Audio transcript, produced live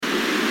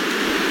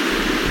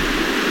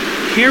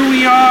Here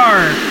we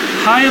are,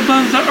 high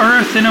above the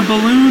earth in a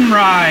balloon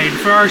ride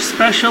for our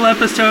special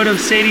episode of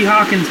Sadie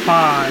Hawkins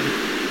Pod.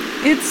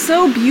 It's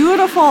so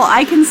beautiful.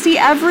 I can see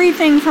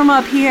everything from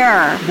up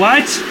here.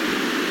 What?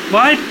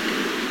 What?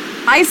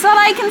 I said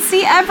I can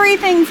see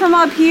everything from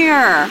up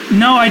here.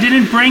 No, I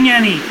didn't bring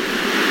any.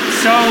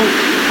 So,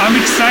 I'm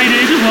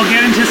excited. We'll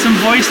get into some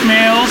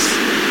voicemails.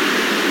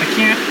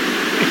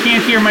 I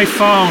can't hear my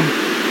phone.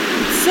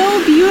 It's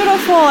so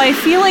beautiful. I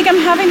feel like I'm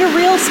having a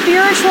real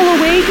spiritual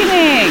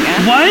awakening.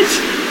 What?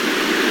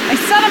 I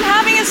said I'm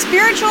having a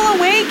spiritual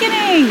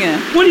awakening.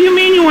 What do you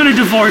mean you want to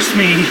divorce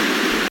me?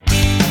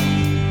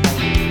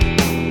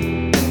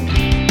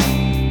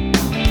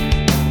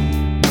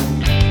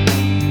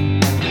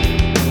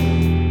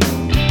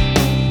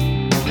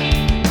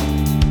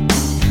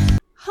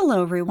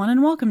 Hello, everyone,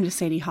 and welcome to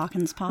Sadie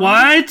Hawkins Pod.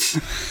 What?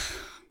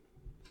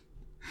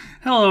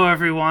 Hello,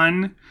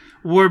 everyone.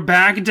 We're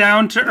back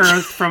down to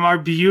earth from our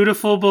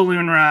beautiful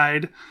balloon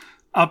ride.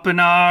 Up in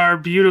our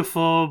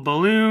beautiful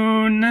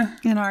balloon.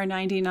 In our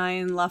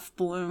 99 Luff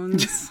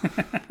balloons.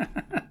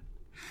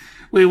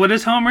 Wait, what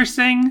does Homer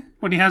sing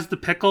when he has the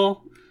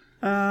pickle?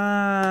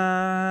 I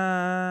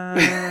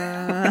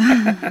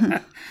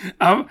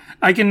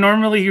can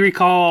normally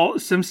recall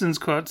Simpsons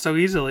quotes so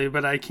easily,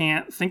 but I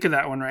can't think of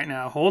that one right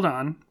now. Hold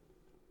on.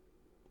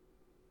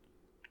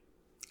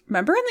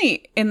 Remember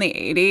in the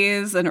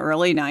 80s and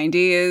early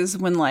 90s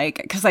when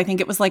because I think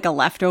it was like a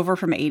leftover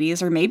from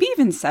 80s or maybe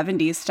even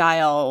 70s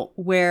style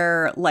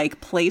where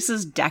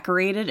places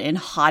decorated in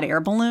hot air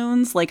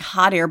balloons,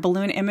 hot air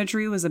balloon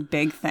imagery was a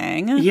big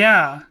thing.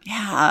 Yeah.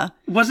 Yeah.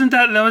 Wasn't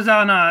that was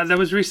on that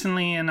was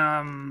recently in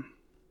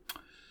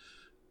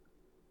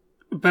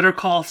Better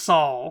Call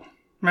Saul.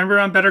 Remember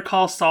on Better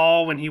Call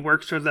Saul when he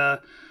works for the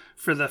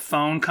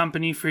phone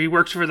company, he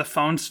works for the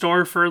phone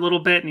store for a little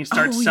bit, and he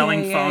starts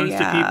selling phones to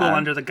people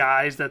under the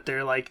guise that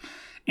they're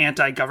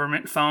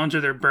anti-government phones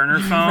or they're burner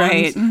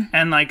phones. Right.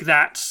 And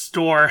that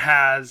store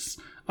has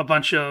a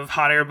bunch of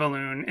hot air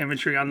balloon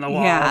imagery on the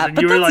walls. Yeah, and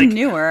but you were that's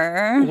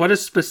newer. What a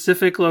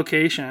specific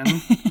location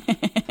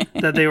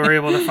that they were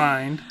able to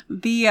find.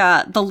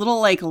 The little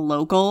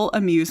local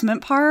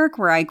amusement park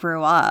where I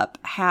grew up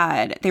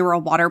they were a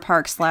water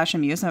park /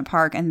 amusement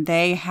park, and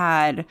they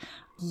had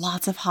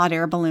lots of hot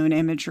air balloon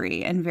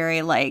imagery and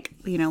very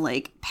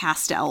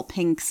pastel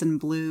pinks and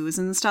blues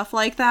and stuff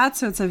like that.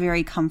 So it's a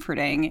very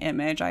comforting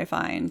image, I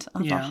find,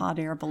 of a hot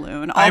air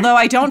balloon. Although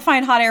I don't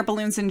find hot air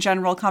balloons in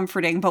general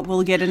comforting, but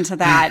we'll get into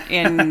that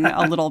in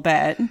a little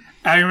bit.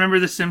 I remember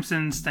the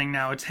Simpsons thing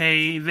now. It's,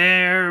 hey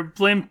there,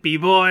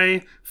 blimpy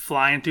boy,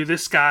 flying through the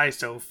sky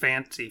so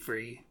fancy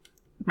free.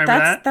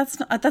 Remember that?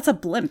 That's a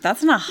blimp.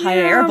 That's not a hot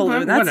air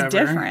balloon. That's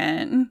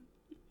different.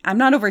 I'm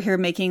not over here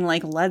making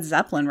Led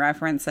Zeppelin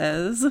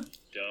references.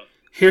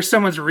 Here's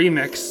someone's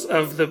remix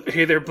of the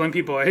Hey There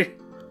Blimpy Boy.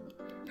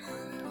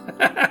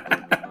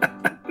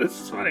 This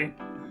is funny.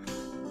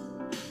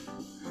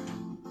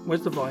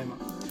 Where's the volume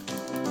up?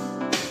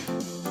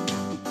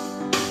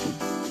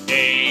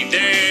 Hey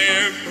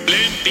there,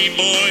 Blimpy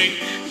Boy,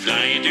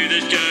 flying through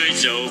the sky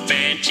so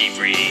fancy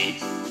free.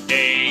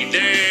 Hey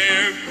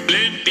there,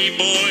 Blimpy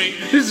Boy.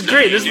 This is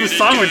great. This is the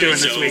song we're doing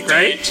this week,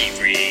 right?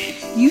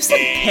 You said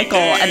pickle,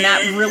 and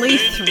that really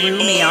threw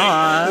me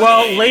off.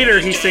 Well, later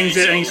he sings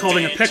it and he's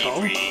holding a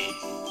pickle.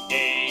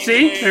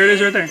 See? There it is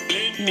right there.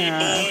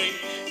 Yeah.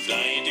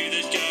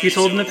 He's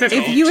holding the pickle.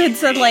 If you had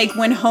said,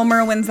 when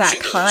Homer wins that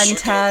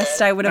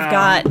contest, I would have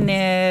gotten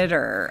it,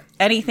 or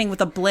anything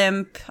with a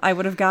blimp, I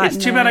would have gotten it.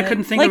 It's too bad I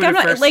couldn't think of it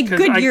at first.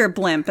 Goodyear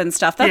blimp and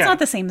stuff. That's not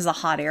the same as a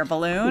hot air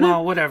balloon.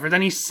 Well, whatever.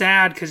 Then he's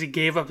sad because he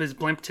gave up his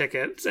blimp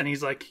tickets, and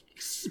he's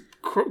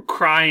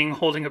crying,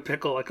 holding a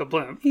pickle like a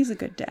blimp. He's a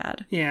good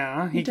dad.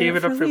 Yeah, he gave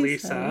it up for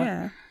Lisa.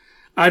 Yeah.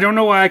 I don't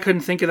know why I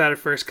couldn't think of that at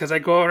first, because I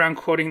go around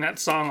quoting that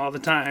song all the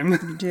time.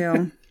 You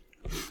do.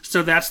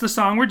 So that's the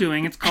song we're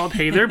doing. It's called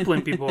Hey There,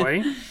 Blimpy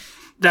Boy.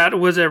 That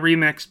was a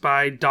remix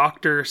by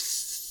Dr.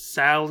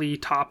 Sally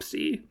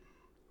Topsy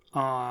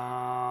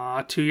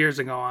 2 years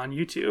ago on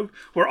YouTube.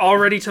 We're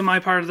already to my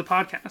part of the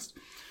podcast.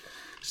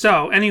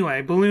 So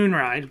anyway, Balloon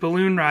Ride by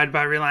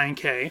Relient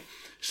K.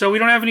 So we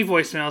don't have any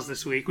voicemails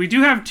this week. We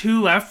do have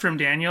 2 left from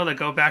Daniel that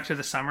go back to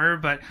the summer,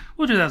 but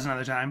we'll do that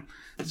another time.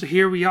 So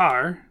here we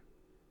are.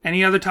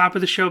 Any other top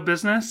of the show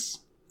business?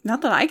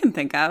 Not that I can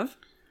think of.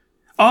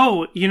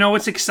 Oh, you know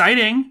what's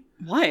exciting?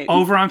 What?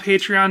 Over on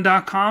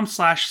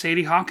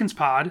patreon.com/Sadie Hawkins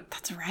Pod.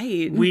 That's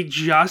right. We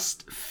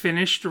just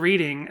finished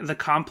reading The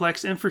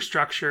Complex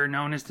Infrastructure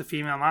Known as the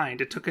Female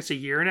Mind. It took us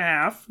 1.5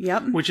 years.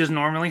 Yep. Which is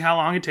normally how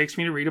long it takes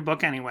me to read a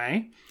book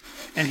anyway.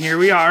 And here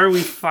we are.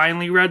 We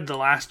finally read the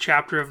last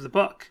chapter of the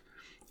book.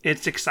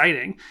 It's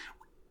exciting.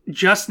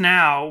 Just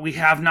now, we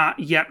have not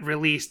yet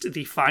released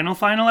the final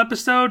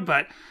episode,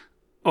 but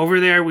over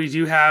there, we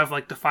do have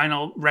the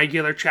final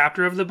regular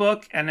chapter of the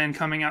book, and then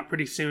coming out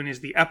pretty soon is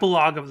the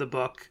epilogue of the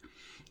book,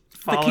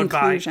 followed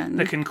by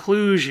the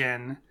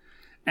conclusion,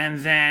 and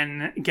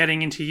then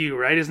Getting Into You,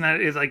 right? Isn't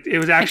that, it's like, it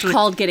was actually It's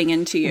called Getting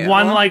Into You.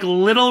 one like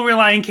little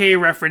Relient K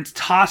reference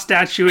tossed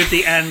at you at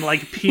the end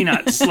like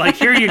peanuts. Like,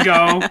 here you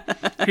go,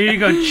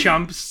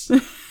 chumps.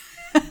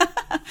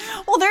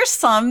 Well,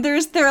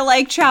 they're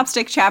like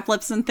chapstick,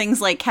 chaplips, and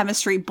things like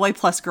chemistry. Boy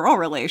plus girl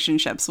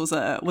relationships was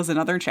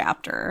another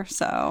chapter.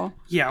 So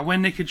Yeah,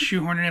 when they could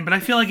shoehorn it in. But I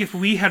feel like if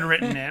we had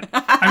written it,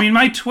 I mean,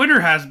 my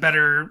Twitter has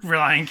better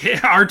Relient K.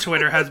 Our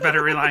Twitter has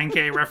better Relient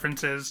K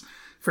references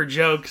for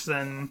jokes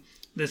than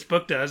this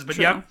book does. But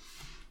yep,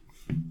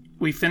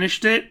 we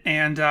finished it,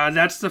 and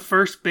that's the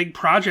first big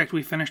project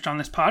we finished on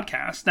this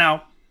podcast.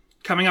 Now,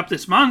 coming up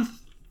this month,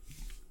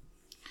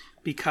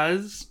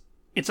 because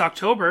it's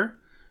October,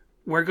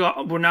 we're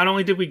not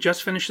only did we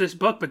just finish this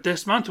book, but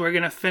this month we're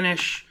going to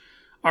finish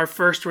our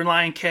first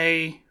Relient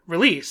K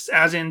release,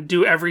 as in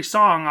do every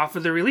song off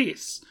of the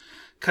release.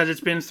 Because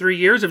it's been 3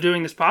 years of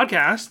doing this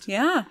podcast.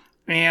 yeah.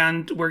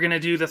 And we're going to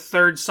do the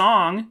third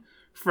song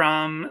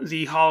from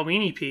the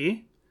Halloween EP.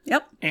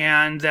 Yep.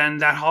 And then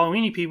that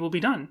Halloween EP will be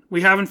done.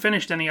 We haven't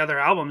finished any other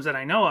albums that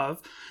I know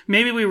of.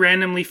 Maybe we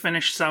randomly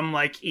finished some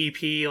like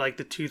EP, like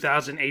the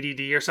 2000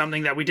 ADD or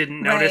something that we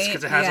didn't notice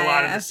because it has a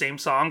lot of the same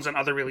songs on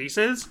other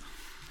releases.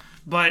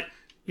 But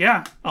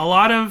yeah, a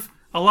lot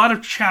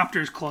of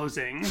chapters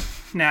closing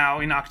now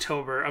in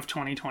October of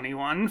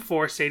 2021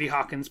 for Sadie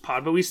Hawkins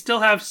Pod. But we still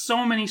have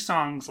so many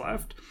songs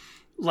left,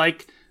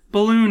 like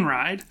Balloon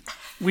Ride.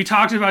 We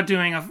talked about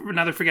doing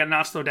another Forget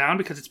Not Slow Down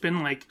because it's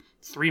been like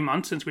 3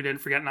 months since we did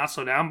Forget Not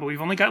Slow Down, but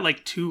we've only got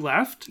like 2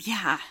 left.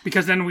 Yeah.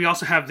 Because then we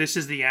also have This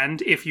Is the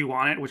End, If You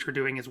Want It, which we're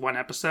doing as 1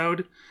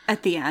 episode.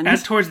 At the end.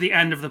 Towards the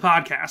end of the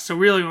podcast. So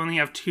really we only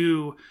have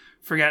 2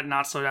 Forget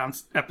Not Slow Down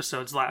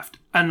episodes left.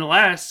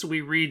 Unless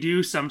we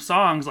redo some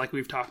songs like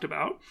we've talked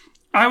about.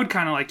 I would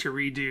kind of like to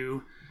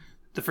redo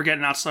the Forget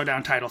Not Slow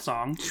Down title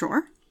song.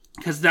 Sure.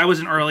 Because that was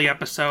an early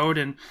episode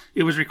and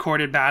it was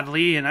recorded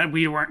badly and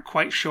we weren't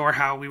quite sure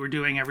how we were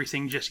doing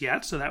everything just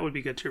yet. So that would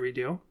be good to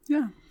redo.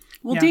 Yeah.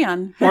 Well, Yeah.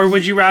 Dan. Or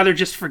would you rather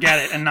just forget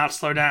it and not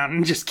slow down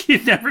and just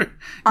keep never go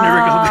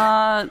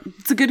back?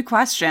 It's a good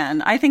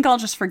question. I think I'll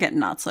just forget and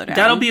not slow down.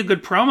 That'll be a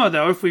good promo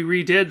though if we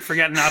redid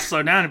Forget and Not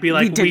Slow Down. It'd be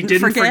like we didn't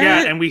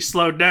forget and we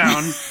slowed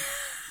down.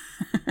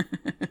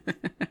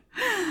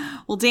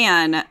 Well,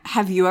 Dan,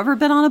 have you ever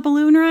been on a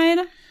balloon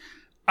ride?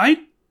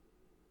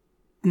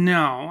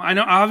 No, I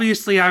know.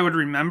 Obviously, I would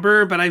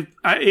remember, but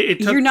it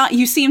took. You're not.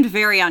 You seemed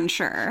very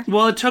unsure.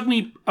 Well, it took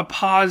me a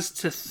pause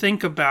to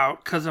think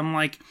about because I'm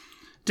like,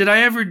 did I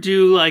ever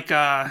do like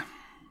a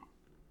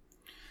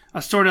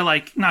sort of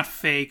like not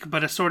fake,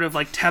 but a sort of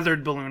like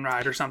tethered balloon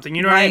ride or something?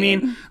 You know what I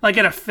mean? Like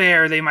at a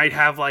fair, they might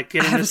have like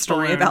get I in have a this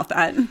story balloon. about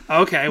that.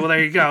 Okay, well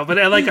there you go. But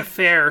at like a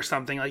fair or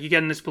something, like you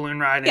get in this balloon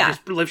ride and Yeah. it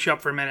just lifts you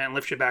up for a minute and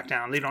lifts you back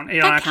down. They don't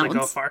actually go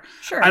counts. far.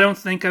 Sure. I don't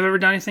think I've ever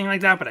done anything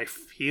like that, but I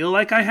feel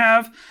like I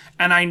have,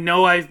 and I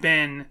know I've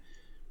been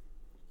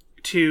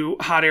to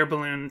hot air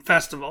balloon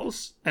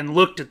festivals and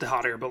looked at the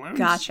hot air balloons.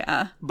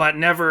 Gotcha. But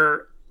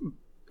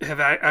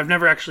I've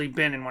never actually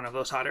been in one of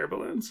those hot air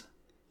balloons.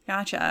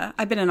 Gotcha.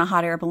 I've been in a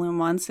hot air balloon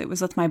once. It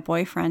was with my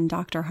boyfriend,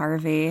 Dr.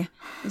 Harvey.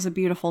 It was a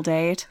beautiful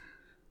date.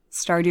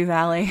 Stardew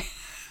Valley.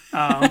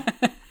 Oh.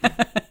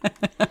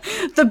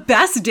 The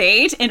best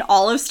date in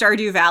all of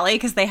Stardew Valley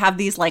because they have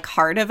these like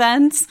heart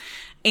events.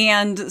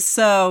 And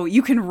so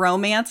you can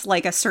romance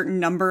like a certain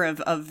number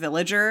of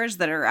villagers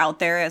that are out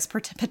there as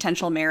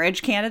potential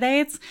marriage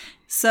candidates.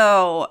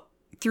 So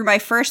through my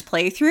first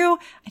playthrough,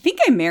 I think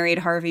I married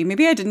Harvey.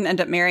 Maybe I didn't end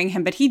up marrying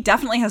him, but he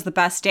definitely has the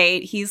best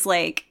date.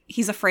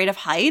 He's afraid of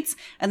heights,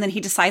 and then he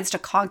decides to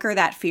conquer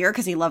that fear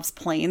because he loves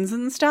planes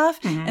and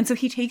stuff. Mm-hmm. And so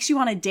he takes you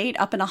on a date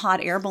up in a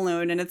hot air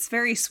balloon, and it's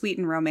very sweet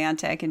and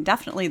romantic, and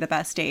definitely the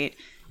best date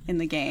in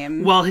the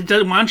game. Well, why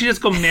don't you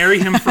just go marry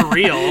him for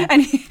real?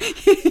 And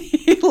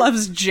he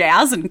loves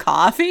jazz and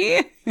coffee.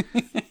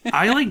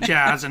 I like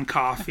jazz and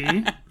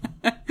coffee.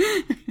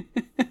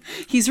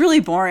 He's really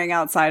boring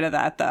outside of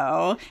that,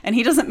 though. And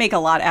he doesn't make a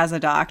lot as a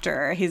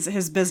doctor.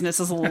 His business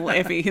is a little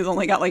iffy. He's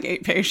only got like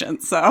 8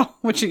 patients. So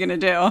what you gonna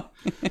do?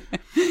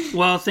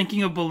 Well,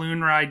 thinking of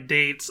balloon ride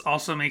dates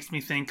also makes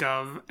me think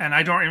of, and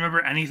I don't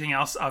remember anything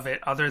else of it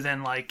other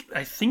than like,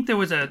 I think there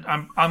was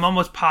I'm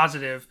almost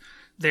positive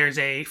there's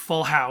a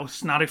Full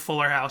House, not a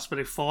Fuller House, but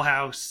a Full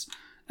House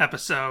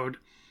episode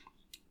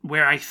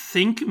where I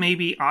think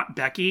maybe Aunt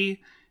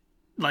Becky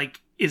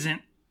is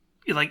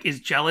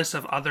jealous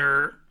of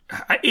other.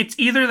 It's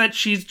either that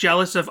she's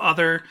jealous of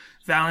other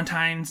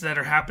Valentines that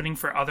are happening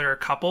for other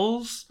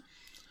couples,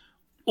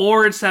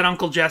 or it's that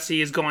Uncle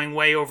Jesse is going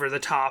way over the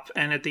top,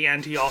 and at the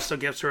end he also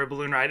gives her a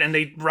balloon ride, and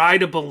they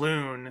ride a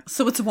balloon.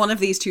 So it's one of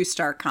these two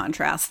stark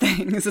contrast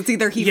things. It's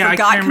either he I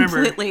forgot can't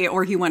remember. completely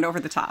or he went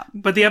over the top.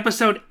 But the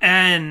episode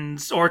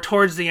ends, or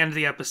towards the end of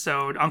the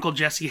episode, Uncle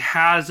Jesse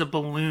has a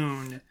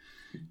balloon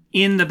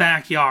in the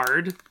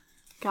backyard,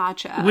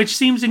 Gotcha. which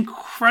seems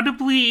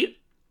incredibly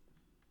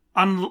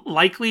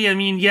unlikely. I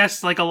mean,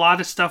 yes, like a lot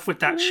of stuff with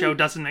that show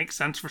doesn't make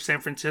sense for San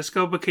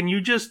Francisco, but can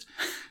you just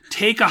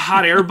take a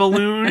hot air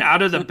balloon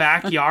out of the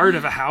backyard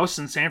of a house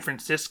in San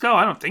Francisco?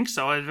 I don't think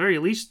so. At the very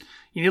least,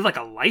 you need like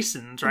a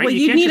license, right? Well,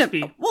 you you can't need just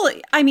be. Well,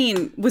 I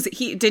mean,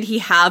 did he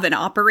have an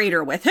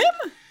operator with him?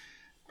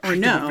 Or I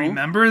no? don't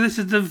remember. This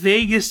is the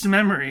vaguest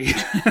memory.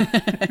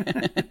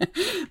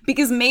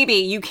 Because maybe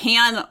you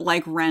can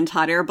like rent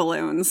hot air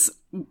balloons.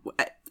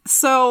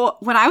 So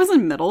when I was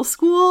in middle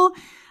school,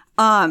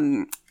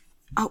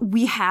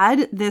 we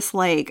had this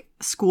like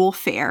school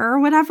fair or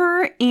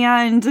whatever,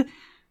 and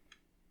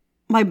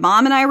my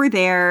mom and I were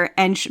there,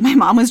 and my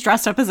mom was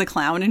dressed up as a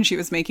clown, and she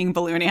was making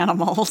balloon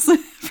animals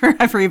for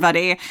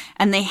everybody.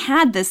 And they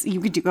had this, you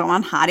could go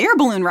on hot air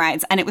balloon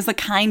rides, and it was the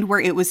kind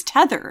where it was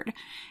tethered.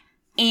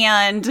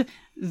 And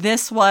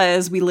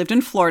we lived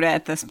in Florida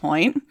at this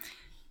point.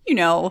 You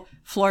know,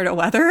 Florida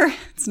weather,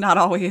 it's not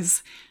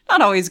always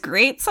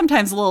great.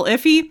 Sometimes a little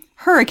iffy.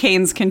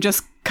 Hurricanes can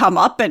just come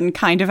up and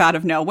kind of out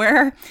of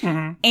nowhere.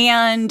 Mm-hmm.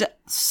 And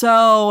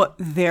so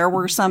there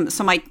were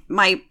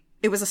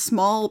it was a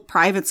small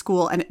private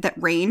school, and that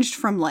ranged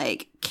from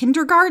like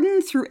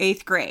kindergarten through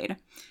 8th grade.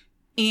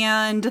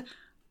 And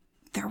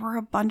there were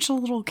a bunch of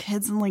little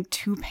kids and like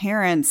 2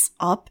 parents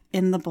up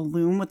in the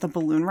balloon with the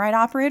balloon ride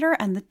operator,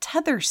 and the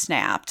tether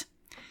snapped.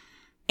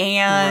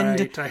 And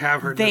right, I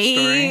have heard they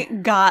this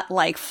story. got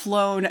like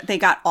flown, they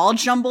got all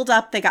jumbled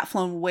up, they got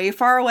flown way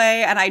far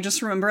away. And I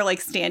just remember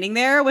like standing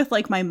there with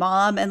like my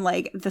mom and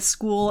like the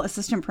school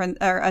assistant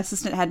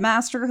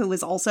headmaster, who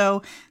was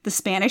also the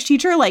Spanish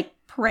teacher, like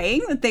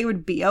praying that they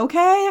would be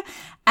okay.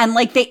 And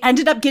like they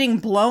ended up getting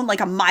blown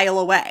like a mile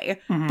away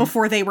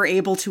before they were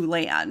able to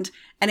land.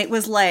 And it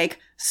was like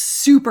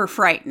super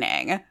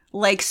frightening.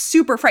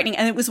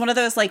 And it was one of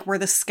those like where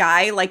the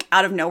sky like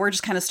out of nowhere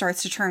just kind of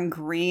starts to turn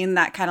green,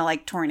 that kind of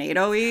like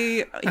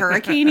tornado-y,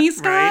 hurricane-y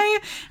sky. Right.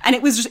 And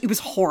it was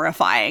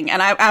horrifying.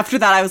 And after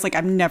that I was like,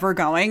 I'm never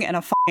going in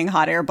a fucking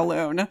hot air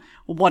balloon.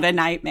 What a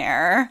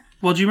nightmare.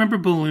 Well, do you remember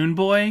Balloon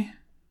Boy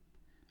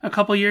a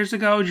couple years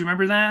ago? Do you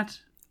remember that?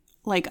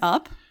 Like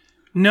Up?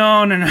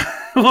 No.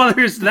 Well,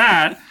 there's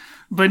that.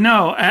 But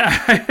no,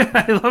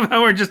 I love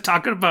how we're just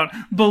talking about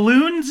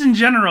balloons in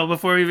general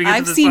before we even get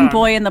to the song. I've seen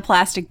Boy in the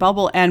Plastic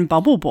Bubble and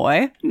Bubble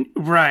Boy.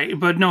 Right,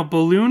 but no,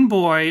 Balloon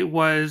Boy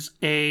was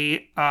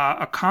a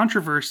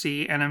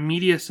controversy and a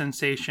media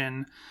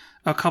sensation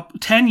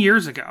 10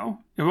 years ago,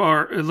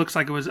 or it looks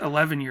like it was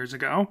 11 years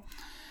ago.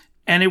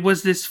 And it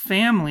was this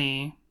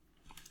family,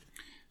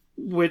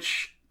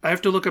 which I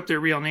have to look up their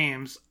real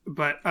names,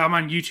 but I'm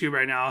on YouTube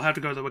right now. I'll have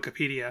to go to the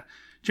Wikipedia.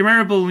 Do you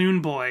remember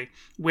Balloon Boy,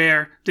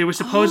 where there was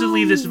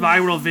supposedly this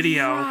viral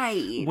video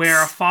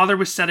where a father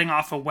was setting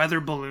off a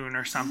weather balloon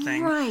or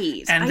something?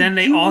 Right. And then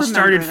they all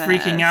started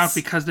freaking out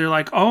because they're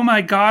like, oh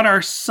my God,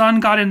 our son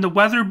got in the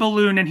weather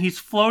balloon and he's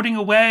floating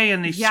away,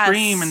 and they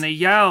scream and they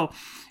yell.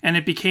 And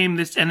it became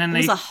this, and then it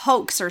was a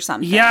hoax or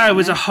something. Yeah, it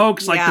was a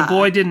hoax. Like the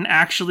boy didn't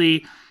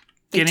actually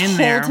get in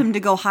there. They told him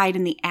to go hide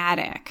in the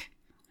attic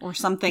or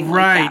something like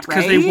that, right?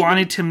 Because they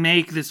wanted to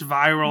make this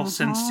viral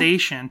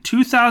sensation.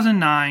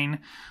 2009...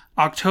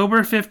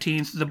 October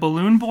 15th, the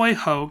Balloon Boy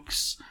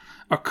hoax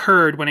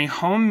occurred when a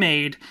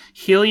homemade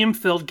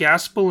helium-filled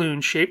gas balloon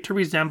shaped to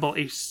resemble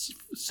a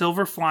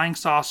silver flying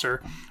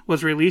saucer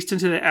was released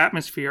into the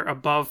atmosphere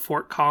above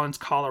Fort Collins,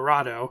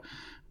 Colorado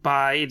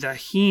by the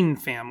Heen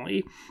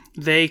family.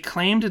 They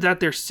claimed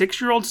that their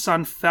 6-year-old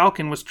son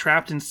Falcon was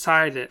trapped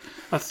inside it.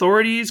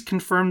 Authorities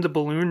confirmed the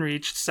balloon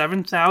reached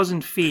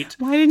 7,000 feet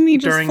during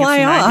its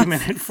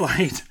 90-minute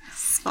flight.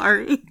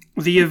 Sorry.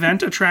 The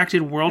event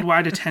attracted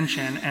worldwide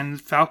attention,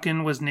 and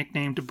Falcon was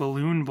nicknamed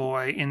Balloon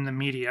Boy in the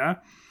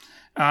media.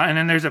 And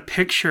then there's a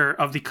picture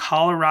of the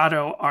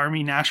Colorado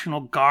Army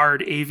National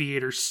Guard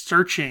aviators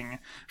searching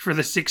for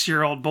the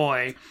 6-year-old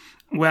boy.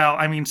 Well,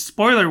 I mean,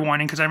 spoiler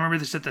warning, because I remember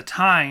this at the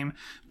time,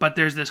 but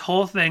there's this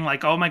whole thing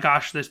like, oh my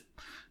gosh, this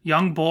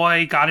young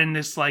boy got in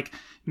this like,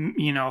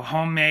 you know,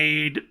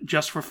 homemade,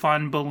 just for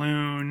fun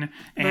balloon,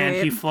 and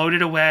he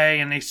floated away,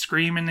 and they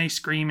scream in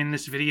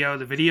this video.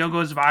 The video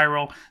goes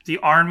viral. The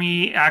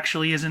Army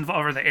actually is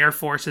involved, or the Air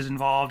Force is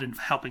involved in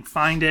helping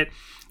find it.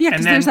 Yeah,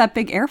 because there's that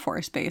big Air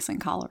Force base in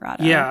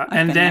Colorado. Yeah,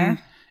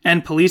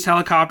 and police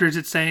helicopters,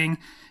 it's saying,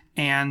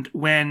 and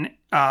when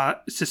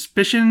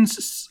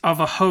suspicions of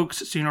a hoax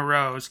soon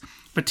arose,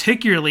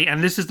 particularly,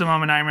 and this is the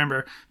moment I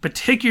remember,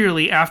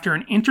 particularly after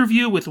an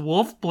interview with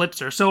Wolf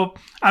Blitzer. So,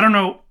 I don't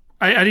know,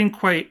 I don't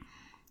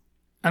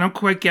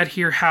quite get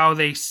here how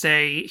they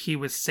say he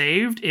was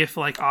saved, if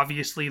like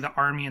obviously the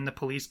army and the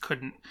police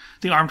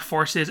the armed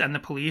forces and the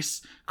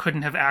police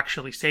couldn't have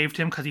actually saved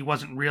him because he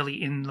wasn't really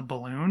in the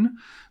balloon.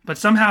 But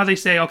somehow they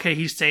say, okay,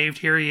 he's saved,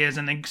 here he is,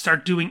 and they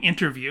start doing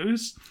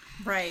interviews.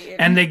 Right.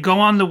 And they go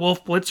on the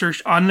Wolf Blitzer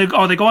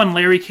they go on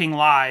Larry King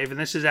Live, and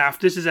this is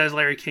as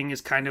Larry King is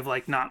kind of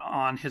like not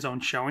on his own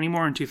show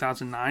anymore in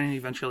 2009, and he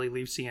eventually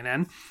leaves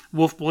CNN.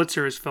 Wolf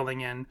Blitzer is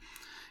filling in.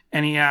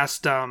 And he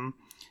asked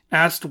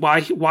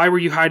why were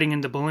you hiding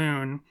in the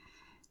balloon?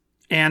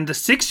 And the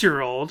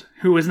 6-year-old,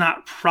 who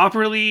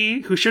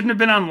shouldn't have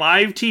been on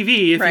live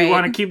TV, if you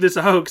want to keep this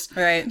a hoax,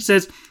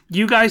 says,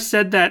 you guys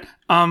said that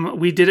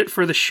we did it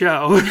for the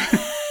show.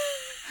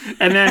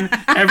 And then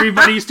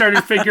everybody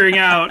started figuring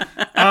out,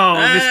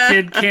 oh, this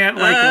kid can't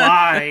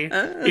lie.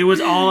 It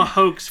was all a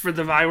hoax for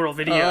the viral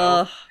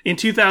video. In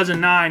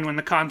 2009, when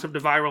the concept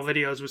of viral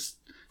videos was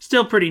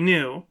still pretty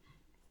new,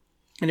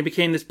 and it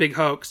became this big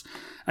hoax.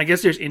 I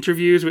guess there's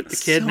interviews with the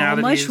kid now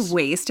that he's... So much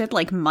wasted,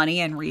 money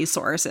and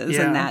resources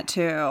in that,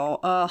 too.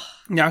 Ugh.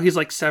 Now he's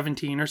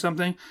 17 or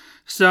something.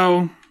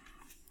 So,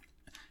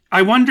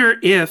 I wonder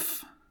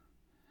if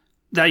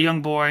that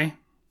young boy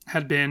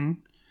had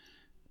been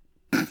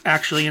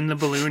actually in the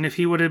balloon, if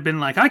he would have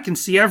been I can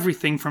see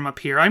everything from up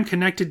here. I'm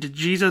connected to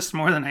Jesus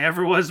more than I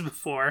ever was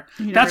before.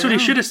 That's what he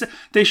should have said.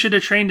 They should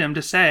have trained him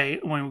to say,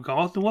 when we go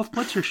out the Wolf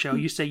Blitzer show,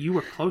 you say you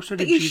were closer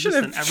to Jesus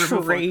than ever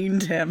before.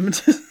 Trained him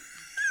to...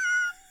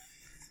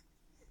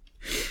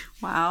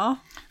 Wow.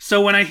 So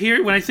when I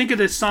think of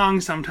this song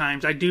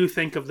sometimes, I do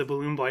think of the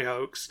Balloon Boy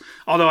hoax.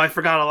 Although I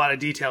forgot a lot of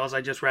details I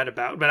just read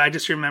about. But I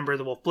just remember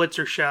the Wolf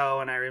Blitzer show,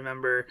 and I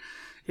remember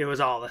it was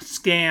all a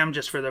scam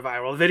just for the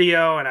viral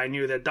video, and I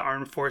knew that the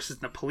armed forces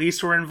and the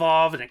police were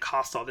involved, and it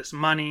cost all this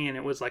money, and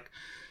it was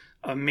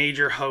a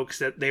major hoax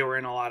that they were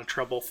in a lot of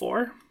trouble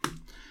for.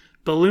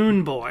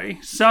 Balloon Boy.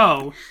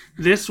 So,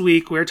 this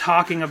week we're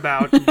talking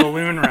about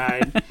Balloon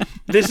Ride.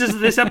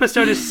 This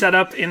episode is set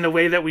up in the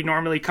way that we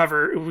normally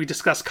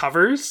discuss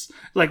covers.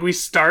 We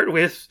start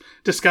with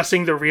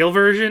discussing the real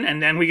version,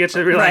 and then we get to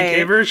the Relient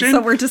K version.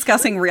 So we're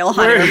discussing real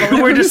hot air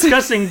balloons. We're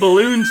discussing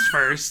balloons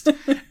first,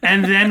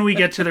 and then we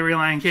get to the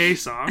Relient K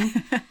song.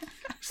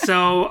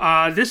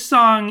 So, this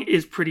song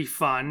is pretty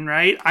fun,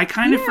 right? I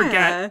kind of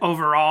forget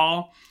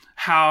overall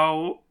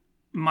how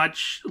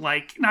much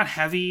not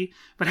heavy,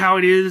 but how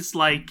it is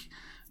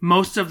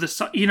most of the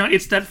song,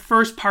 it's that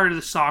first part of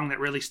the song that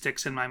really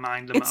sticks in my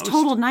mind the most. It's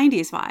total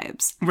 90s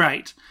vibes.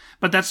 Right.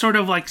 But that sort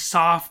of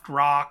soft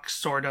rock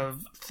sort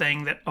of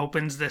thing that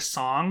opens this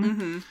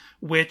song,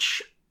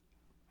 which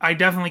I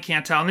definitely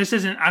can't tell.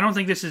 And I don't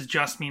think this is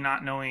just me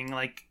not knowing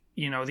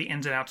the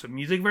ins and outs of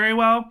music very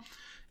well.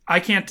 I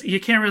can't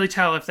really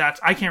tell if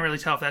that's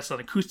an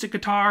acoustic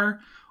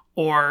guitar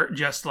or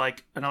just an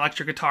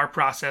electric guitar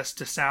process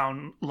to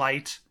sound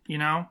light,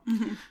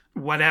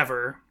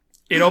 whatever.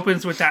 It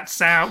opens with that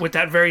sound, with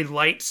that very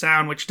light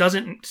sound, which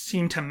doesn't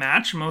seem to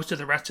match most of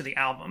the rest of the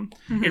album.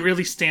 It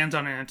really stands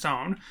on its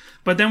own.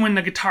 But then when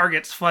the guitar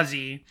gets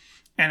fuzzy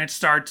and it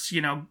starts,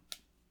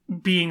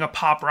 being a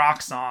pop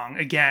rock song,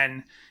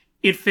 again,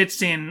 it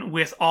fits in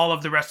with all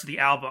of the rest of the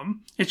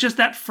album. It's just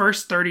that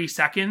first 30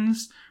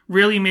 seconds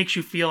really makes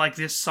you feel like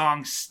this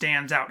song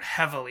stands out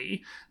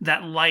heavily.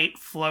 That light,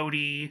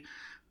 floaty,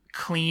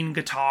 clean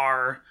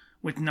guitar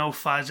with no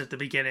fuzz at the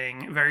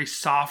beginning. Very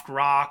soft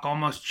rock,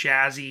 almost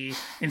jazzy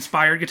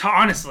inspired guitar.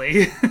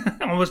 Honestly,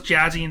 almost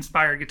jazzy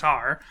inspired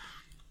guitar.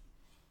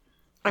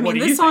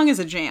 This song is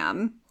a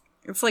jam.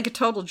 It's a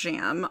total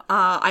jam.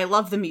 I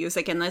love the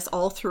music in this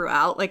all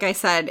throughout. Like I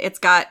said, it's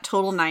got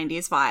total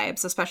 90s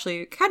vibes,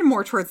 especially kind of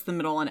more towards the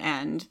middle and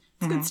end.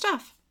 It's good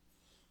stuff.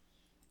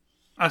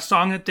 A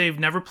song that they've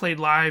never played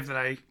live that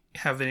I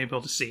have been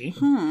able to see.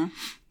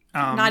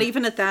 Not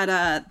even at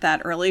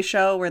that early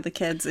show where the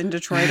kids in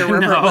Detroit or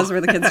wherever it was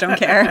where the kids don't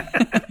care.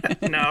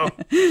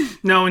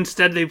 No.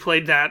 Instead, they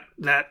played that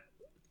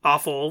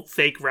awful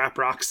fake rap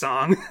rock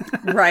song.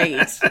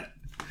 Right.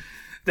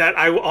 That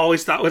I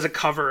always thought was a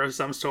cover of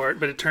some sort,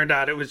 but it turned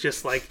out it was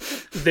just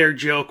their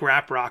joke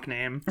rap rock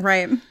name.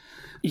 Right.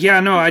 Yeah,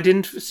 no, I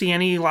didn't see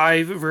any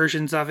live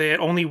versions of it.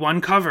 Only one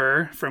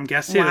cover from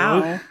Guess Who.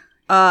 Wow.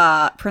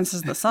 Princess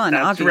of the Sun,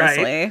 That's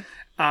obviously. Right.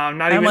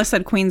 I almost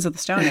said Queens of the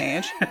Stone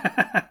Age.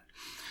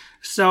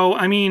 So,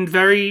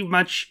 very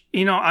much,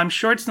 I'm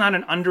sure it's not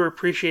an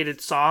underappreciated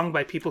song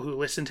by people who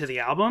listen to the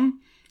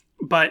album,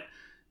 but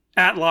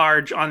at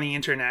large on the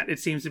internet, it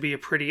seems to be a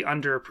pretty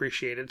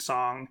underappreciated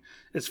song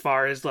as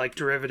far as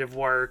derivative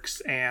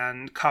works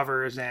and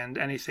covers and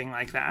anything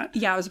like that.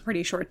 Yeah, it was a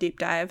pretty short deep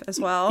dive as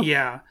well.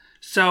 Yeah.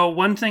 So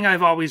one thing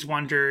I've always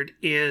wondered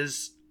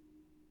is,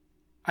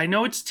 I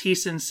know it's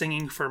Thiessen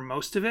singing for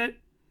most of it,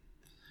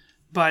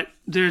 but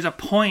there's a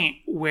point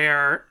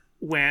where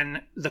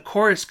when the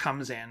chorus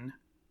comes in,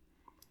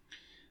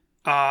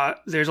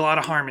 there's a lot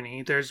of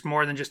harmony. There's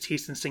more than just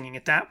Thiessen singing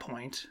at that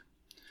point.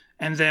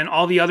 And then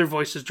all the other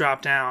voices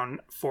drop down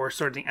for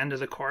sort of the end of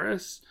the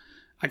chorus.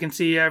 I can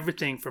see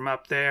everything from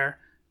up there.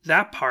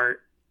 That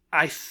part,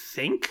 I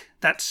think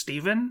that's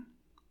Steven.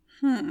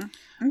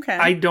 Okay.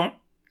 I don't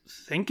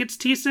think it's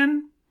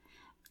Thiessen.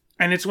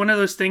 And it's one of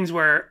those things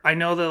where I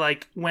know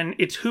that when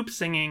it's Hoops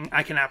singing,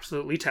 I can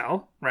absolutely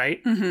tell,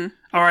 right?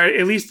 Or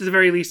at least at the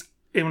very least,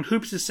 when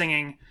Hoops is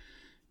singing,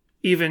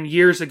 even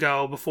years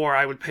ago, before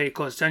I would pay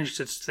close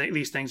attention to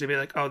these things, I'd be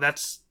like, oh,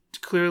 that's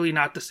clearly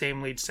not the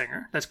same lead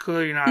singer. That's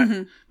clearly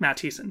not Matt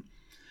Thiessen.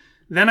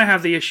 Then I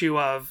have the issue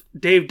of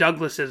Dave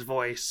Douglas's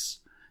voice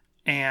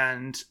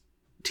and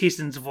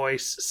Thiessen's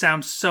voice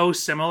sound so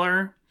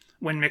similar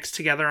when mixed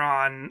together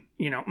on,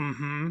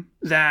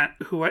 that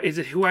Who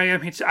I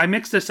Am Hates. I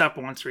mixed this up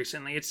once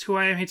recently. It's Who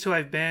I Am Hates Who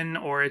I've Been,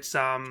 or it's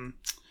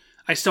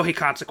I Still Hate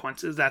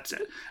Consequences. That's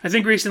it. I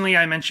think recently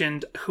I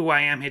mentioned Who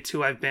I Am Hates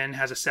Who I've Been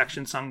has a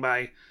section sung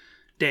by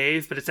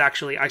Dave, but it's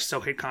actually I So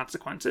Hate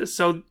Consequences.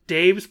 So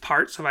Dave's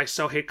parts of I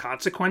So Hate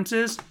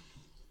Consequences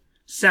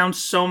sound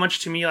so much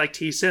to me like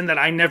Thiessen that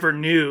I never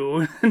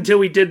knew until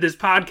we did this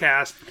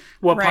podcast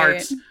what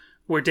parts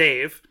were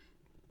Dave.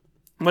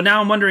 But now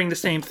I'm wondering the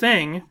same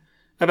thing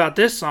about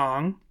this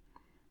song.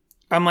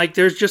 I'm like,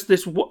 there's just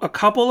a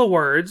couple of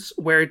words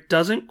where it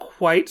doesn't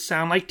quite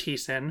sound like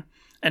Thiessen,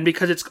 and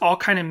because it's all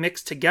kind of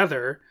mixed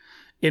together,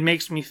 it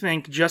makes me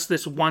think just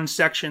this one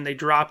section, they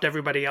dropped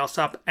everybody else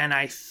up, and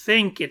I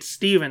think it's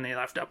Steven they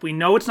left up. We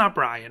know it's not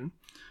Brian.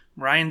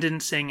 Brian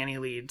didn't sing any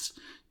leads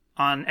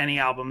on any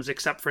albums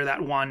except for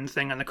that one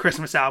thing on the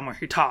Christmas album where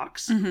he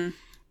talks. Mm-hmm.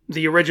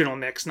 The original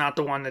mix, not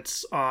the one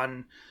that's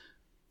on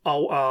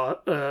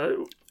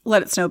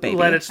Let It Snow Baby.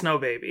 Let It Snow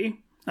Baby.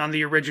 On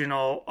the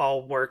original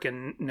All Work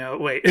and No,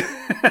 wait.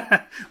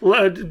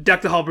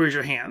 Deck the Hall, Bruise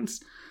Your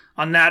Hands.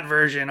 On that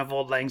version of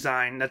Auld Lang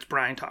Syne, that's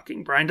Brian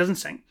talking. Brian doesn't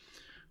sing.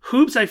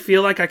 Hoops, I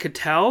feel like I could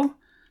tell.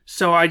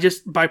 So I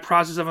just, by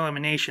process of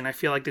elimination, I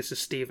feel like this is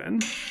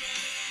Steven.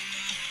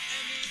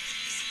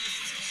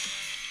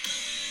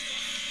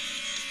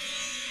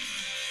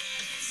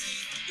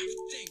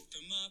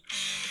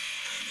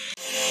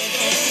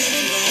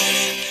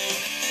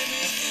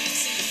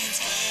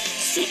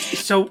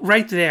 So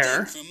right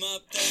there,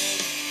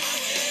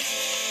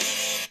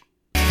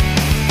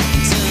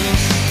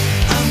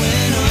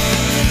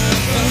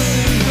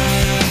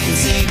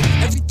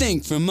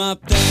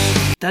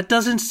 that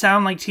doesn't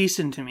sound like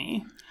Thiessen to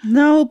me.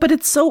 No, but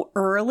it's so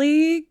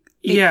early.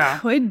 Yeah. It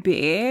could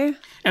be.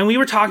 And we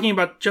were talking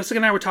about, Jessica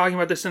and I were talking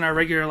about this in our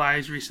regular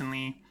lives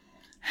recently,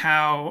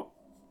 how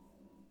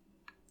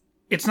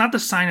it's not the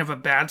sign of a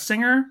bad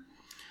singer,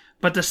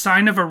 but the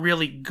sign of a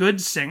really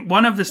good singer,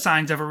 one of the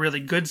signs of a really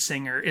good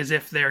singer is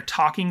if their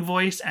talking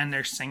voice and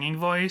their singing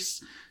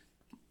voice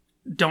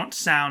don't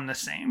sound the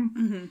same.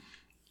 Mm-hmm.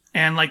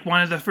 And like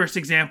one of the first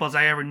examples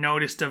I ever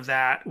noticed of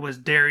that was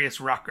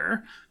Darius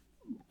Rucker,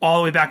 all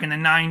the way back in the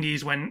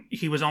 90s when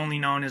he was only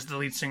known as the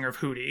lead singer of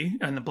Hootie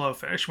and the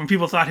Blowfish, when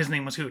people thought his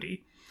name was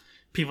Hootie.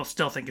 People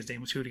still think his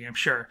name was Hootie, I'm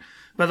sure.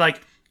 But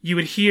like you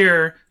would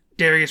hear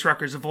Darius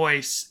Rucker's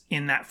voice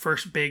in that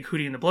first big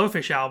Hootie and the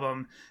Blowfish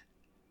album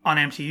on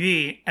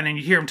MTV, and then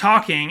you hear him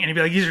talking, and you'd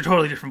be like, these are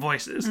totally different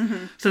voices.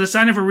 Mm-hmm. So the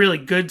sign of a really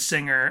good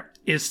singer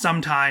is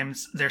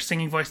sometimes their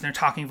singing voice and their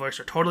talking voice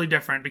are totally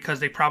different because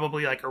they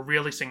probably like are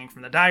really singing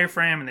from the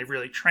diaphragm and they've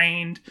really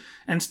trained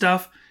and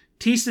stuff.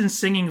 Thiessen's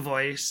singing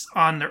voice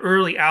on the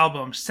early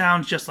album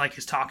sounds just like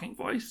his talking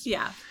voice.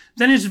 Yeah.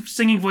 Then his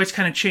singing voice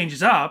kind of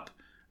changes up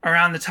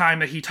around the time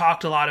that he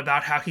talked a lot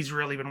about how he's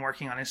really been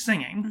working on his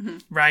singing, mm-hmm.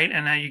 right?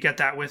 And then you get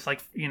that with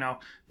like, you know,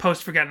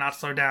 post Forget Not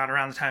Slow Down,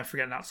 around the time of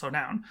Forget Not Slow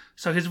Down.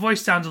 So his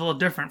voice sounds a little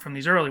different from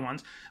these early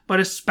ones, but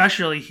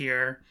especially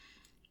here,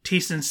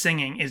 Thiessen's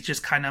singing is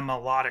just kind of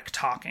melodic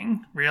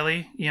talking,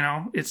 really. You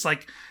know, it's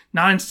like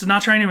not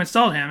trying to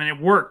insult him, and it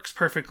works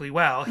perfectly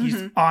well. Mm-hmm.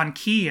 He's on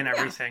key and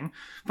everything,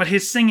 but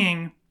his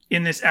singing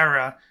in this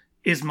era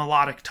is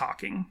melodic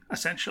talking,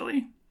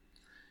 essentially.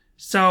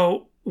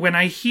 So when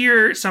I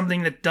hear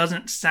something that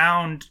doesn't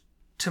sound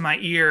to my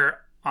ear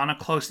on a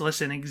close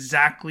listen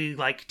exactly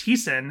like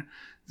Thiessen,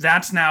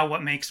 that's now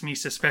what makes me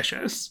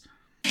suspicious.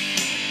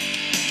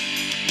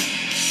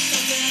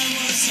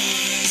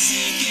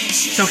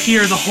 So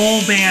here the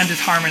whole band is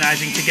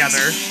harmonizing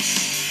together.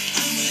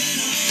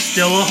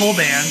 Still a whole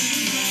band.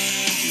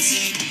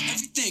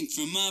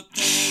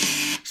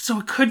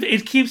 So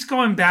it keeps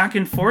going back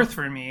and forth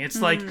for me. It's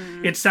like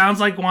it sounds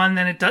like one,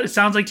 then it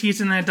sounds like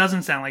Thiessen, then it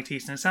doesn't sound like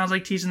Thiessen. It sounds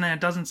like Thiessen, then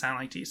it doesn't sound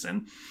like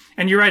Thiessen.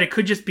 And you're right, it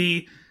could just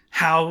be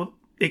how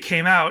it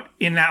came out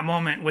in that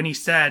moment when he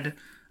said,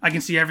 I can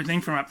see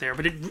everything from up there.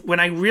 But when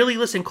I really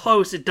listen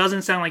close, it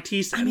doesn't sound like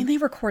Thiessen. I mean, they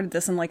recorded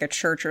this in like a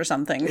church or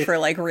something for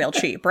like real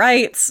cheap,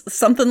 right?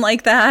 Something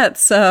like that.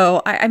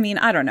 So, I mean,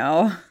 I don't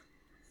know.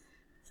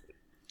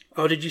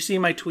 Oh, did you see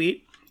my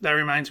tweet? That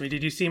reminds me.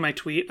 Did you see my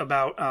tweet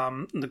about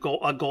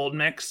a gold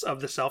mix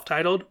of the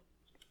self-titled?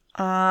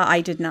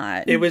 I did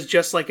not. It was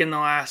just like in the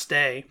last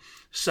day.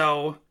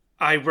 So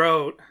I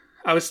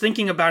was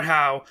thinking about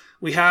how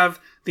we have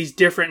these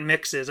different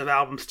mixes of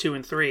albums 2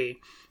 and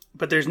 3,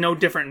 but there's no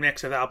different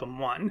mix of album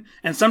 1.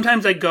 And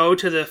sometimes I go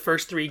to the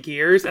first 3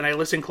 gears and I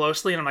listen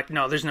closely and I'm like,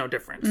 no, there's no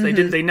difference.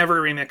 Mm-hmm. They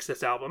never remixed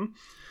this album.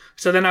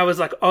 So then I was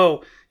like,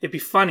 oh, it'd be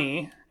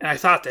funny. And I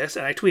thought this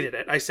and I tweeted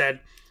it. I said,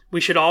 we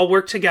should all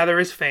work together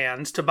as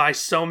fans to buy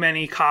so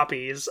many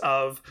copies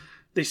of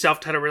the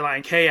self-titled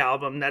Relient K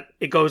album that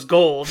it goes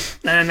gold,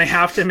 and then they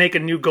have to make a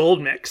new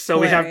gold mix. So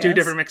we have 2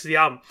 different mixes of the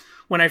album.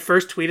 When I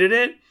first tweeted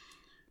it,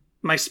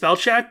 my spell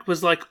check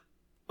was like,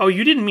 oh,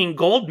 you didn't mean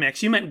gold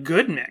mix, you meant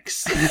good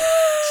mix.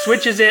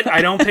 Switches it,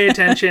 I don't pay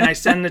attention, I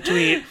send the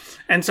tweet,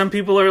 and some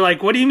people are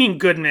like, what do you mean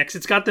good mix?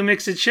 It's got the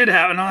mix it should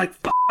have. And I'm like,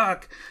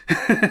 fuck.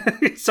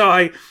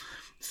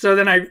 So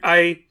then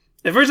I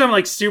at first I'm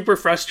like super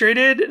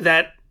frustrated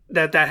that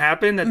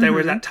happened, that there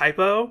was that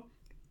typo.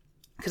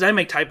 Because I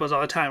make typos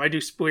all the time. I do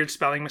weird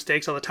spelling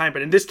mistakes all the time.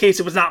 But in this case,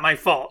 it was not my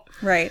fault.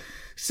 Right.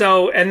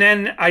 So, and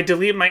then I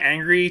delete my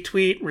angry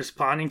tweet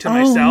responding to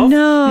myself.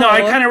 No. No,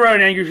 I kind of wrote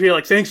an angry tweet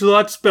like, thanks a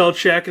lot, spell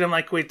check. And I'm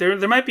like, wait, there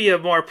might be a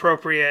more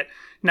appropriate,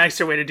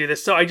 nicer way to do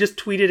this. So I just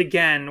tweeted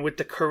again with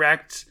the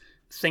correct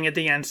thing at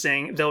the end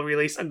saying they'll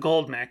release a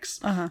gold mix.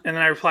 And then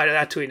I reply to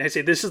that tweet and I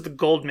say, this is the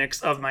gold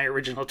mix of my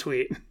original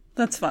tweet.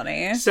 That's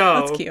funny.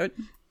 So that's cute.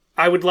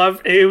 I would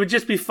love, it would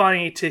just be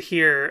funny to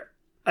hear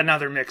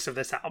another mix of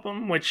this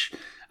album, which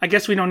I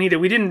guess we don't need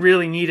it. We didn't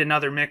really need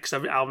another mix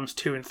of albums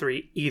 2 and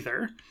 3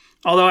 either.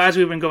 Although as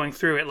we've been going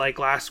through it, like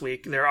last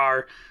week, there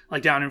are,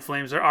 like Down in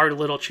Flames, there are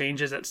little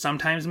changes that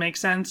sometimes make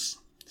sense.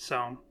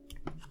 So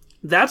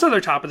that's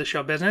other top of the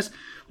show business.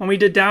 When we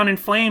did Down in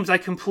Flames, I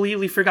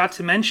completely forgot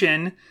to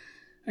mention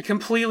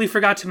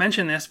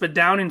this, but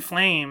Down in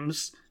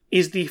Flames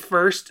is the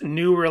first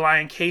new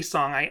Relient K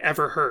song I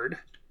ever heard.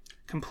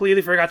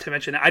 Completely forgot to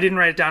mention it. I didn't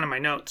write it down in my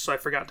notes, so I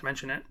forgot to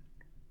mention it.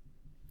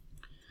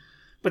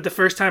 But the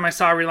first time I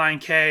saw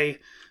Relient K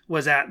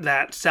was at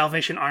that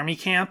Salvation Army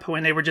camp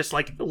when they were just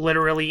like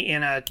literally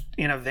in a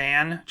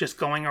van just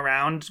going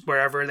around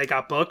wherever they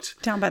got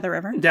booked. Down by the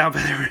river?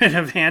 In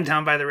a van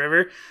down by the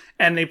river.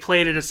 And they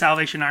played at a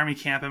Salvation Army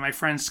camp and my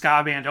friend's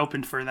ska band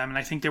opened for them. And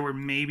I think there were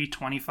maybe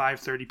 25,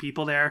 30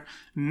 people there,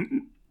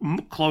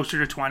 closer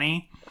to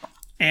 20.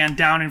 And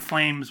Down in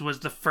Flames was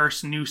the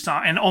first new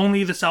song. And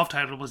only the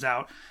self-titled was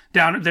out.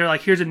 They're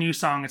like, here's a new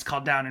song. It's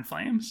called Down in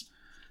Flames.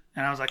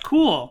 And I was like,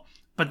 cool.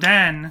 But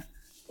then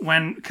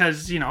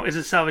because, it's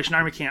a Salvation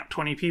Army camp,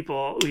 20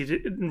 people,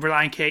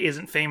 Relient K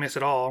isn't famous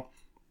at all.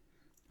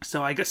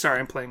 So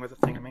sorry, I'm playing with a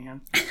thing in my hand.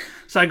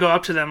 So I go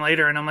up to them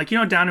later and I'm like,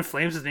 Down in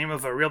Flames is the name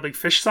of a Real Big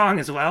Fish song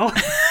as well.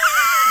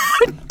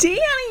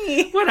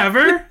 Danny!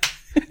 Whatever.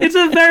 It's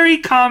a very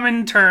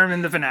common term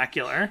in the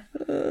vernacular.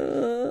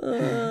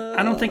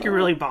 I don't think you're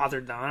really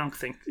bothered though. I don't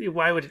think,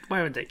 why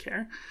would they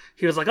care?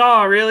 He was like,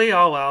 oh, really?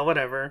 Oh, well,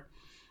 whatever.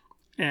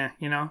 Yeah,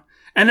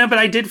 And then, but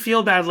I did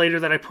feel bad later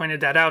that I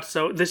pointed that out.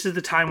 So this is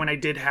the time when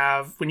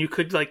when you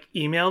could like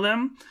email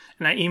them.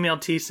 And I emailed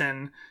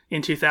Thiessen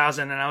in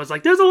 2000 and I was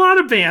like, there's a lot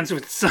of bands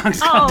with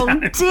songs called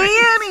Down in Flames.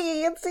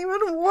 Danny, it's even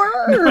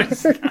worse. No,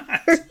 it's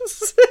not.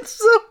 It's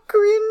so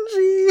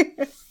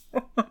cringy.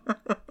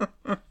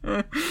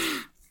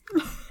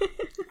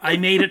 I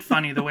made it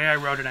funny. The way I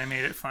wrote it, I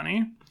made it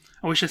funny.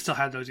 I wish I still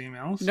had those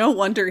emails. No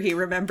wonder he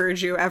remembered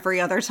you every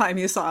other time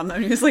you saw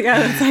him. He was like,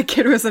 that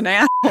kid was an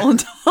asshole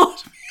and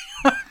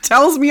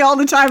tells me all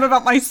the time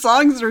about my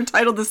songs that are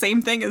titled the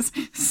same thing as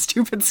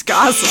stupid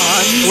ska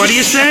songs. What are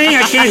you saying?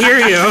 I can't hear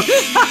you.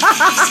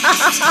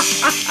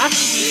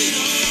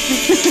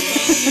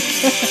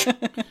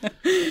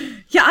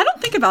 Yeah, I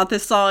don't think about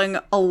this song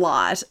a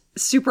lot,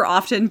 super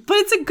often, but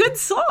it's a good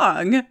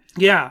song.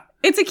 Yeah.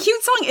 It's a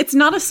cute song. It's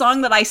not a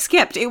song that I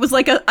skipped. It was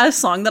like a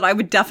song that I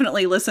would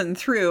definitely listen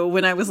through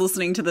when I was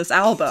listening to this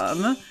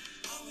album.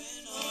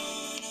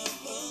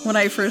 When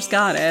I first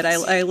got it,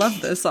 I love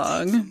this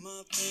song.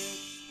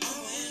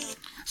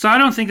 So I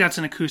don't think that's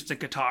an acoustic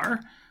guitar.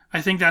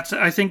 I think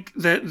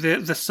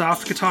the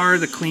soft guitar,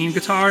 the clean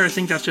guitar, I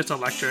think that's just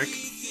electric.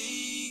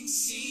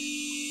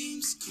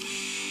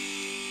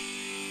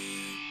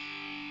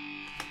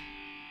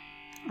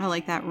 I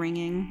like that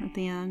ringing at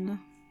the end.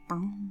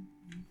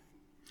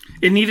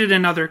 It needed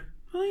another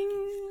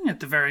at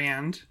the very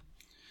end.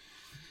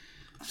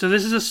 So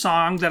this is a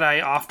song that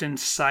I often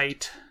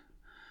cite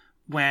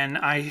when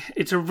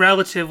it's a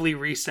relatively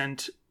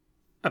recent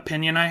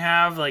opinion I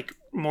have, like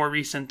more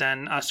recent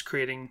than us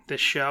creating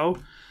this show,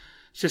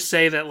 to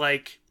say that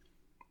like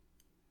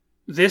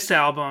this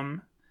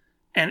album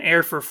and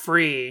Air for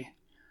Free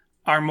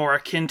are more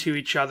akin to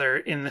each other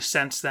in the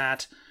sense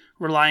that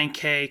Relient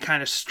K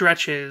kind of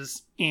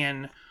stretches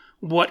in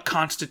what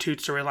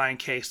constitutes a Relient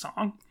K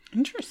song.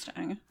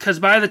 Interesting. Because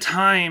by the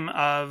time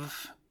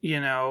of,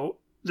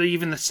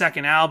 even the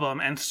second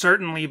album, and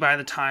certainly by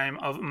the time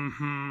of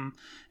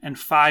and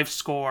Five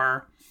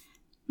Score,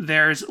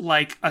 there's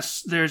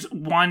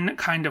one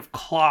kind of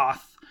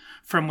cloth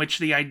from which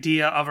the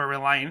idea of a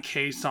Relient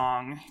K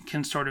song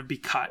can sort of be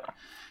cut.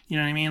 You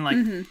know what I mean? Like,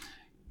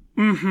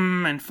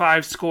 and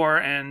Five Score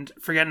and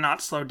Forget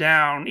Not Slow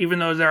Down, even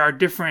though there are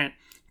different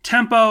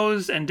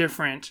tempos and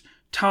different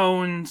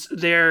tones,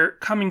 they're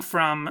coming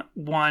from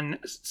one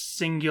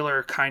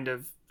singular kind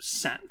of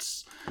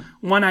sense.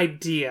 One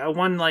idea,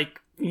 one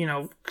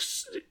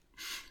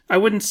I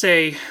wouldn't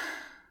say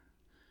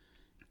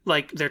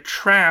like they're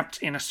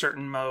trapped in a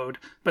certain mode,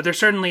 but they're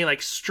certainly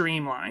like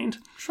streamlined.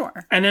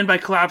 Sure. And then by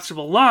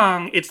Collapsible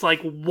Lung, it's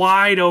like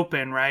wide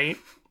open, right?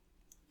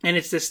 And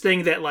it's this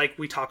thing that like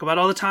we talk about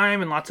all the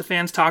time and lots of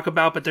fans talk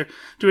about, but they're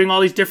doing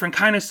all these different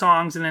kind of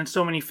songs, and then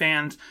so many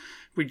fans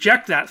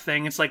reject that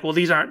thing. It's like, well,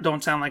 these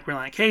don't sound like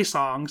Relient K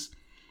songs.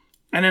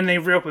 And then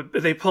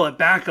they pull it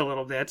back a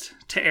little bit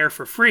to Air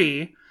for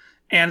Free,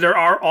 and there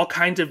are all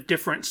kinds of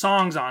different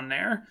songs on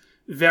there.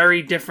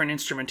 Very different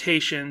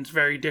instrumentations,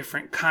 very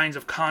different kinds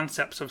of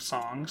concepts of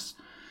songs.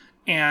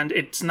 And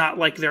it's not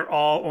like they're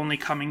all only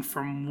coming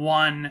from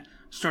one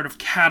sort of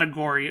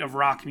category of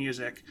rock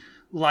music,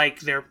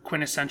 like their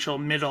quintessential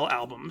middle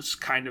albums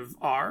kind of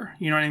are.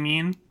 You know what I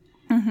mean?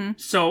 Mm-hmm.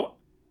 So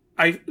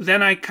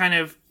I kind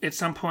of at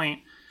some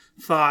point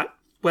thought,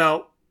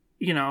 well,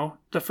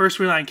 the first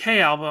Relient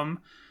K album,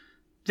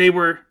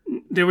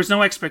 there was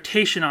no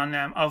expectation on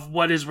them of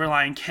what is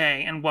Relient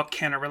K and what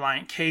can a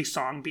Relient K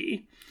song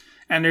be.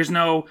 And there's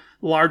no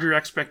larger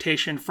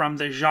expectation from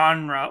the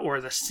genre or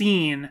the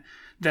scene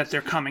that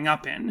they're coming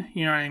up in.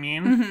 You know what I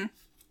mean? Mm-hmm.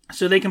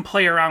 So they can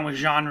play around with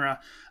genre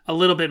a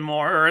little bit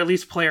more, or at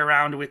least play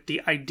around with the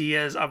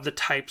ideas of the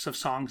types of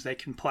songs they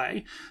can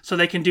play. So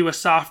they can do a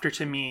Softer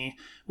to Me,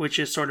 which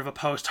is sort of a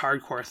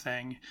post-hardcore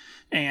thing.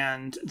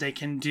 And they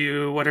can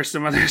do, what are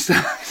some other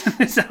songs in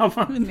this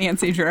album?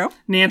 Nancy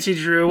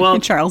Drew. Well,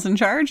 Charles in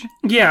Charge.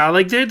 Yeah,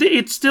 like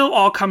it's still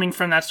all coming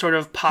from that sort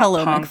of pop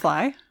Hello, punk.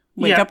 McFly.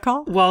 Wake Up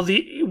Call? Well,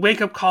 the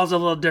Wake Up Call is a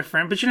little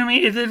different, but you know what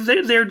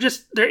I mean?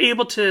 They're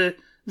able to,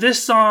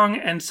 this song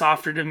and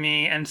Softer to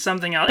Me and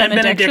something else.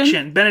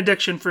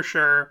 Benediction for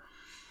sure.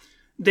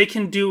 They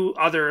can do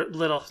other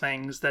little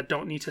things that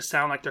don't need to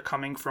sound like they're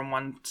coming from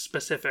one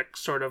specific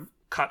sort of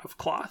cut of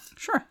cloth.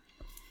 Sure.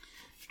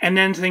 And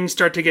then things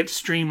start to get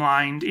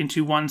streamlined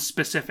into one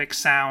specific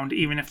sound,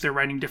 even if they're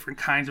writing different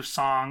kinds of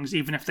songs,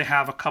 even if they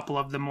have a couple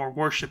of the more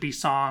worshipy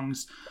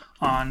songs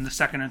on the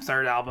second and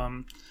third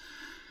album.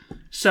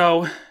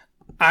 So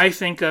I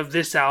think of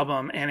this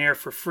album and Air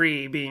for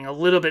Free being a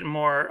little bit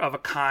more of a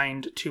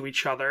kind to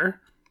each other.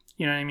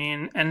 You know what I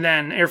mean? And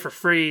then Air for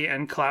Free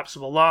and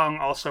Collapsible Lung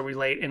also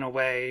relate in a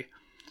way.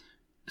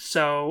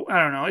 So,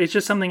 I don't know. It's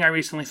just something I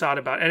recently thought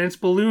about. And it's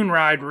Balloon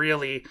Ride,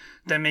 really,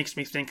 that makes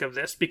me think of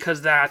this.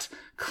 Because that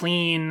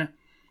clean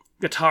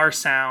guitar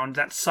sound,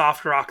 that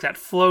soft rock, that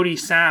floaty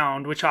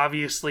sound, which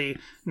obviously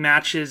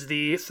matches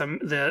the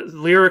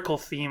lyrical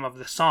theme of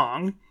the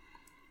song,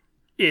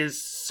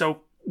 is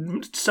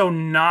so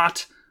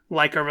not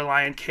like a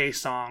Relient K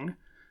song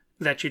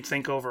that you'd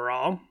think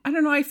overall. I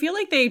don't know. I feel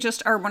like they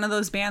just are one of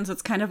those bands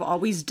that's kind of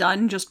always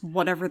done just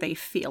whatever they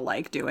feel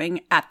like doing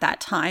at that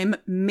time.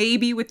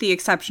 Maybe with the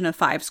exception of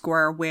Five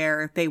Square,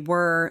 where they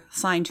were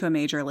signed to a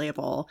major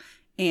label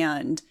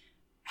and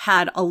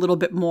had a little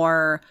bit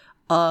more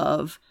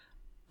of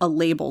a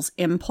label's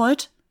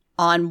input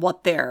on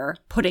what they're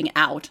putting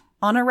out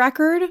on a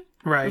record.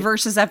 Right.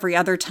 Versus every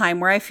other time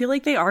where I feel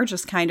like they are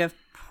just kind of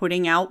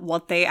putting out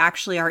what they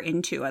actually are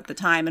into at the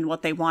time and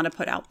what they want to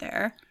put out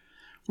there.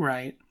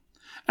 Right.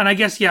 And I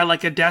guess, yeah,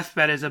 like A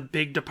Deathbed is a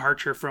big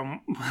departure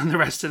from the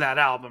rest of that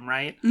album,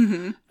 right?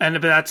 Mm-hmm.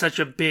 But that's such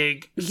a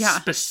big,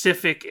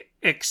 specific,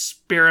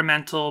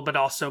 experimental, but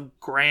also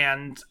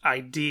grand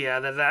idea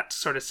that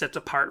sort of sets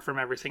apart from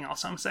everything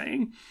else I'm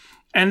saying.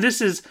 And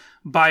this is,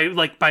 by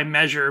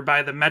measure,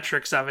 by the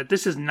metrics of it,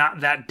 this is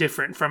not that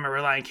different from a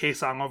Relient K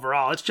song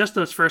overall. It's just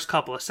those first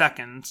couple of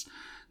seconds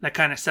that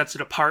kind of sets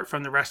it apart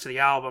from the rest of the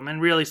album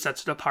and really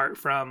sets it apart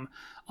from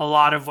a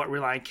lot of what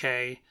Relient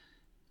K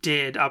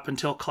did up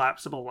until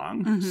Collapsible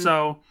Lung. Mm-hmm.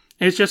 So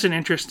it's just an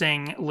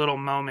interesting little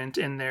moment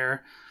in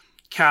their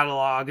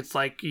catalog. It's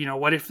like,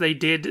 what if they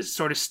did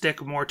sort of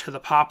stick more to the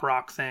pop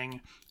rock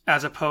thing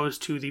as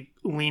opposed to the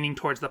leaning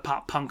towards the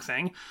pop punk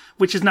thing,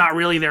 which is not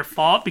really their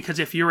fault, because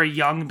if you're a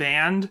young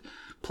band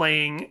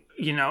playing,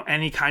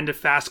 any kind of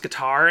fast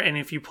guitar, and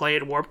if you play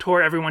at Warped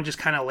Tour, everyone just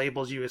kind of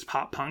labels you as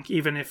pop punk,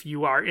 even if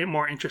you are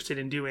more interested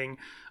in doing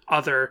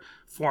other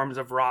forms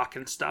of rock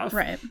and stuff.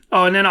 Right.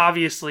 Oh, and then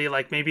obviously,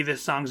 maybe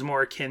this song's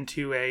more akin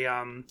to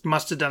a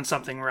Must Have Done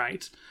Something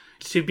Right,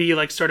 to be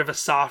sort of a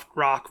soft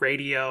rock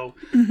radio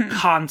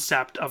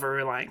concept of a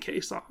Relient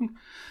K song.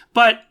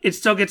 But it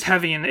still gets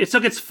heavy and it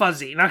still gets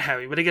fuzzy. Not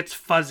heavy, but it gets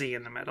fuzzy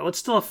in the middle. It's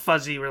still a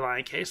fuzzy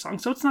Relient K song,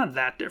 so it's not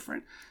that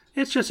different.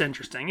 It's just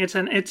interesting. It's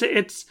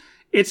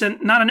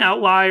not an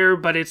outlier,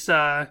 but it's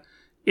a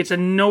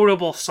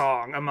notable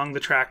song among the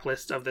track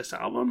list of this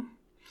album.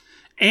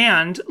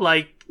 And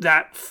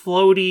that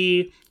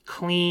floaty,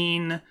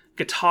 clean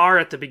guitar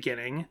at the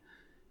beginning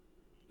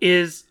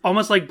is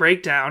almost like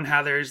Breakdown,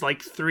 how there's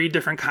 3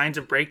 different kinds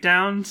of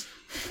breakdowns,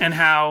 and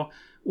how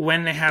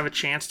when they have a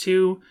chance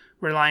to,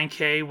 Relient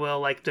K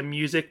will, the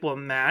music will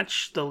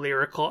match the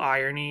lyrical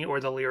irony or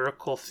the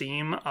lyrical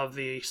theme of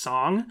the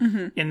song.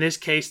 Mm-hmm. In this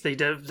case, they've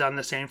done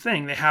the same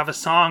thing. They have a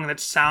song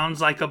that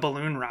sounds like a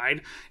balloon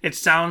ride. It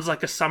sounds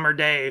like a summer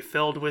day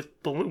filled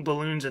with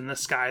balloons in the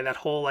sky. That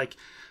whole,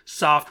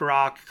 soft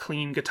rock,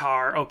 clean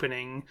guitar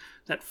opening,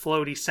 that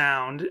floaty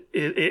sound.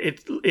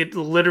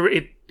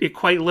 It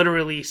quite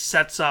literally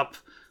sets up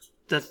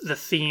the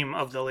theme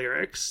of the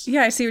lyrics.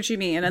 Yeah, I see what you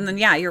mean. And then,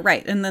 yeah, you're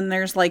right. And then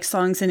there's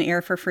songs in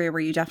Air for Free where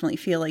you definitely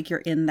feel like you're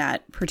in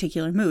that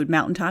particular mood.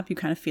 Mountaintop, you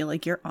kind of feel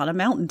like you're on a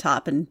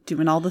mountaintop and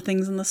doing all the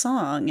things in the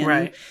song. And,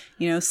 right.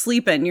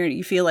 Sleeping,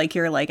 you feel like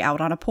you're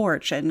out on a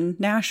porch in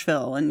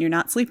Nashville and you're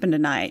not sleeping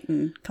tonight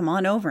and come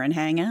on over and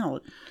hang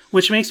out.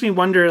 Which makes me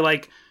wonder,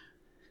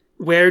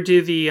 where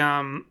do the,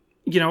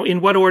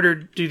 in what order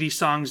do these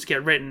songs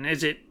get written?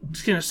 Is it,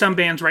 some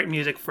bands write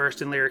music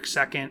first and lyrics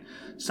second.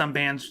 Some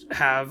bands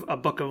have a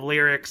book of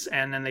lyrics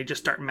and then they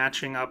just start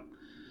matching up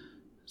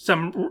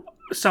some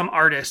some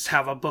artists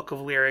have a book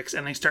of lyrics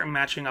and they start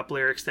matching up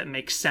lyrics that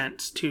make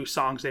sense to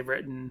songs they've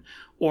written,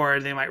 or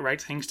they might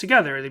write things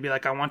together. They'd be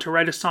like, I want to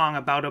write a song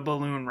about a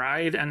balloon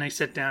ride, and they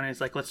sit down and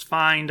it's like, let's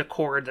find a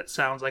chord that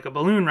sounds like a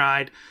balloon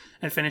ride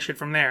and finish it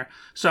from there.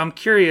 So I'm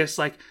curious,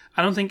 like,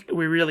 I don't think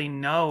we really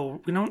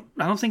know.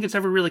 I don't think it's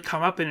ever really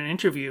come up in an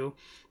interview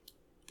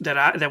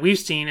that we've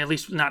seen, at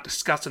least not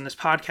discussed in this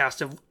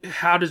podcast, of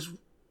how does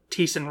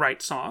Thiessen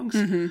write songs.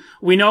 Mm-hmm.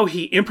 We know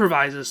he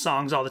improvises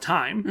songs all the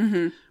time,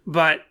 mm-hmm.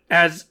 but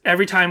as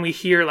every time we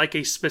hear like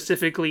a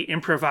specifically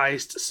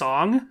improvised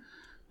song,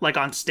 like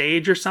on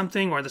stage or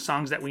something, or the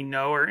songs that we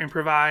know are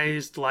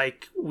improvised,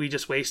 like We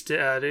Just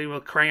Wasted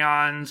with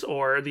Crayons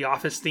or the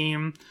Office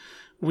theme,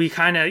 you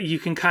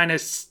can kind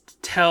of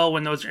tell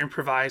when those are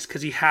improvised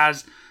because he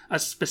has a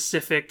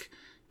specific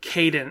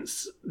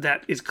cadence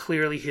that is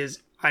clearly his,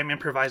 I'm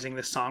improvising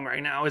this song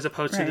right now, as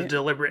opposed to the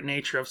deliberate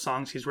nature of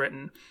songs he's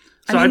written.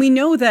 So we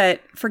know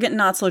that Forget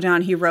Not Slow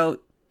Down, he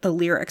wrote the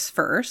lyrics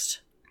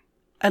first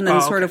and then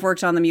sort of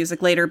worked on the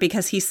music later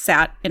because he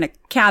sat in a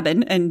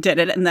cabin and did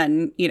it and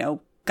then,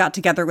 got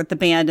together with the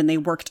band and they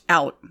worked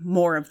out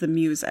more of the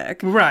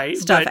music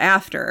stuff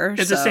after.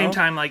 At the same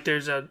time, like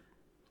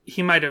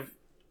he might have,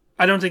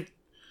 I don't think,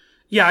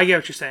 yeah, I get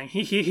what you're saying.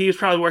 He was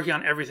probably working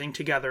on everything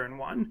together in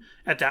one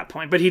at that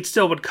point, but he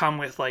still would come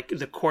with like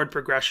the chord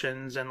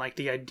progressions and like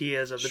the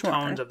ideas of the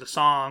tones of the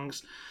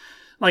songs.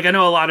 Like, I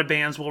know a lot of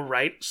bands will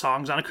write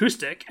songs on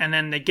acoustic, and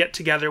then they get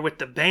together with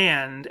the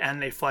band,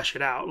 and they flesh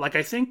it out. Like,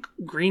 I think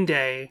Green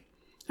Day,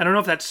 I don't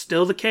know if that's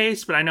still the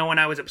case, but I know when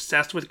I was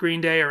obsessed with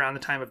Green Day around the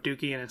time of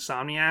Dookie and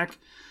Insomniac,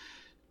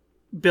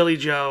 Billy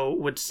Joe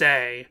would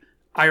say,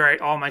 I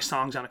write all my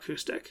songs on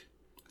acoustic.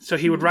 So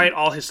he would write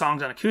all his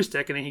songs on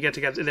acoustic, and then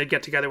they'd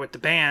get together with the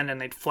band, and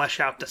they'd flesh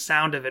out the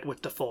sound of it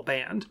with the full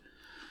band.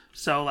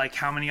 So, like,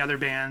 how many other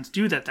bands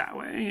do that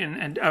way?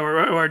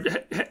 Or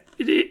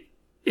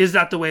is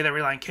that the way that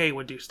Relient K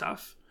would do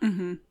stuff?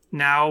 Mm-hmm.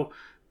 Now,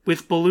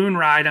 with Balloon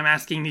Ride, I'm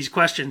asking these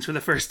questions for the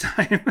first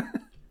time.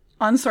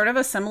 On sort of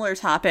a similar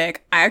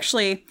topic, I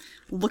actually,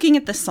 looking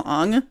at the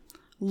song,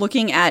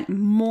 looking at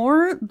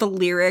more the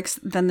lyrics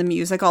than the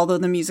music, although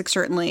the music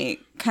certainly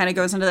kind of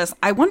goes into this,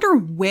 I wonder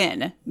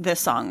when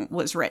this song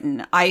was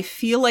written. I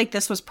feel like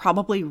this was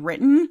probably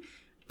written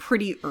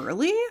pretty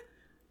early,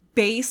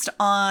 based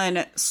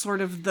on sort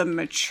of the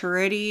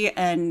maturity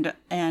and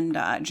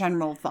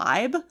general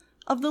vibe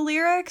of the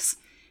lyrics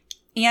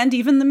and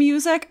even the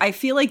music. I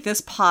feel like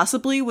this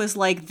possibly was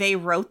like they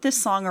wrote this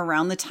song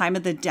around the time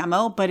of the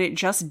demo, but it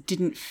just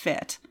didn't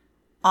fit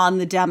on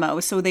the demo.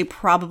 So they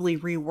probably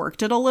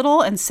reworked it a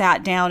little and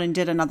sat down and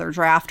did another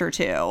draft or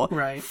two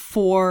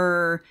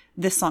for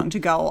this song to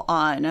go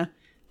on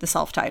the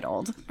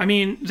self-titled. I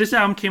mean, this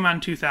album came out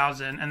in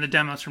 2000 and the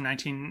demo's from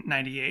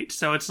 1998.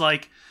 So it's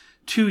like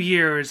 2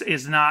 years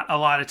is not a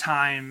lot of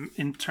time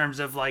in terms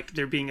of like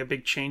there being a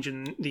big change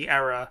in the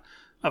era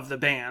of the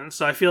band.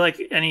 So I feel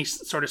like any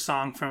sort of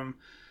song from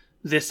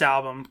this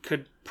album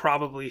could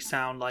probably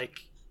sound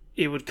like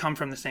it would come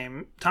from the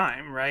same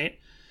time, right?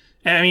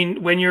 And I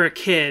mean, when you're a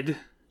kid,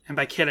 and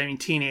by kid I mean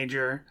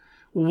teenager,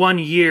 1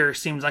 year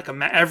seems like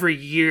every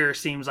year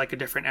seems like a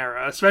different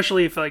era,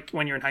 especially if like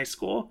when you're in high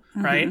school,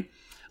 right?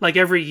 Like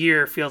every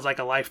year feels like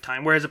a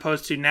lifetime, whereas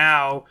opposed to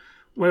now,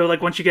 where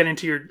like once you get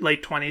into your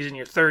late 20s and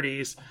your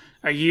 30s,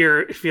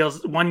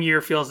 1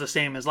 year feels the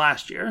same as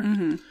last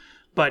year.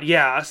 But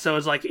yeah, so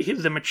it's like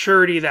the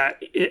maturity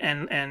that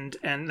and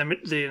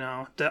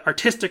the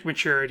artistic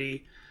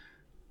maturity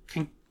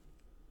can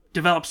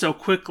develop so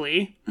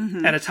quickly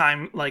at a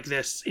time like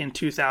this in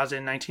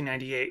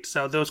 1998.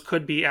 So those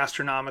could be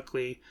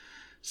astronomically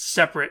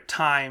separate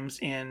times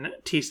in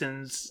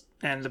Thiessen's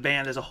and the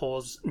band as a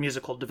whole's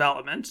musical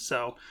development.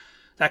 So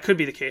that could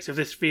be the case. If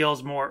this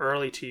feels more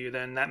early to you,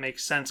 then that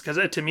makes sense. Because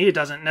to me, it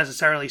doesn't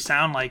necessarily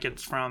sound like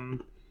it's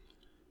from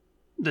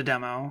the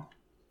demo.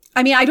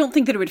 I mean, I don't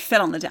think that it would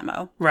fit on the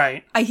demo.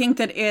 Right. I think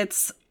that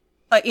it's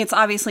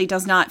obviously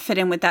does not fit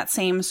in with that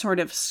same sort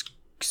of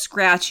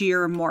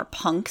scratchier, more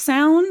punk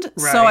sound.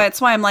 Right. So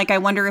that's why I'm like, I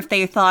wonder if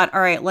they thought,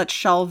 all right, let's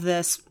shelve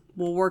this.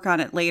 We'll work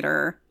on it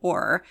later,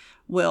 or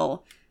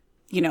we'll,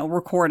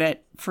 record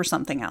it for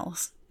something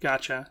else.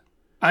 Gotcha.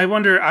 I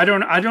wonder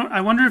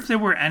if there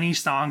were any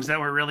songs that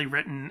were really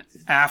written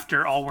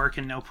after All Work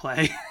and No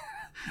Play.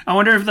 I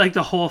wonder if like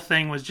the whole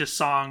thing was just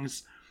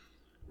songs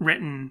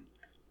written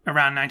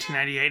around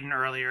 1998 and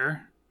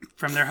earlier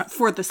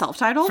for the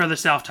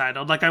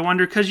self-titled. Like I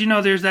wonder, because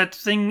there's that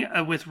thing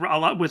with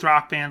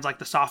rock bands like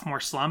the sophomore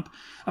slump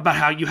about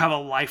how you have a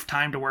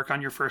lifetime to work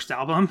on your first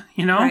album,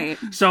 Right.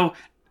 So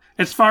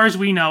as far as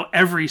we know,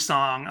 every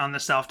song on the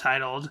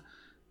self-titled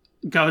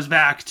goes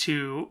back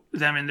to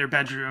them in their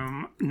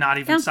bedroom, not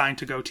even signed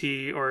to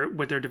Goatee or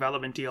with their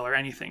development deal or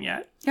anything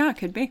yet. Yeah, it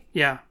could be.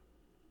 Yeah.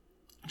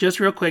 Just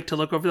real quick to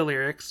look over the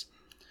lyrics.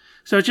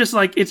 So it's just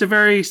like, it's a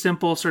very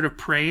simple sort of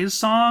praise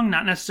song,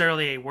 not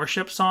necessarily a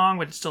worship song,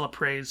 but it's still a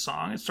praise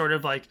song. It's sort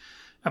of like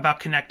about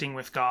connecting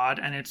with God,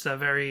 and it's a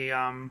very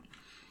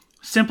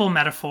simple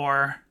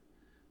metaphor,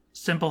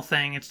 simple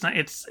thing. It's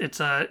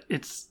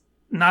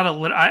not a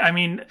I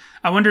mean,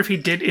 I wonder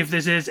if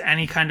this is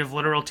any kind of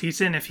literal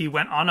teaching, if he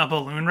went on a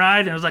balloon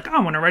ride and was like, I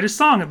want to write a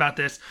song about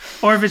this,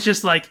 or if it's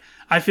just like,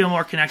 I feel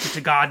more connected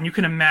to God. And you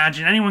can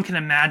imagine, anyone can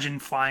imagine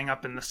flying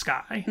up in the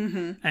sky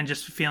and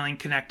just feeling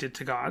connected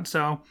to God.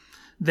 So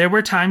there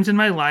were times in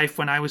my life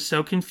when I was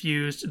so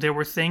confused. There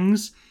were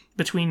things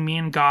between me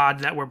and God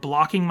that were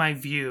blocking my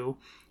view.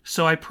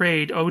 So I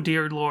prayed, oh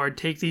dear Lord,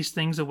 take these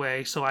things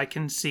away so I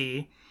can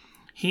see.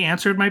 He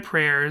answered my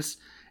prayers,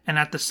 and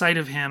at the sight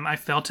of him, I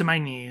fell to my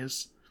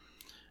knees.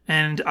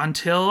 And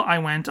until I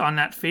went on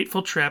that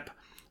fateful trip,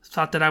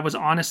 thought that I was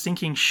on a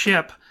sinking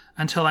ship.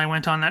 Until I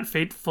went on that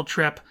fateful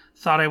trip,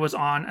 thought I was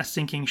on a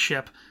sinking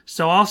ship.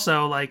 So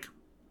also, like,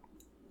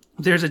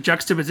 there's a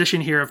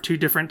juxtaposition here of two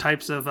different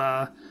types of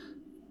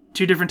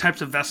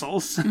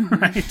vessels,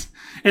 right?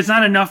 It's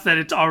not enough that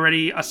it's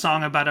already a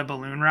song about a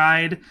balloon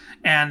ride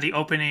and the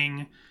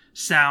opening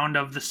sound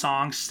of the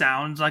song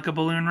sounds like a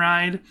balloon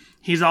ride.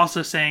 He's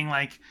also saying,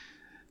 like,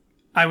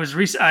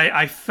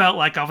 I felt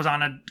like I was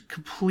on a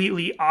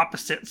completely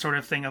opposite sort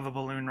of thing of a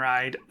balloon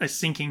ride, a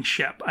sinking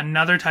ship,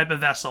 another type of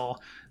vessel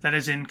that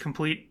is in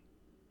complete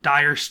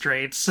dire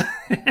straits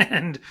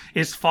and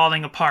is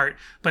falling apart.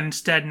 But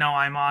instead, no,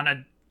 I'm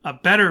on a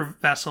better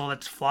vessel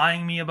that's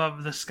flying me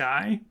above the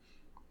sky.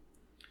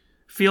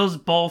 Feels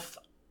both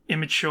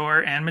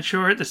immature and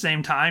mature at the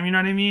same time, you know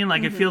what I mean?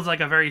 Like, it feels like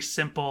a very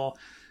simple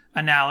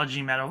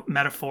analogy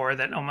metaphor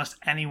that almost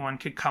anyone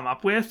could come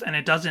up with, and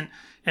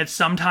it's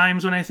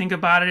sometimes when I think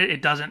about it,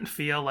 it doesn't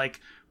feel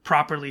like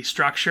properly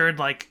structured,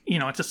 like, you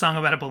know, it's a song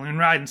about a balloon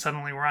ride and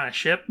suddenly we're on a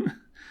ship,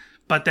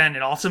 but then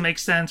it also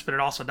makes sense, but it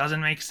also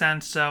doesn't make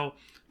sense. So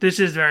this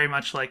is very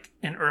much like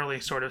an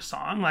early sort of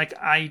song. Like,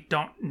 I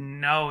don't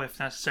know if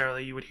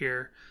necessarily you would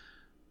hear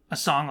a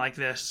song like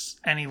this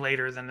any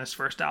later than this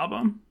first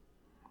album.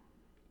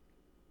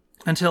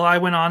 Until I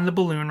went on the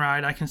balloon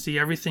ride, I can see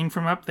everything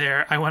from up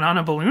there. I went on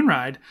a balloon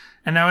ride,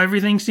 and now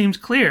everything seems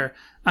clear.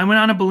 I went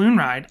on a balloon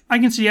ride. I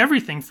can see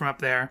everything from up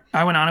there.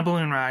 I went on a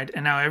balloon ride,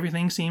 and now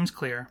everything seems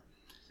clear.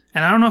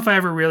 And I don't know if I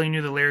ever really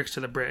knew the lyrics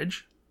to the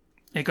bridge.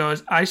 It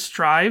goes, I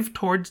strive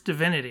towards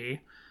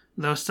divinity,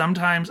 though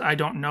sometimes I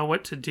don't know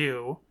what to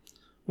do.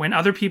 When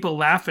other people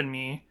laugh at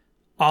me,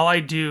 all I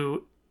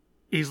do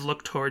is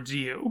look towards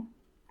you.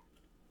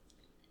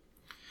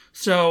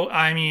 So,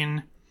 I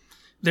mean,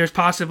 there's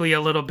possibly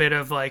a little bit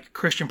of, like,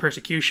 Christian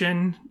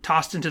persecution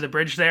tossed into the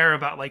bridge there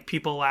about, like,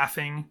 people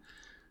laughing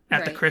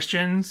at the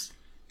Christians,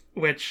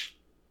 which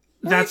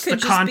that's the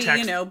context. Be,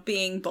 you know,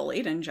 being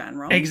bullied in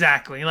general.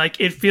 Exactly. Like,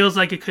 it feels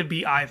like it could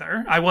be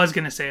either. I was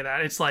going to say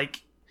that. It's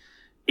like,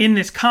 in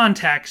this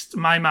context,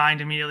 my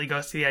mind immediately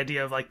goes to the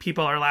idea of, like,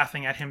 people are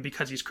laughing at him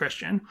because he's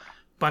Christian.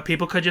 But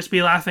people could just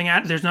be laughing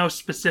at... There's no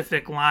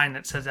specific line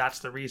that says that's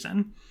the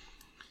reason.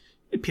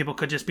 People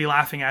could just be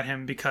laughing at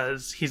him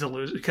because he's a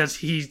loser, because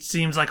he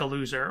seems like a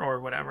loser or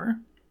whatever.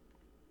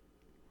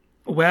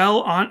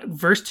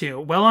 Verse 2,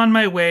 well on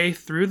my way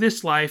through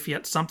this life,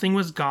 yet something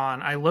was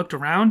gone. I looked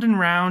round and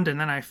round,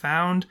 and then I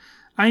found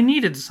I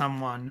needed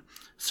someone.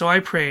 So I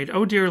prayed,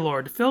 oh dear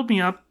Lord, fill me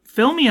up,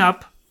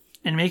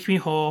 and make me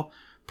whole.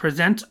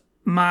 Present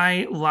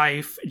my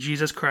life,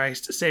 Jesus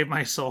Christ, save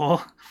my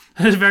soul.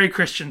 It's a very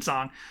Christian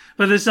song.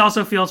 But this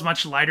also feels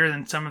much lighter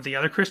than some of the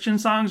other Christian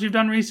songs we've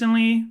done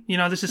recently. You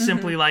know, this is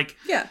simply like,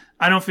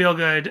 I don't feel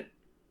good,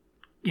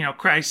 you know,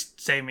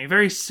 Christ save me.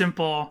 Very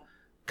simple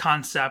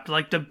concept,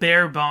 like the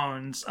bare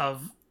bones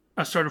of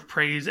a sort of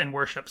praise and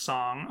worship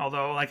song.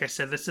 Although, like I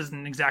said, this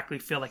doesn't exactly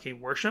feel like a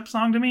worship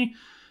song to me.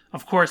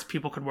 Of course,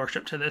 people could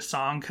worship to this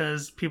song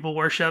because people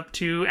worship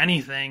to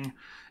anything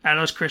at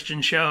those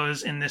Christian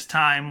shows in this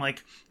time.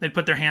 Like, they'd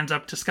put their hands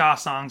up to ska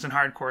songs and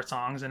hardcore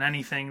songs and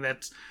anything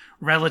that's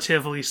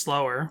relatively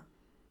slower.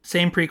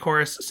 Same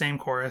pre-chorus, same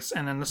chorus,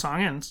 and then the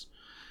song ends.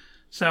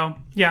 So,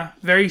 yeah,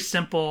 very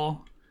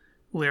simple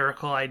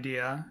lyrical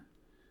idea.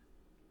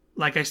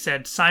 Like I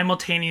said,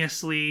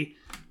 simultaneously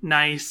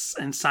nice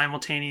and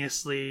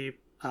simultaneously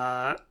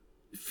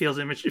feels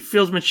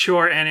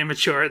mature and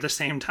immature at the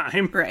same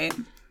time. Right.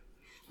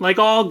 Like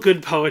all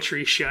good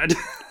poetry should.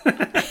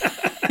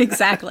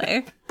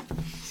 Exactly.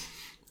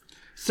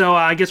 So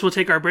I guess we'll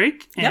take our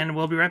break, and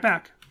we'll be right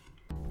back.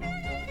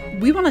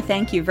 We want to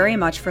thank you very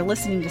much for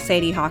listening to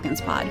Sadie Hawkins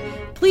Pod.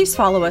 Please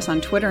follow us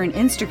on Twitter and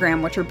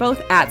Instagram, which are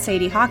both at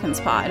Sadie Hawkins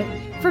Pod.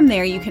 From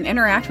there, you can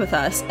interact with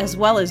us, as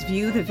well as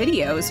view the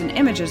videos and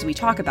images we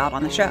talk about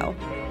on the show.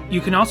 You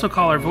can also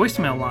call our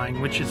voicemail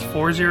line, which is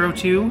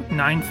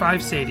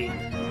 402-95-SADIE.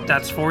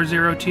 That's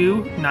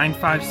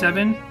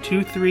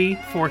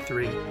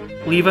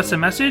 402-957-2343. Leave us a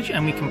message,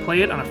 and we can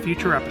play it on a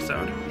future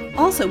episode.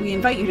 Also, we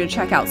invite you to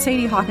check out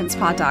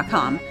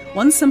SadieHawkinsPod.com,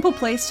 one simple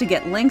place to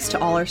get links to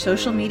all our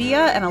social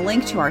media and a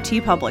link to our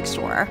TeePublic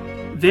store.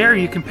 There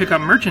you can pick up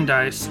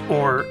merchandise,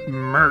 or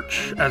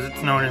merch, as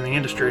it's known in the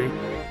industry.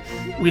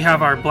 We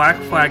have our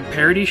Black Flag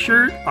parody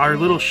shirt, our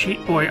Little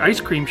Sheet Boy ice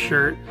cream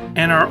shirt,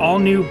 and our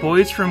all-new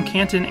Boys from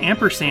Canton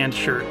ampersand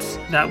shirts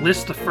that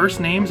list the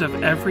first names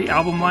of every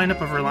album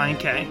lineup of Relient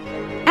K.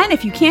 And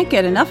if you can't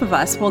get enough of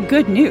us, well,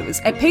 good news.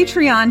 At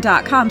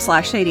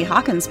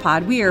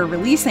patreon.com/ShadyHawkinspod, we are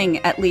releasing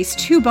at least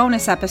 2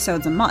 bonus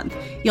episodes a month.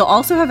 You'll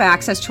also have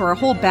access to our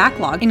whole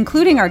backlog,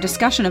 including our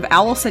discussion of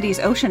Owl City's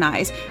Ocean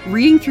Eyes,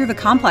 reading through the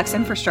Complex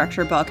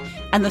Infrastructure book,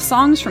 and the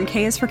songs from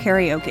K is for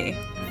Karaoke.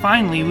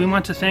 Finally, we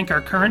want to thank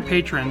our current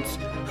patrons,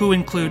 who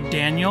include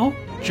Daniel,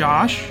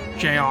 Josh,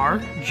 JR,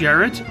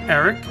 Jarrett,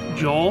 Eric,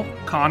 Joel,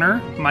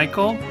 Connor,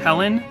 Michael,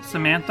 Helen,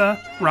 Samantha,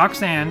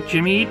 Roxanne,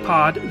 Jimmy Eat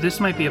Pod,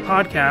 This Might Be a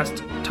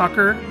Podcast,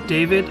 Tucker,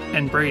 David,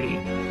 and Brady.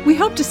 We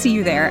hope to see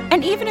you there,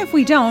 and even if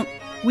we don't,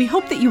 we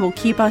hope that you will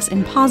keep us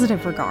in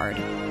positive regard.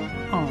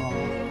 Aww.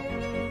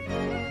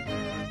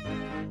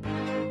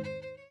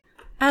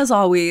 As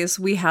always,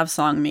 we have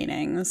song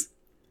meanings.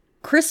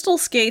 Crystal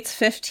Skates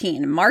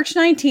 15, March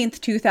 19th,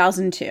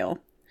 2002.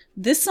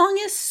 This song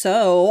is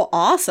so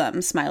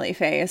awesome, smiley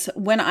face.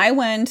 When I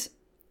went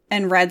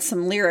and read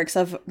some lyrics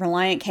of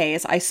Relient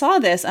K's, I saw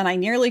this and I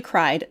nearly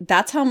cried.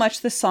 That's how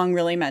much this song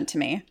really meant to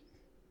me.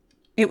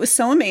 It was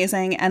so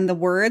amazing, and the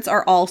words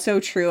are all so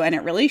true, and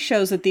it really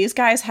shows that these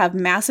guys have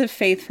massive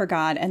faith for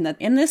God, and that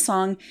in this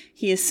song,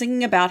 he is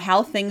singing about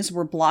how things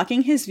were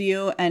blocking his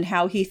view, and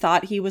how he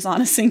thought he was on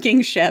a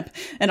sinking ship,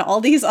 and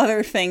all these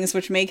other things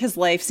which make his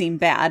life seem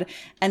bad,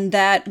 and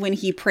that when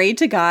he prayed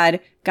to God,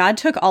 God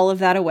took all of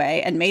that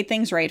away and made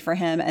things right for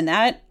him, and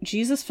that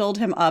Jesus filled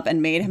him up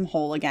and made him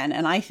whole again,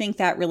 and I think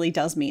that really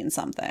does mean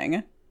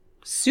something.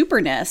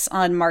 Superness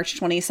on March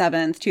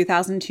 27th,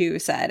 2002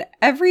 said,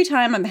 "Every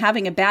time I'm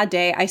having a bad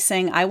day, I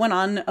sing, I went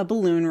on a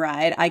balloon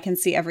ride. I can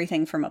see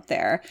everything from up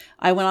there.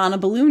 I went on a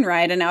balloon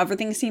ride and now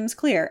everything seems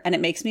clear and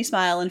it makes me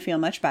smile and feel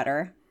much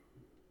better."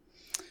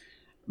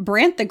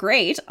 Brant the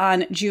Great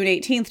on June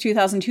 18th,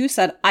 2002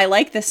 said, "I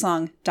like this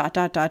song, ...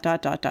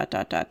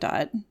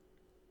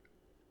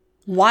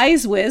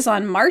 Wise Wiz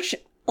on March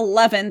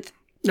 11th.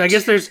 I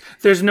guess there's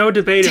no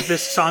debate if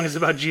this song is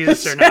about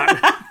Jesus or not.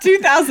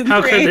 2003.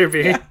 How could there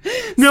be? Yeah.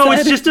 No,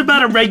 it's just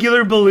about a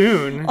regular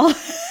balloon.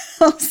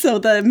 So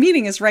the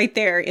meaning is right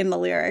there in the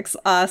lyrics.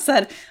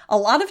 Said, "A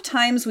lot of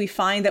times we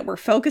find that we're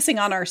focusing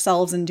on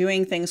ourselves and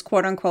doing things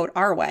quote unquote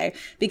our way,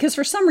 because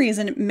for some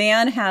reason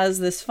man has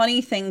this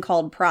funny thing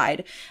called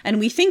pride,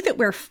 and we think that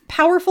we're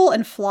powerful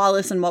and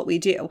flawless in what we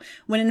do,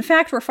 when in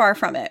fact we're far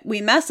from it.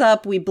 We mess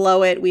up, we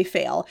blow it, we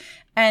fail.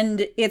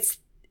 And it's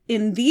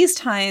in these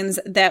times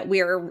that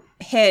we're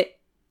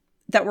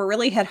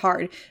really hit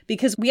hard,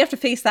 because we have to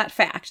face that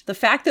fact, the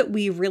fact that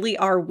we really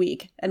are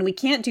weak and we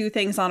can't do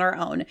things on our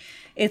own.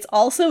 It's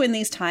also in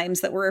these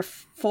times that we're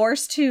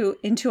forced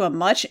into a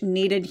much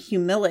needed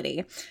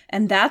humility.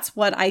 And that's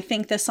what I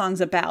think this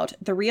song's about.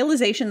 The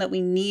realization that we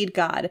need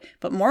God,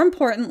 but more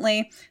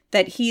importantly,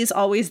 that he's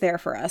always there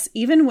for us,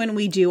 even when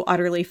we do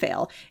utterly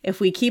fail. If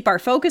we keep our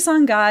focus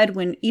on God,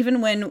 even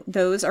when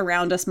those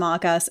around us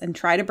mock us and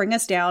try to bring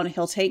us down,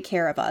 he'll take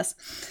care of us.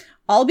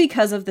 All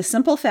because of the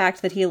simple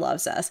fact that he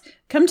loves us.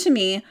 Come to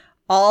me,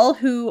 all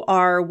who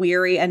are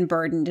weary and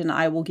burdened, and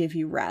I will give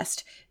you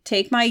rest.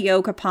 Take my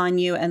yoke upon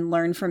you and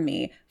learn from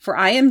me, for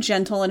I am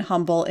gentle and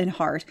humble in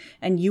heart,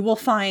 and you will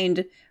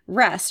find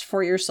rest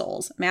for your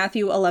souls."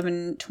 Matthew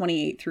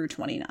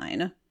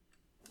 11:28-29.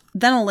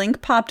 Then a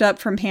link popped up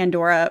from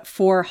Pandora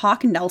for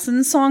Hawk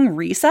Nelson's song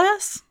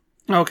Recess.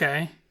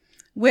 Okay.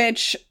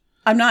 Which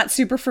I'm not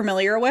super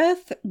familiar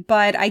with,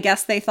 but I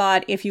guess they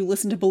thought if you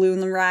listen to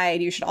Balloon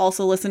Ride, you should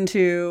also listen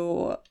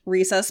to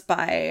Recess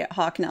by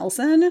Hawk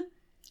Nelson.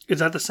 Is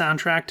that the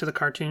soundtrack to the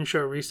cartoon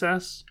show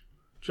Recess?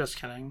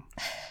 Just kidding.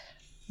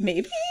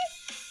 Maybe?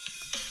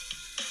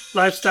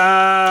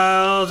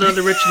 Lifestyles of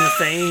the rich and the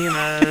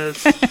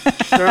famous.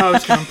 They're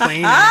always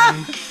complaining.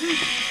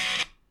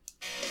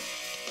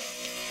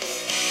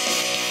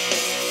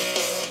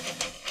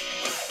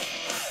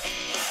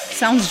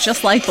 Sounds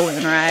just like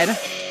Balloon Ride.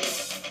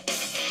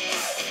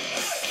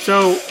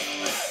 So,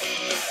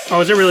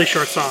 it's a really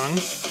short song.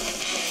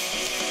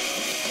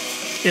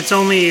 It's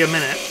only a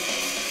minute,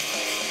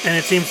 and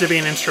it seems to be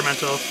an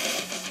instrumental.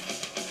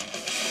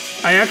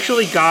 I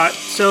actually got,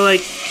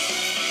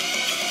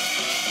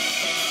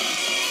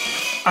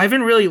 I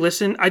didn't really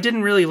listen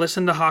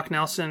to Hawk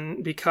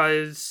Nelson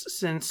because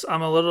since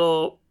I'm a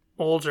little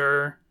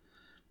older,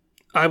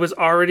 I was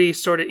already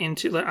sort of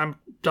into, I'm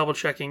double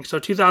checking, so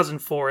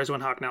 2004 is when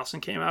Hawk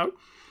Nelson came out.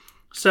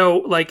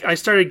 So, I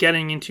started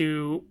getting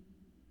into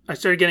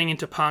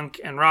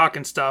punk and rock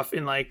and stuff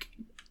in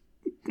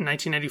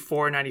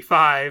 1994,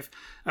 95.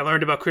 I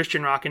learned about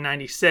Christian rock in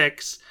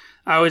 96.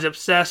 I was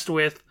obsessed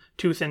with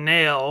Tooth and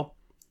Nail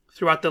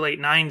throughout the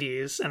late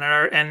 90s.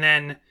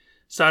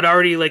 So I'd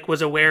already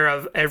was aware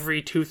of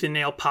every Tooth and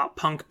Nail pop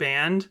punk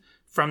band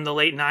from the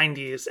late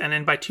 90s. And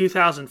then by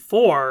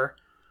 2004,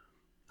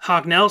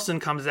 Hawk Nelson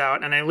comes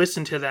out and I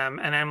listen to them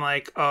and I'm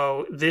like,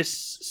 oh,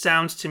 this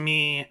sounds to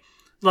me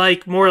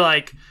more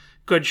like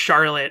Good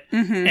Charlotte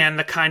and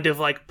the kind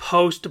of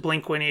post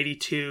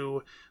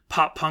Blink-182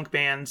 pop punk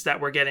bands that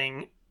were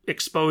getting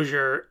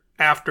exposure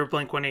after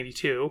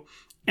Blink-182.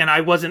 And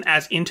I wasn't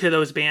as into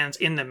those bands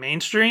in the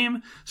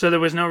mainstream, so there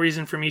was no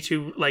reason for me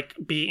to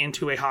be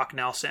into a Hawk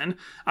Nelson.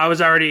 I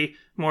was already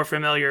more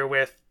familiar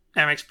with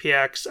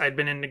MXPX. I'd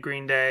been into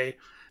Green Day,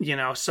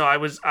 so I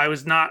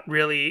was not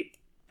really,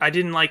 I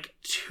didn't like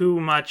too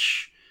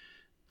much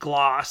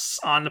gloss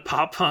on the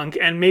pop punk.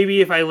 And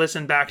maybe if I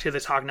listen back to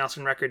this Hawk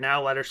Nelson record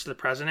now, Letters to the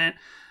President,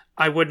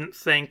 I wouldn't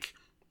think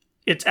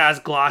it's as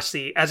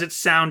glossy as it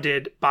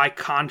sounded by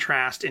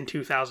contrast in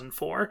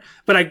 2004.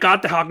 But I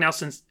got the Hawk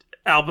Nelson's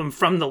album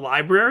from the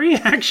library,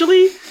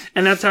 actually,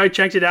 and that's how I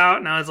checked it out.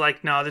 And I was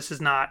like, no, this is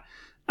not.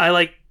 I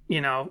like,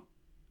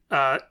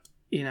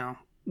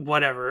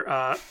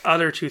 whatever,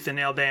 other Tooth and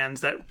Nail bands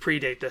that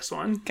predate this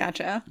one.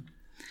 Gotcha.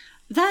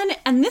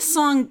 And this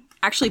song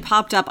actually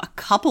popped up a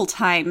couple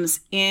times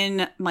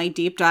in my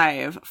deep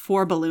dive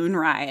for Balloon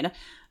Ride.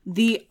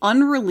 The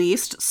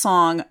unreleased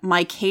song,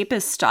 My Cape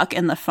is Stuck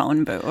in the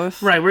Phone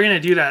Booth. Right, we're going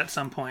to do that at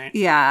some point.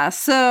 Yeah,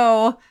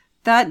 so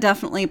that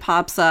definitely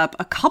pops up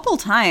a couple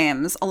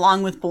times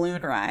along with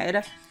Balloon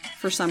Ride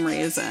for some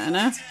reason.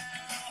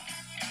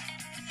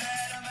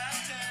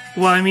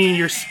 Well, I mean,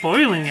 you're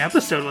spoiling the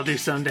episode we'll do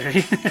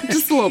someday.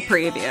 Just a little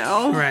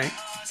preview. Right.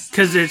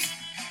 Because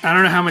I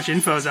don't know how much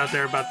info is out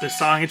there about this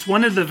song. It's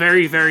one of the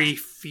very, very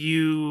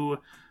few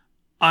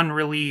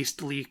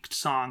unreleased leaked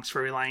songs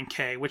for Relient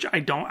K, which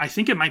I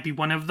think it might be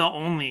one of the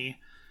only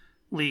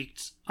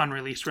leaked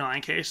unreleased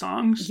Relient K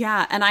songs.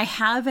 Yeah, and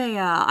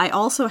I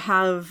also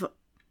have,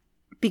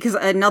 because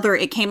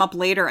it came up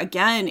later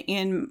again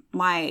in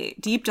my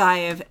deep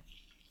dive,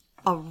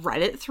 a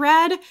Reddit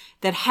thread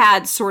that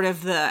had sort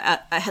of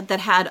that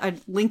had a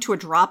link to a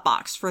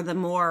Dropbox for the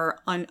more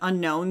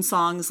unknown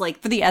songs,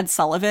 like for the Ed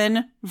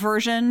Sullivan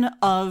version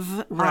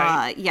of,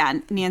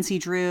 Nancy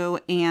Drew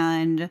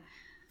and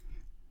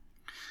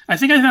I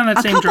think I found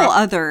that same a couple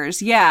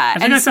others, yeah. I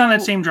think I found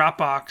that same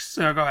Dropbox.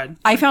 Go ahead.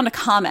 I found a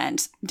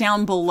comment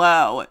down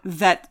below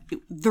that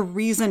the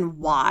reason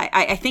why,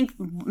 I think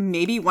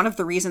maybe one of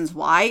the reasons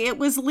why it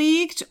was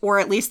leaked, or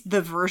at least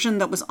the version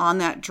that was on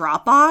that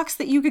Dropbox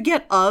that you could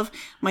get of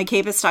My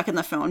Cape is Stuck in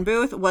the Phone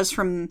Booth, was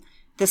from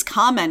this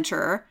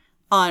commenter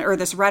or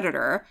this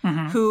Redditor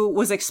who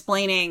was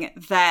explaining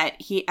that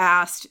he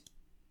asked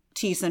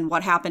Thiessen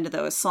what happened to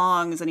those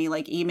songs, and he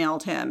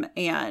emailed him,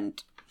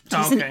 and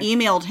Thiessen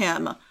emailed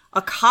him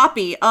a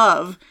copy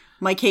of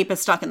My Cape is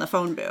Stuck in the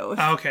Phone Booth.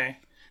 Okay.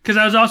 Because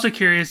I was also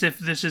curious if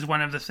this is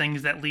one of the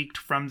things that leaked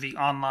from the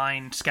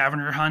online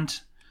scavenger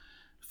hunt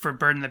for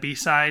Bird and the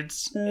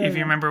B-Sides. If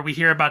you remember, we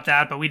hear about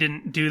that, but we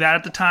didn't do that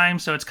at the time,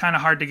 so it's kind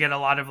of hard to get a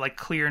lot of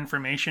clear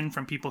information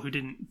from people who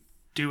didn't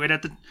do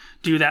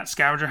that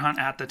scavenger hunt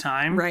at the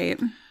time. Right.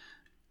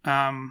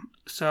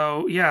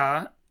 So,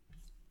 yeah.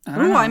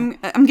 Oh, I'm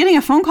getting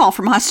a phone call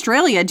from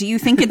Australia. Do you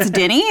think it's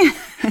Denny?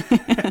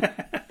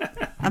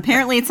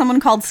 Apparently it's someone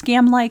called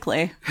Scam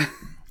Likely.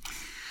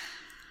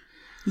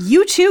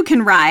 You too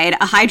can ride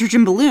a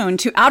hydrogen balloon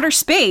to outer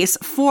space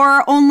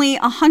for only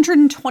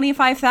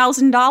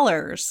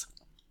 $125,000.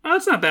 Oh,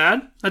 that's not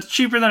bad. That's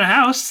cheaper than a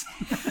house.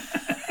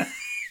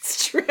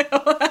 It's true.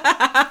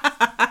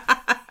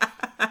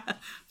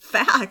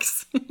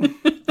 Facts.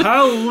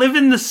 I'll live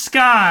in the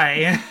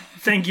sky.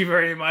 Thank you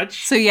very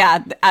much. So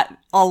yeah,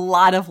 a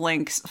lot of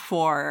links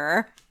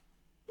for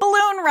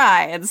balloon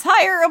rides.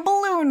 Hire a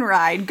balloon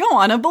ride. Go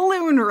on a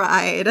balloon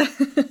ride.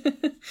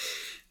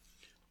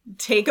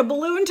 Take a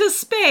balloon to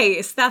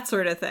space. That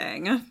sort of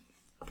thing.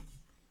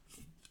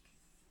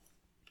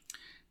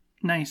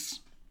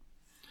 Nice.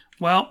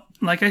 Well,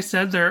 like I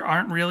said, there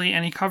aren't really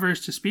any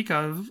covers to speak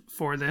of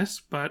for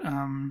this, but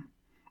and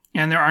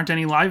there aren't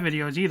any live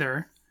videos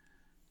either.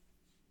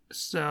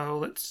 So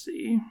let's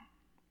see.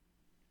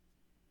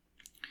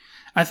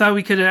 I thought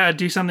we could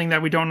do something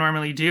that we don't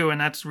normally do,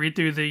 and that's read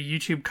through the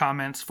YouTube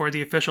comments for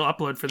the official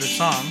upload for this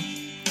song.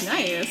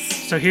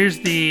 Nice. So here's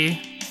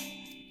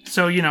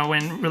So,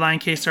 when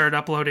Relient K started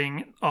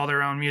uploading all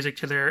their own music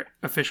to their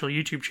official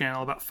YouTube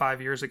channel about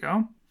 5 years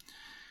ago,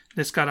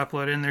 this got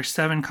uploaded, and there's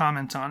 7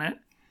 comments on it.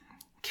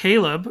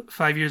 Caleb,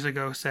 5 years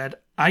ago, said,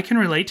 I can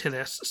relate to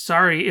this.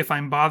 Sorry if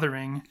I'm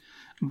bothering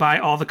by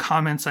all the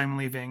comments I'm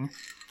leaving,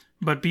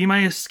 but Be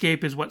My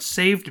Escape is what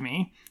saved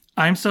me.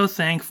 I'm so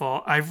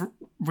thankful. I've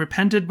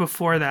repented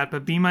before that,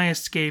 but Be My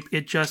Escape,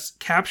 it just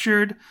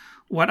captured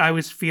what I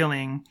was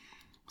feeling.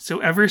 So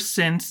ever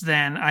since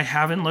then, I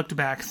haven't looked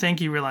back. Thank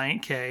you,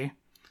 Relient K.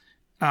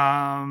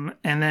 And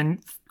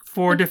then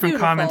 4 different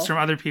comments from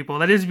other people.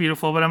 That is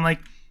beautiful, but I'm like,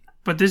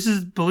 but this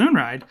is Balloon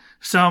Ride.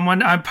 So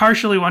I'm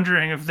partially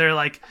wondering if they're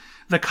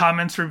the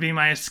comments for Be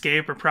My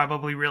Escape are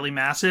probably really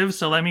massive.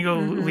 So let me go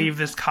leave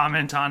this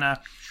comment on a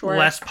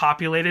less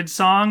populated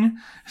song.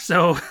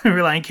 So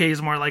Relient K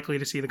is more likely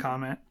to see the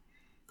comment.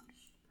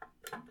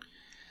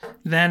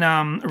 Then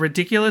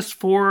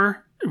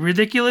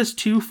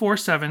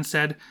Ridiculous247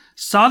 said,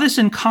 saw this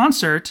in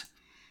concert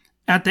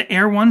at the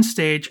Air One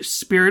stage,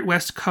 Spirit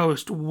West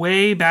Coast,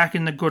 way back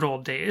in the good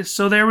old days.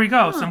 So there we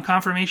go. Some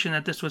confirmation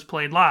that this was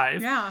played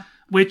live. Yeah.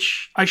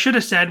 Which I should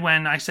have said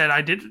when I said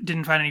I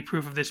didn't find any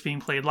proof of this being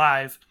played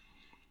live.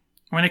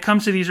 When it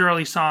comes to these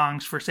early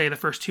songs for, say, the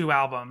first 2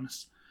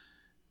 albums,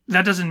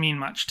 that doesn't mean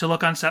much to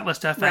look on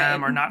Setlist FM Right.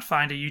 or not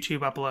find a YouTube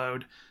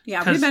upload.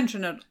 Yeah, we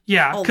mention it.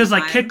 Yeah, all the because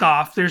like time.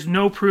 Kickoff, there's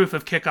no proof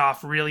of Kickoff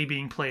really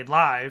being played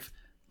live,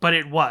 but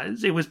it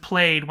was. It was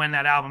played when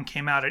that album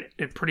came out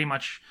at pretty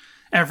much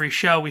every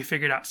show we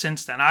figured out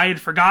since then. I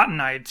had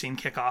forgotten I had seen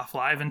Kickoff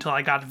live until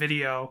I got a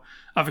video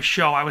of a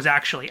show I was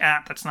actually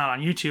at that's not on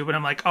YouTube, and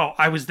I'm like, oh,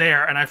 I was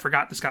there and I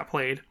forgot this got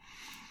played.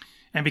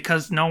 And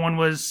because no one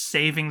was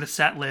saving the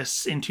set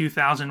lists in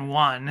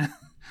 2001,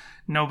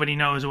 nobody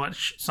knows what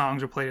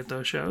songs were played at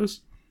those shows.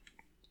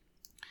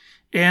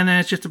 And then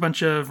it's just a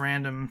bunch of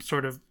random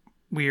sort of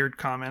weird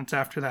comments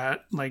after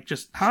that, like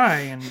just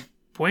hi and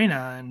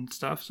buena and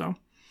stuff.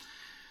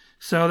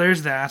 So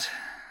there's that.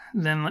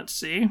 Then let's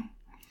see.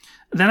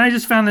 Then I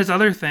just found this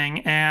other thing,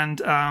 and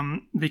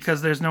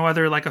because there's no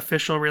other like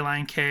official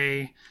Relient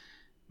K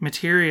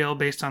material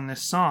based on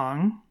this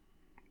song,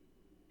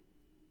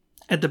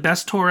 at the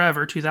Best Tour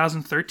Ever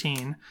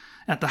 2013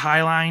 at the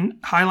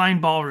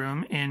Highline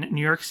Ballroom in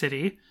New York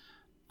City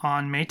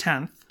on May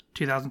 10th,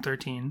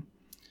 2013.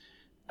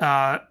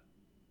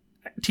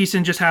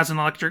 Thiessen just has an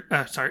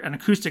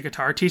acoustic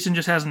guitar. Thiessen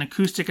just has an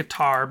acoustic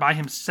guitar by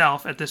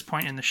himself at this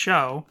point in the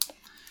show,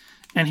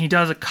 and he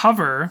does a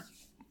cover.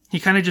 He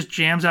kind of just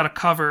jams out a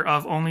cover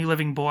of "Only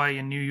Living Boy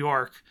in New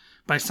York"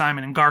 by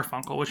Simon and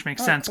Garfunkel, which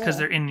makes sense because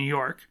they're in New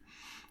York.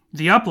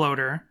 The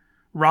uploader,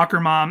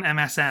 Rocker Mom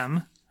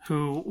MSM,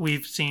 who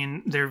we've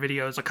seen their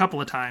videos a couple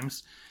of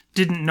times,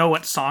 didn't know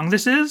what song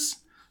this is,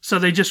 so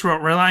they just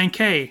wrote Relient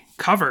K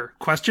cover ?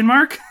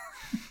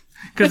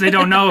 Because they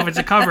don't know if it's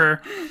a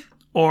cover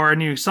or a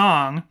new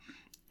song.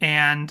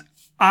 And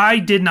I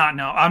did not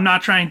know. I'm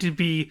not trying to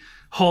be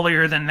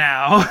holier than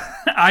thou.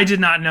 I did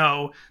not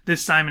know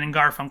this Simon and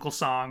Garfunkel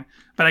song,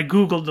 but I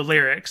Googled the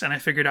lyrics and I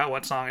figured out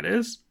what song it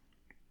is.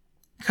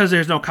 Because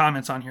there's no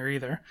comments on here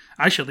either.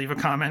 I should leave a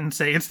comment and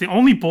say, it's The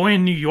Only Boy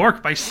in New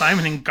York by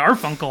Simon and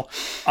Garfunkel.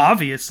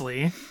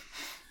 Obviously.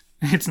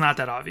 It's not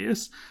that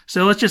obvious.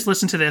 So let's just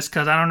listen to this,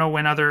 because I don't know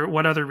what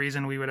other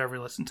reason we would ever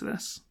listen to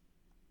this.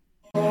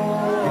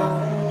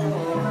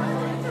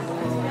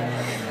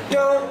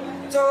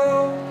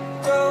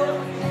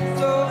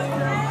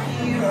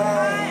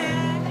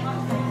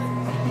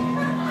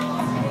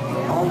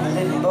 Only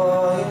living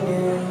boy in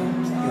New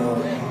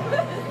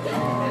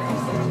York.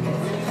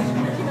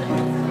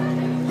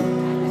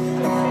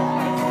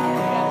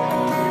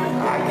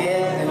 I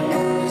get the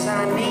news I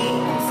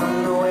need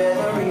from the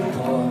weather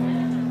report.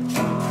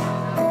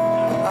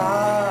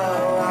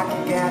 Oh, I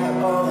can gather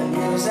all the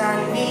news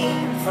I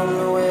need from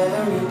the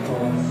weather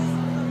report.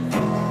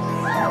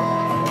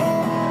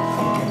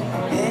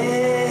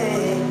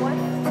 Hey,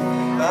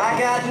 I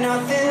got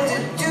nothing to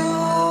do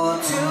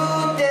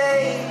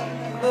today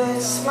but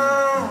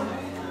smile.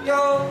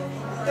 Yo,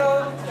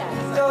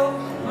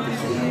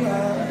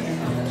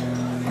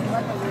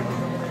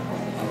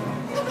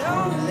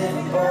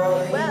 living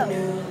boy,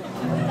 new.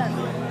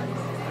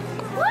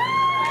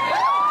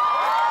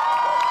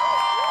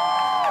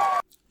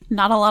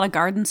 Not a lot of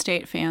Garden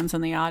State fans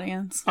in the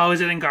audience. Oh, is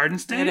it in Garden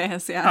State? It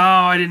is, yeah.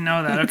 Oh, I didn't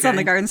know that. Okay. It's on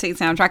the Garden State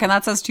soundtrack, and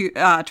that says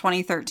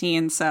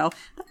 2013, so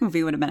that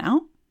movie would have been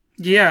out.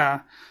 Yeah.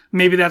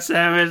 Maybe that's,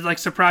 I was like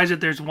surprised that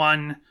there's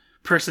one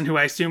person who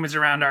I assume is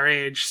around our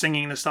age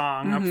singing the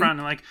song up front.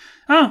 And like,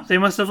 oh, they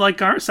must have liked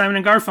Simon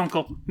and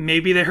Garfunkel.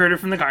 Maybe they heard it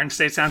from the Garden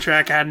State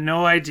soundtrack. I had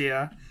no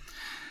idea.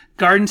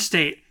 Garden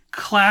State.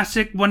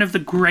 Classic, one of the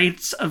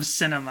greats of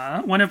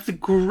cinema. One of the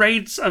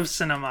greats of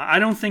cinema. I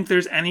don't think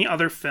there's any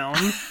other film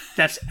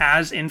that's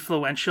as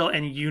influential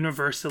and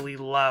universally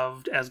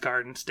loved as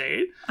Garden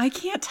State. I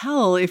can't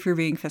tell if you're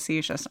being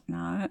facetious or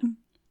not.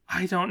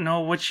 I don't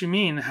know what you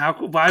mean.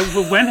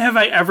 When have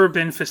I ever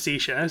been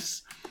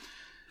facetious?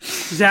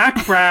 Zach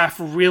Braff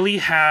really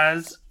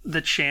has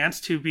the chance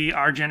to be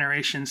our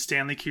generation's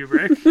Stanley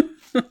Kubrick.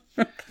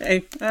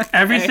 Okay.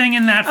 Everything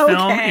in that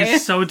film Okay.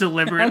 is so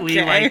deliberately,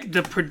 Okay. like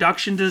the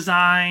production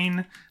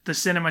design, the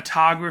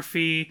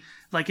cinematography,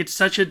 like it's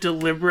such a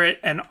deliberate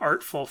and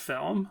artful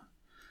film.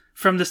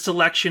 From the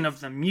selection of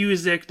the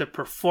music, the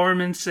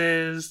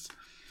performances,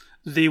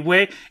 the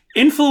way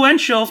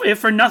influential, if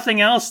for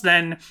nothing else,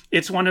 then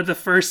it's one of the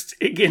first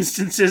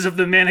instances of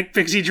the Manic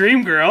Pixie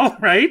Dream Girl,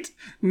 right?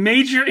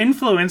 Major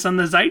influence on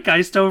the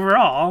zeitgeist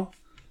overall.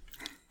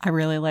 I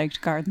really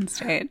liked Garden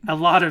State. A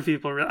lot of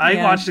people I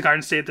Yeah. watched the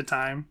Garden State at the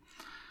time.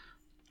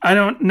 I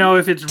don't know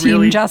if it's Team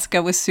really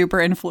Jessica was super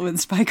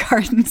influenced by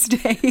Garden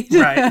State.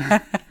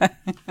 right.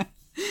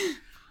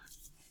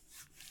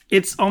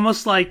 It's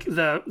almost like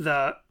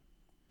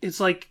it's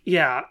like,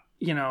 yeah,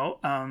 you know,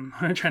 what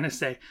I'm trying to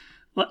say,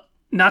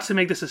 not to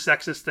make this a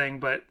sexist thing,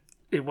 but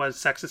it was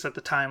sexist at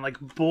the time. Like,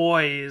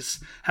 boys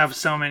have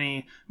so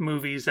many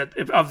movies that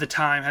of the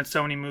time had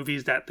so many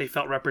movies that they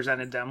felt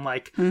represented them,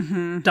 like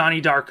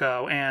Donnie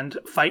Darko and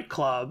Fight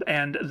Club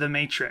and The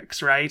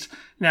Matrix, right?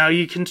 Now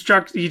you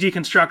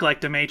deconstruct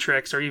like The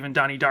Matrix or even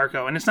Donnie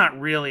Darko, and it's not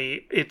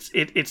really,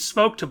 it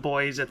spoke to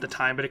boys at the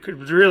time, but it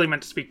was really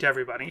meant to speak to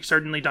everybody.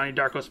 Certainly Donnie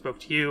Darko spoke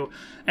to you,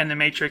 and The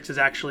Matrix is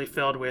actually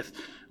filled with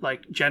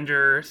like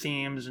gender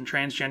themes and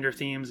transgender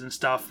themes and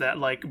stuff that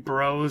like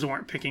bros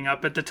weren't picking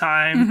up at the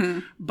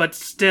time. But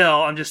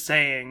still, I'm just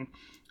saying,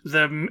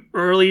 the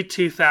early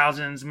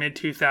 2000s, mid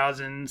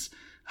 2000s,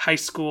 high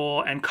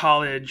school and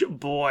college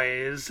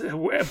boys,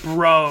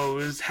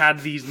 bros, had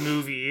these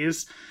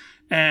movies,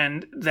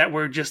 and that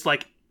were just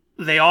like,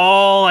 they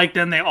all liked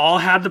them. They all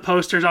had the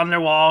posters on their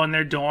wall in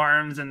their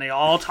dorms, and they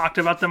all talked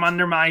about them on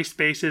their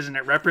MySpaces, and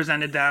it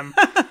represented them.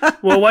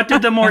 Well, what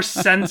did the more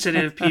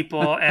sensitive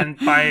people, and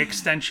by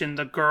extension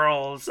the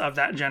girls of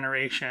that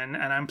generation,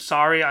 and I'm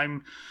sorry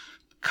I'm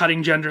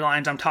cutting gender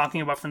lines, I'm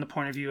talking about from the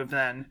point of view of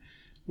then,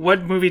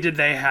 what movie did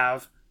they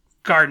have?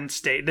 Garden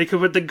State. They could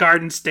put the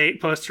Garden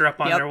State poster up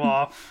on their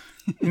wall.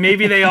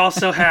 Maybe they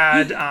also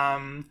had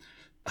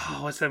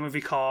what's that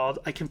movie called?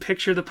 I can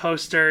picture the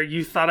poster.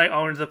 You Thought I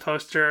Owned the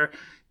Poster.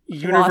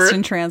 Lost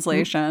in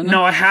Translation.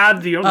 No, I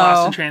had the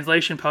Lost in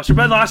Translation poster,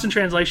 but Lost in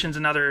Translation is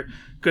another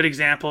good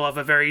example of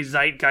a very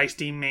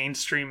zeitgeisty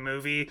mainstream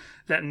movie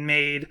that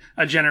made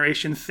a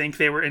generation think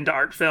they were into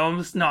art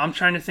films. No, I'm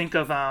trying to think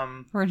of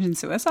Virgin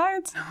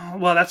Suicides?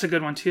 Well, that's a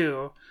good one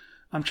too.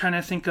 I'm trying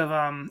to think of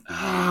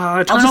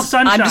Eternal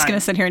Sunshine. I'm just going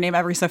to sit here and name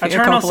every Sofia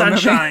Eternal Coppola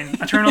Sunshine.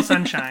 movie. Eternal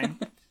Sunshine.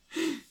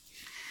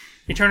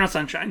 Eternal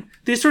Sunshine.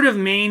 This sort of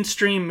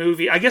mainstream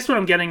movie, I guess what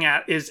I'm getting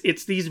at is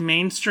it's these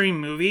mainstream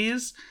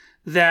movies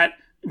that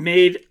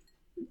made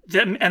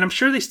them, and I'm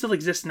sure they still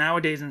exist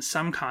nowadays in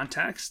some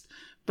context,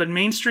 but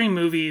mainstream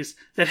movies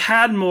that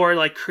had more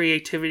like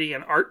creativity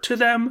and art to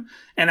them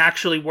and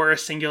actually were a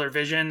singular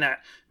vision that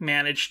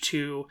managed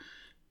to,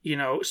 you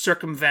know,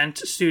 circumvent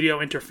studio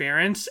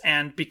interference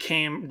and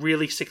became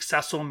really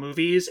successful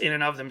movies in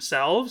and of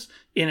themselves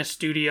in a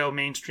studio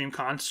mainstream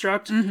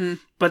construct,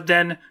 but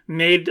then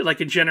made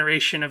like a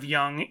generation of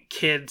young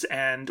kids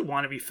and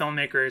wannabe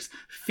filmmakers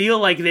feel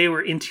like they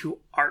were into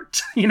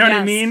art. You know what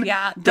I mean?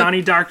 Yeah.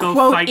 Donnie Darko,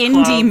 quote, Fight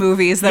indie Club.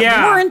 movies that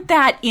weren't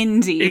that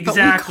indie, Exactly.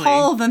 but we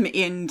call them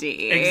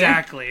indie.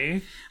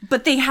 Exactly.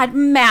 But they had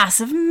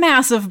massive,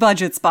 massive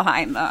budgets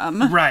behind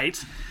them.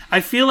 Right.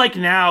 I feel like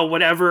now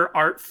whatever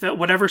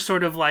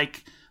sort of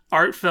like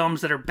art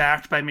films that are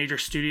backed by major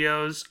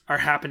studios are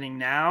happening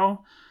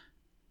now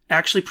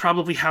actually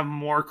probably have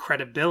more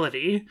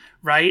credibility,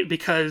 right?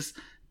 Because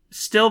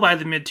still by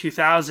the mid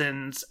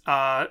 2000s,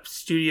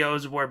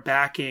 studios were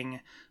backing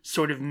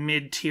sort of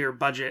mid-tier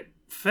budget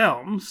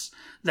films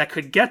that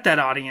could get that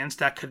audience,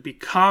 that could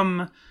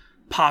become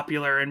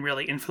popular and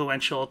really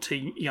influential to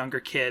younger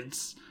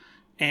kids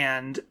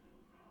and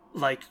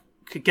like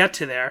could get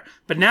to there.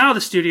 But now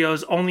the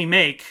studios only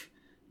make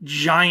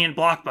giant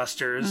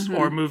blockbusters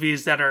or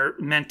movies that are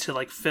meant to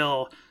like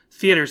fill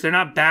theaters. They're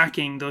not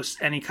backing those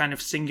any kind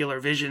of singular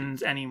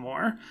visions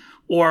anymore,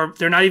 or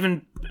they're not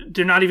even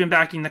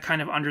backing the kind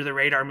of under the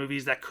radar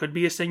movies that could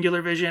be a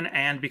singular vision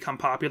and become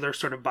popular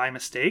sort of by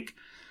mistake.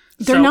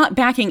 They're not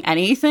backing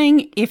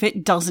anything if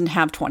it doesn't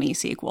have 20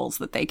 sequels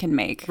that they can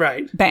make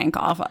bank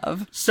off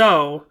of.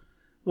 So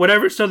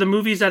the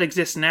movies that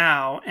exist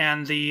now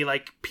and the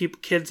like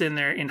kids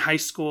in high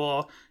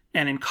school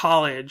and in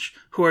college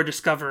who are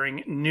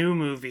discovering new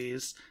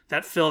movies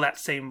that fill that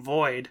same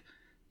void,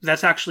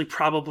 that's actually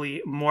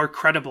probably more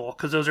credible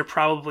because those are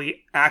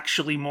probably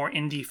actually more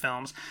indie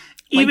films.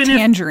 Like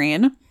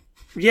Tangerine.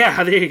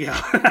 Yeah, there you go.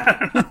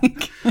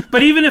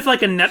 But even if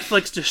like a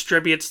Netflix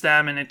distributes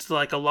them and it's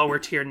like a lower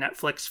tier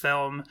Netflix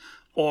film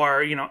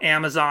or, you know,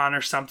 Amazon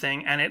or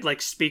something, and it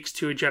like speaks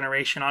to a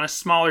generation on a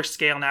smaller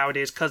scale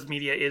nowadays because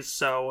media is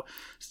so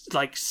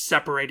like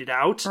separated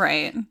out.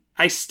 Right.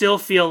 I still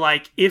feel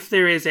like if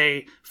there is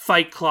a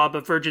Fight Club,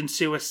 a Virgin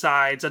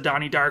Suicides, a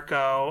Donnie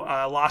Darko,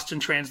 Lost in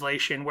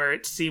Translation, where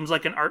it seems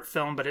like an art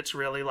film, but it's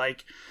really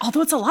like...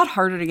 Although it's a lot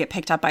harder to get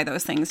picked up by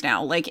those things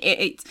now. Like,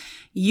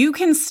 you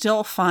can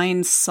still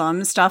find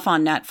some stuff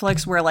on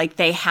Netflix where, like,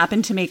 they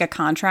happen to make a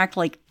contract,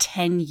 like,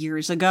 10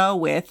 years ago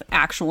with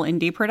actual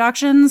indie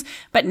productions.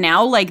 But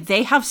now, like,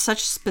 they have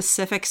such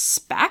specific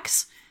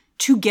specs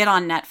to get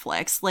on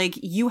Netflix. Like,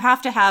 you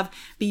have to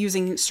be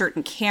using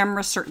certain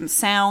cameras, certain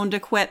sound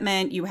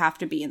equipment. You have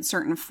to be in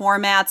certain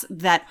formats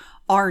that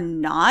are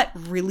not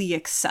really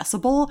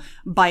accessible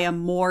by a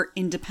more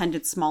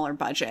independent, smaller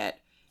budget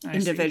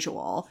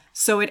individual.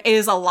 So it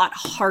is a lot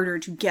harder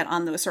to get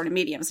on those sort of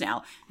mediums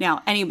now.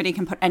 Now, anybody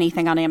can put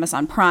anything on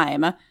Amazon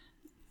Prime,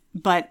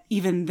 but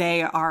even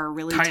they are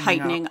really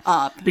tightening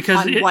up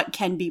because what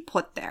can be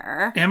put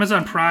there.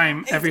 Amazon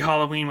Prime, every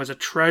Halloween was a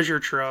treasure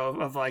trove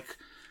of, like,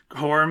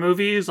 horror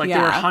movies. Like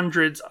there were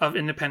hundreds of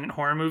independent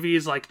horror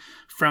movies, like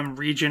from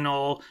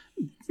regional,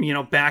 you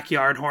know,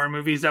 backyard horror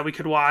movies that we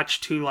could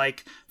watch to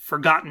like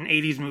forgotten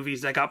 80s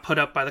movies that got put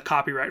up by the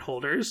copyright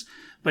holders.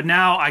 But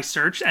now I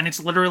searched and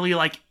it's literally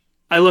like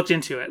I looked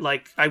into it.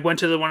 Like, I went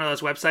to one of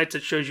those websites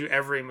that shows you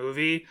every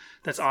movie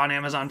that's on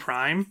Amazon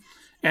Prime.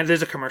 And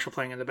there's a commercial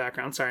playing in the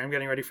background. Sorry, I'm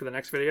getting ready for the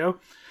next video.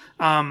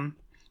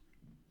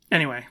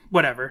 Anyway,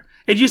 whatever.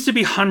 It used to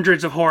be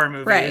hundreds of horror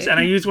movies. Right. And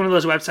I used one of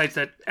those websites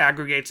that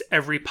aggregates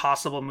every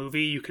possible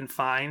movie you can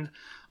find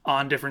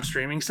on different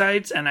streaming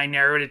sites. And I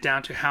narrowed it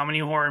down to how many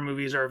horror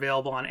movies are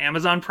available on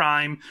Amazon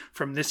Prime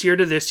from this year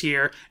to this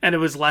year. And it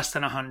was less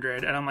than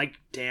 100. And I'm like,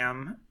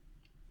 damn,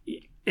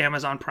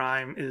 Amazon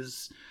Prime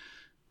is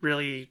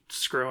really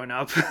screwing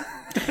up.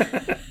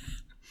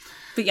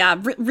 But yeah,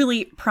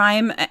 really,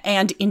 Prime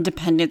and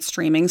independent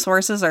streaming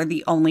sources are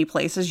the only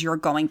places you're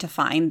going to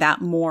find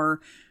that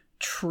more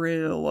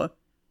true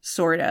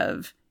sort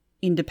of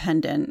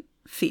independent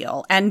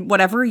feel. And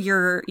whatever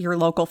your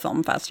local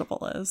film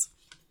festival is.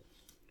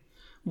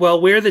 Well,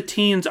 where the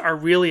teens are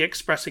really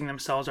expressing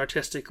themselves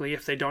artistically,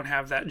 if they don't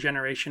have that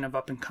generation of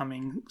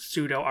up-and-coming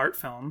pseudo-art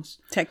films.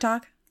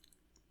 TikTok?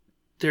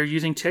 They're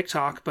using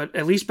TikTok, but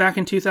at least back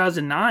in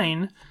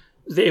 2009...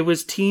 it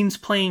was teens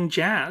playing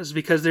jazz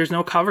because there's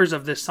no covers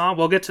of this song.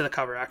 We'll get to the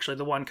cover, actually,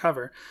 the one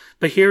cover.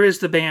 But here is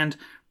the band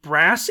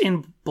Brass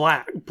in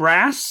Black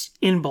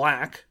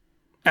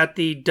at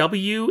the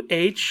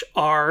WHRHS,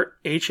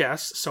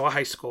 so a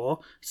high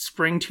school,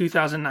 spring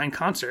 2009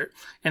 concert.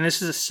 And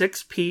this is a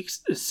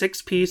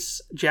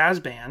six-piece jazz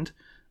band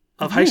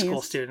of high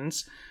school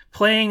students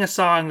playing a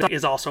song that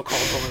is also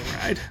called Balloon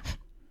Ride.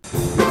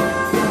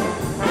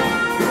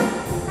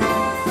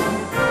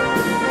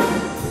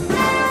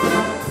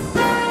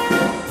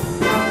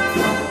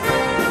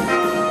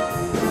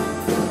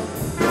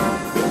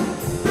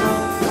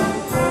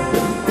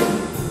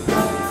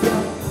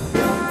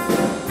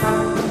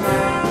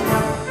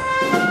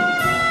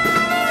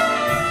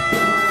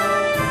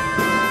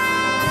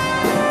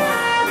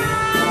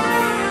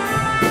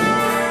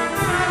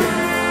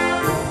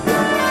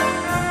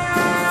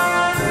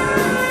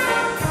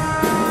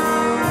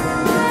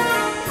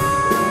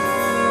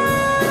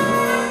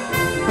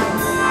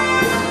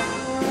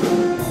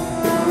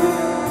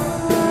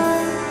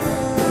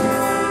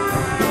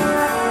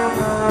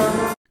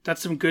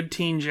 That's some good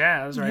teen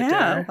jazz right there.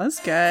 Yeah, that's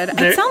good.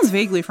 It sounds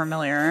vaguely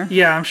familiar.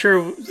 Yeah, I'm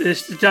sure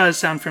it does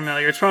sound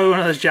familiar. It's probably one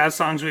of those jazz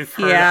songs we've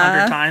heard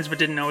 100 times but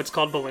didn't know it's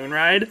called Balloon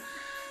Ride.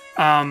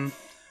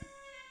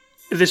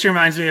 This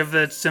reminds me of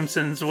The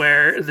Simpsons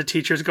where the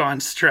teachers go on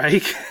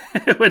strike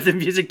when the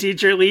music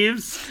teacher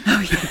leaves.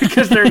 Oh, yeah.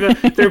 Because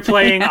they're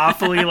playing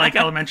awfully like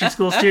elementary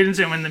school students,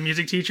 and when the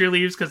music teacher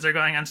leaves because they're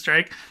going on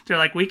strike, they're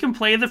like, we can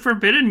play the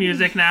forbidden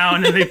music now,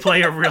 and then they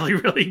play a really,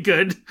 really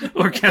good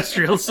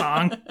orchestral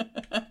song.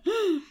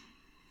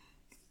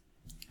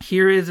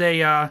 Here is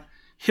a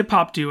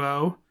hip-hop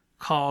duo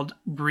called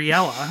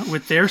Briella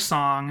with their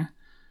song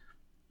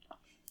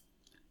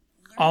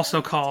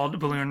also called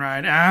Balloon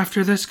Ride.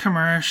 After this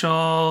commercial.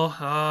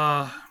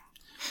 All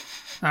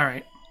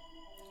right.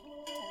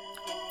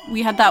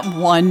 We had that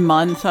 1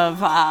 month of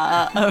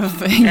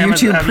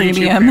YouTube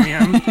Premium.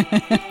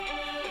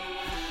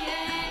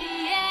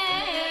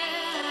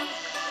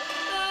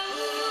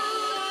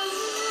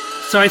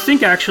 So I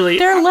think actually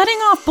they're letting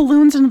off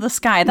balloons into the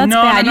sky. That's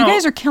bad. No. You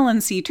guys are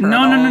killing sea turtles.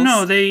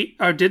 No. They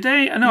did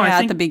they? No, yeah, I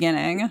think at the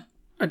beginning.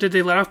 Did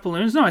they let off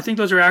balloons? No, I think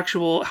those are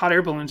actual hot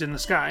air balloons in the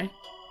sky.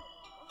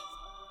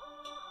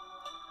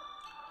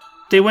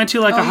 They went to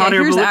like a hot air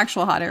balloon. Here's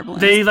actual hot air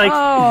balloons. They like.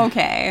 Oh,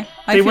 okay.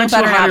 I feel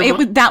better now.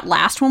 That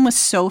last one was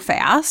so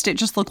fast; it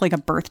just looked like a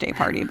birthday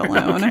party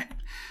balloon. Okay.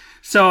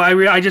 So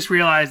I just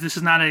realized this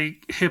is not a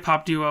hip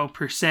hop duo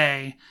per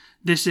se.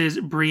 This is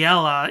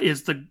Briella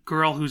is the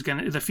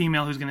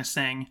female who's gonna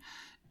sing,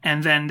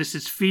 and then this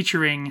is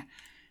featuring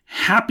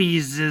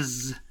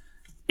Happyzz,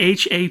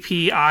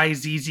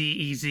 Hapizzez,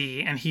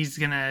 and he's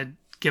gonna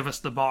give us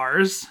the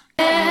bars.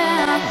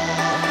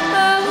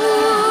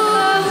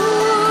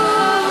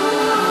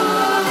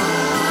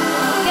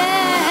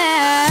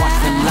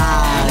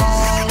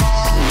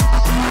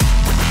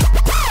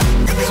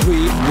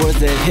 Sweet words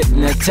that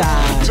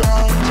hypnotize.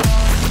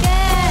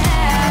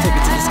 Take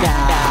it to the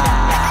sky.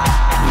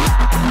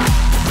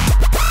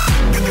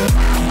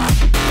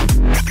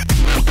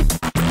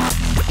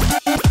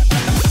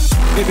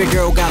 Baby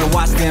girl gotta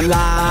watch them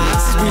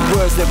lies. Sweet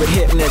words that would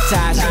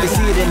hypnotize. You can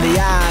see it in the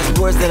eyes.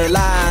 Words that are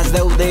lies,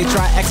 though they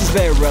try access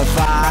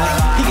verified.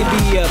 He could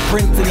be a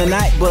prince in the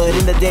night, but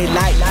in the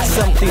daylight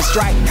something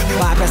strike.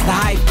 Bypass the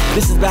hype.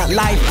 This is about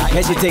life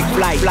as you take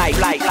flight. I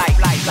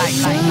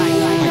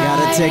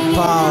gotta take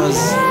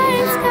pause.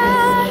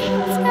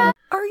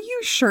 Are you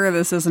sure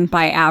this isn't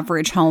by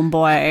Average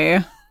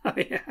Homeboy?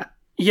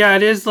 Yeah,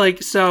 it is.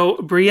 So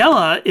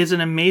Briella is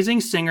an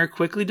amazing singer,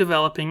 quickly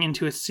developing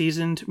into a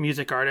seasoned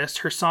music artist.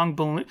 Her song,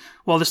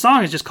 the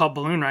song is just called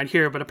Balloon Ride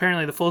here, but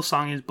apparently the full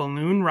song is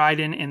Balloon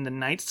Ridin' in the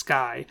Night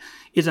Sky,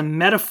 is a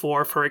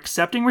metaphor for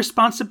accepting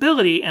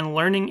responsibility and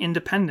learning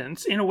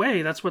independence. In a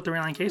way, that's what the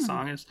Relient K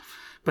song is,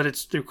 but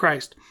it's through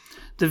Christ.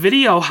 The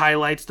video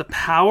highlights the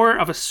power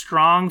of a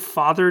strong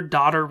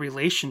father-daughter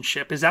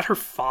relationship. Is that her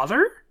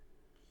father?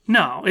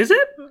 No, is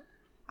it?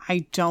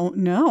 I don't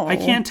know. I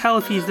can't tell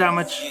if he's that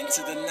much.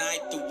 Into the night,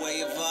 the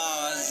way of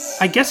Oz.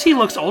 I guess he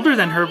looks older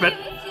than her, but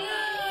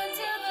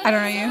I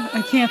don't know.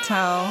 I can't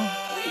tell.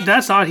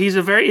 that's odd.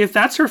 If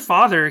that's her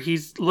father, he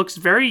looks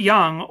very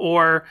young,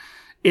 or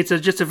it's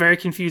just a very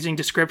confusing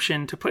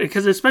description to put,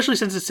 because especially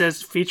since it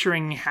says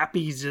featuring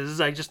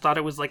Happies, I just thought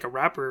it was like a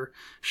rapper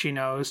she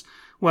knows.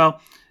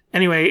 Well,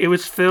 anyway, it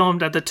was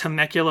filmed at the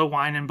Temecula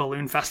Wine and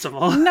Balloon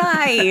Festival.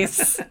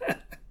 Nice.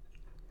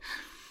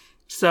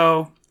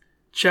 So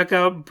check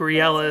out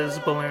Briella's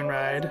balloon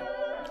ride.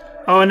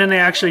 Oh, and then they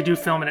actually do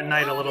film it at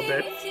night a little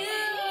bit.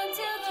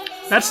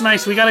 That's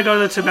nice. We got to go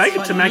to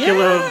the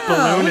Temecula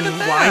Balloon and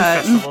Wine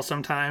Festival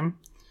sometime.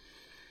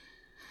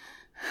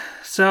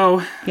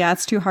 So yeah,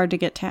 it's too hard to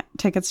get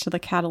tickets to the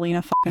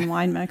Catalina fucking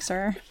wine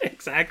mixer.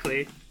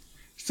 Exactly.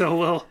 So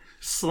we'll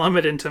slum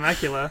it in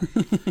Temecula.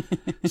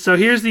 So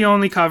here's the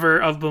only cover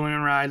of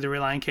Balloon Ride, the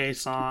Relient K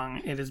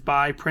song. It is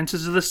by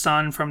Princes of the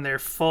Sun from their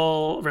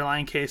full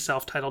Relient K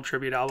self-titled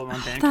tribute album on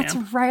Bandcamp. That's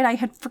right. I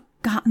had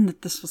forgotten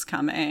that this was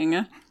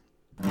coming.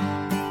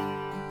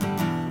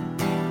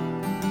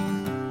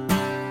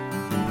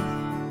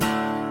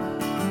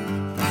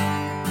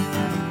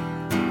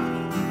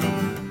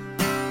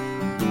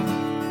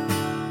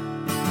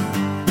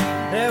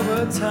 There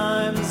were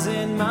times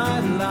in my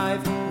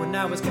life when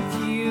I was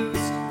confused.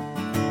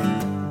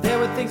 There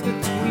were things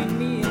between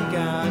me and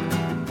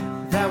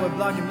God that were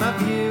blocking my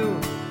view.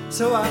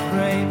 So I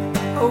prayed,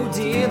 oh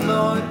dear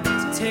Lord,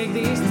 to take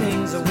these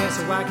things away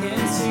so I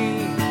can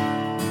see.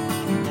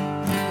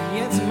 He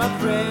answered my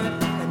prayer,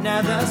 and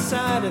at the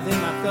sight of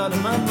him I fell to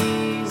my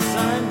knees.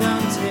 And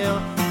until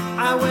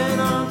I went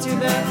on to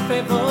that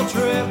fateful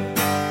trip,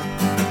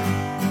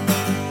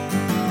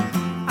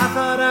 I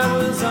thought I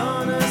was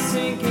on a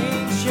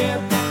sinking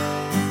ship.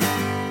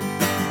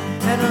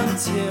 And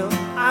until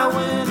I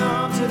went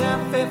on to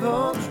that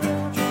fateful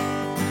trip,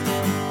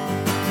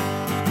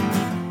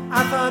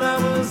 I thought I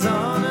was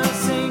on a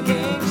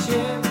sinking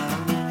ship.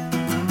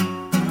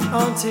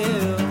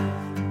 Until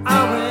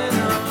I went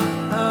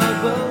on a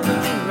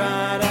balloon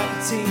ride, I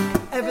could see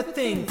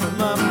everything from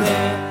up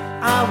there.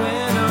 I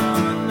went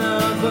on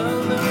a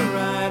balloon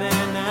ride,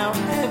 and now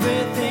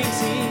everything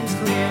seems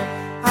clear.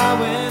 I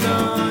went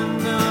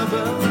on a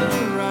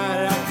balloon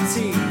ride, I could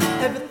see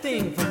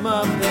everything from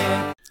up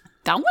there.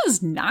 That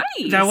was nice.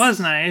 That was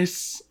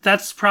nice.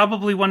 That's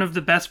probably one of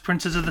the best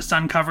Princes of the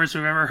Sun covers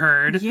we've ever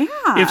heard. Yeah.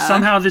 If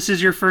somehow this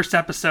is your first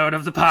episode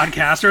of the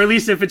podcast, or at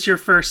least if it's your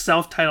first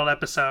self-titled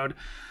episode,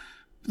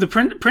 the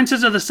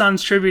Princes of the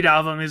Sun's tribute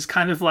album is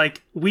kind of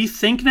like, we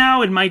think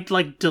now it might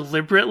like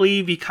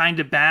deliberately be kind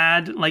of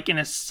bad, like in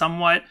a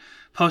somewhat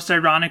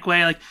post-ironic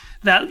way. Like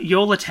that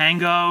Yola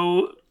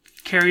Tango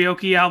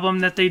karaoke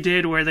album that they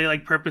did where they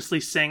like purposely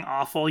sing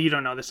awful. You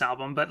don't know this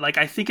album, but like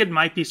I think it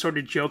might be sort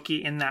of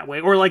jokey in that way,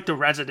 or like The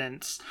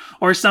Residents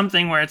or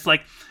something where it's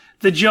like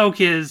the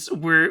joke is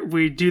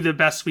we do the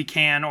best we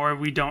can or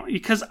we don't,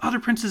 because other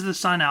Princes of the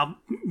Sun album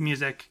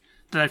music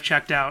that I've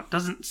checked out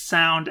doesn't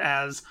sound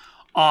as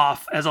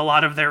off as a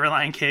lot of their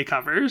Relient K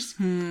covers.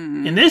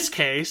 In this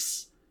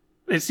case,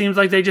 it seems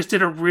like they just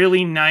did a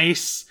really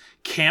nice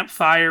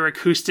campfire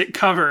acoustic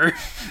cover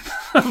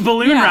of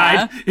Balloon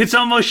Ride. It's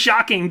almost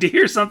shocking to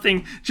hear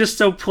something just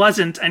so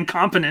pleasant and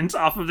competent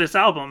off of this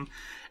album.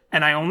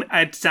 And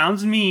it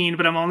sounds mean,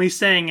 but I'm only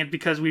saying it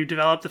because we've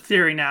developed a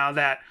theory now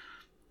that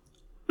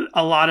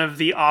a lot of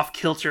the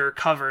off-kilter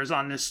covers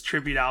on this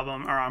tribute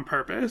album are on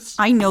purpose.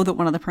 I know that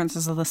one of the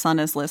Princes of the Sun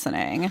is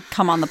listening.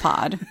 Come on the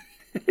pod.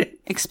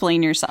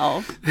 Explain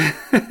yourself.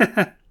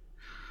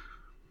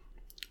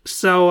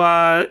 So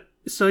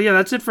yeah,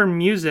 that's it for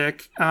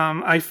music.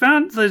 I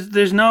found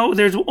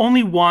there's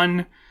only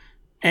one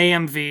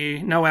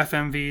AMV, no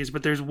FMVs,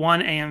 but there's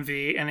one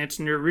AMV, and it's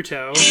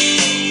Naruto.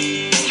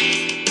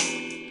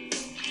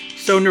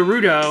 So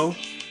Naruto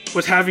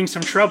was having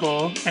some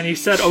trouble, and he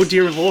said, "Oh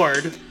dear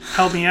Lord,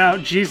 help me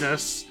out,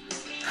 Jesus,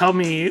 help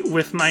me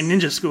with my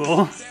ninja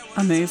school."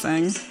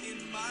 Amazing.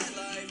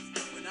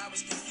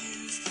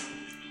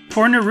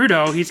 Poor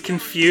Naruto, he's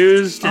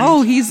confused.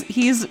 And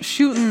he's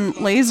shooting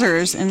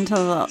lasers into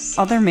the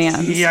other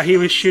man's. Yeah, he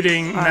was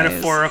shooting eyes.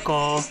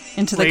 Metaphorical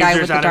into the guy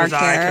with the dark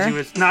hair. Because he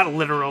was not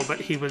literal, but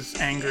he was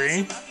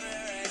angry.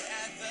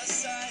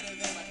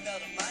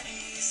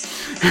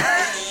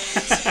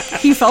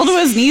 He fell to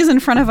his knees in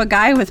front of a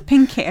guy with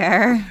pink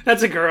hair.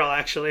 That's a girl,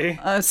 actually.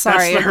 Sorry, that's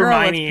the a girl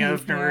Hermione with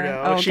of pink hair.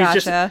 Naruto. Oh,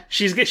 she's gotcha.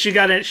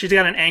 She's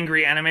got an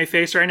angry anime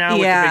face right now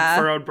with the big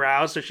furrowed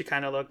brows, so she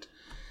kind of looked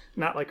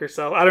not like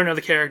herself. I don't know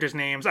the characters'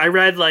 names. I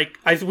read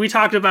we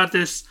talked about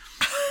this.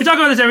 We talk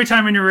about this every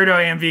time a Naruto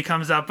AMV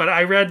comes up, but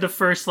I read the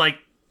first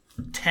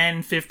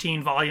 10,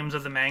 15 volumes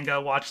of the manga,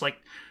 watched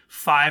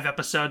 5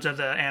 episodes of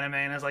the anime,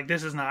 and I was like,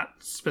 this is not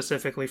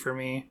specifically for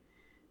me.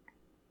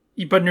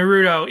 But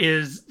Naruto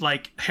is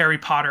like Harry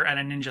Potter at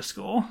a ninja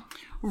school.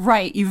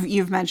 Right,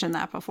 you've mentioned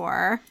that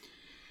before.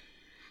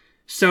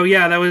 So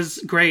yeah, that was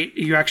great.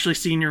 You actually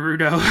see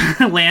Naruto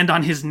land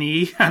on his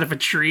knee out of a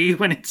tree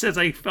when it says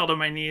I fell to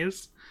my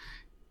knees.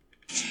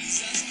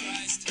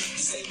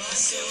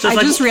 So I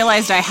it's just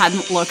realized I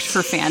hadn't looked for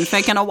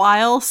fanfic in a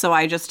while, so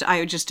I just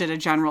did a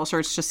general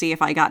search to see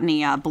if I got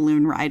any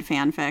balloon ride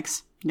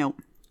fanfics.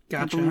 Nope.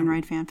 Gotcha. Balloon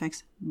ride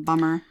fanfics.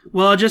 Bummer.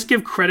 Well, I'll just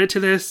give credit to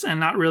this and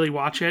not really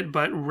watch it,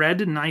 but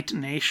Red Knight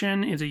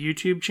Nation is a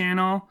YouTube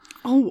channel.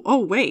 Oh,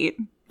 wait.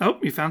 Oh,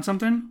 you found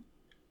something?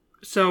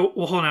 So,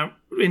 well, hold on.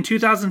 In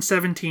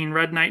 2017,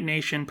 Red Knight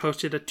Nation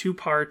posted a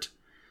 2-part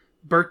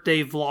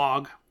birthday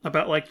vlog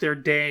about, like, their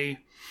day,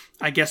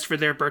 I guess for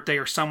their birthday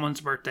or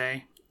someone's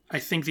birthday. I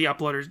think the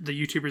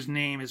YouTuber's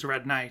name is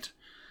Red Knight.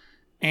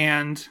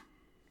 And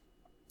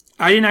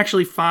I didn't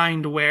actually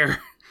find where,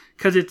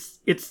 because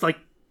it's like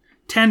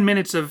 10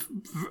 minutes of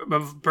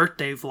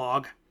birthday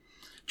vlog,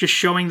 just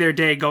showing their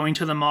day, going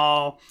to the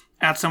mall,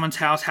 at someone's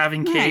house,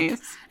 having cake.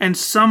 Nice. And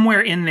somewhere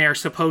in there,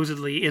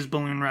 supposedly, is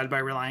Balloon Ride by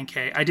Relient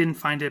K. I didn't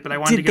find it, but I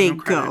wanted to give them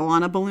credit. Did they go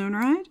on a balloon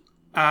ride?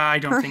 I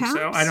don't think so.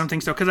 Perhaps? I don't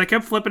think so. Because I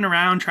kept flipping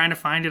around trying to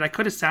find it. I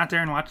could have sat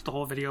there and watched the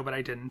whole video, but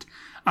I didn't.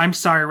 I'm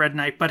sorry, Red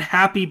Knight, but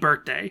happy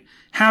birthday.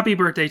 Happy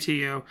birthday to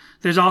you.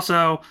 There's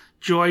also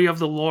Joy of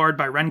the Lord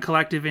by Ren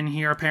Collective in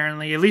here,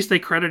 apparently. At least they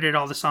credited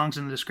all the songs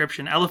in the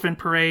description. Elephant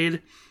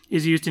Parade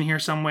is used in here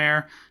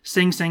somewhere.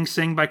 Sing, Sing,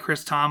 Sing by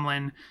Chris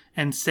Tomlin.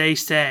 And Say,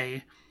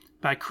 Say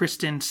by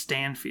Kristen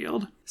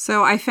Stanfield.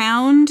 So I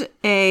found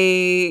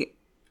I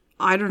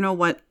don't know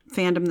what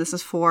fandom this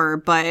is for,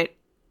 but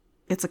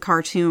it's a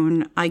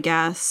cartoon, I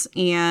guess.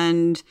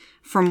 And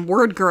from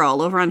Word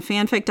Girl over on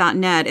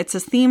fanfic.net, it's a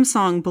theme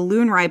song,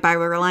 Balloon Ride by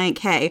Relient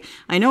K.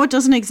 I know it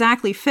doesn't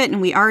exactly fit, and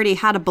we already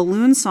had a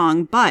balloon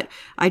song, but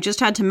I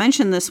just had to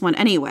mention this one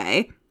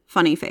anyway.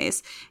 Funny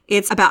face.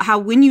 It's about how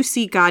when you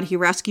seek God, he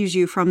rescues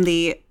you from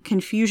the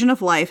confusion of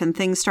life and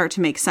things start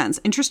to make sense.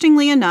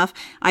 Interestingly enough,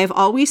 I have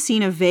always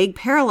seen a vague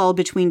parallel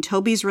between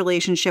Toby's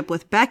relationship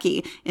with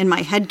Becky, in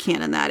my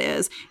headcanon that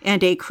is,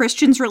 and a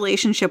Christian's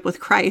relationship with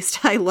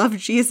Christ. I love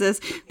Jesus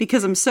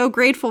because I'm so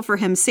grateful for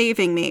him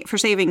saving me,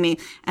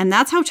 and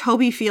that's how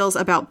Toby feels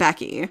about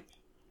Becky.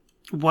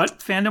 What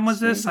fandom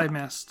was this? I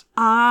missed.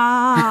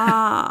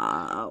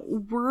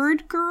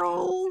 Word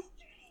Girl?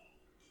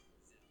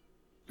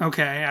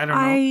 Okay, I don't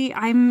know.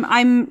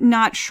 I'm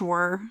not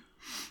sure.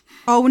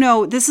 Oh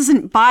no, this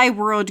isn't by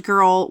Word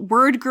Girl.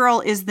 Word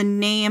Girl is the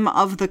name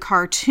of the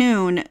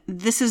cartoon.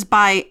 This is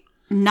by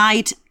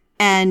Night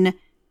N.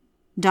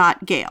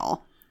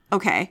 Gale.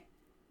 Okay.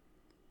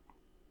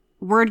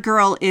 Word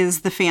Girl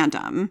is the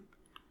fandom.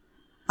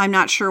 I'm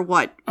not sure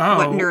what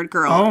Nerd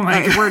Girl. Oh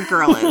my God. Word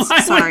Girl is.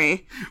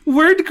 Sorry.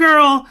 Word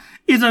Girl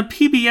is a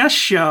PBS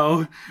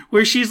show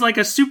where she's like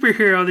a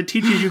superhero that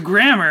teaches you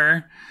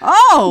grammar.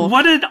 Oh!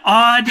 What an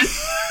odd...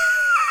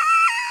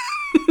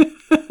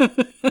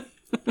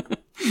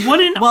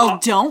 Well,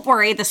 don't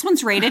worry. This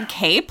one's rated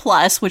K+,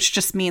 which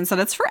just means that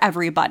it's for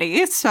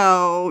everybody.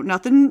 So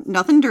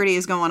nothing dirty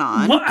is going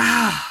on. What?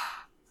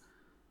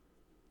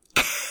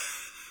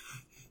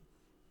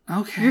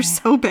 Okay. You're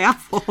so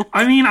baffled.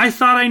 I mean, I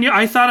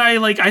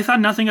thought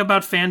nothing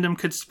about fandom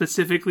could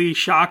specifically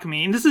shock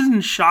me. And this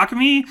doesn't shock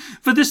me,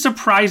 but this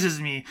surprises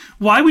me.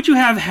 Why would you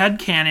have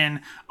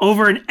headcanon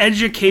over an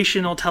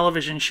educational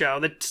television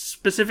show that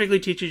specifically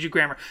teaches you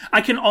grammar?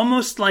 I can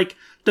almost, like,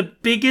 the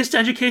biggest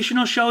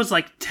educational shows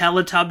like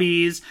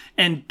Teletubbies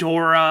and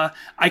Dora,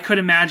 I could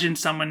imagine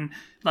someone,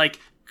 like,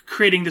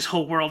 creating this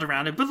whole world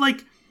around it. But,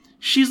 like,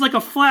 she's like a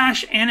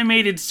Flash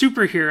animated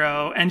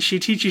superhero, and she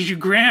teaches you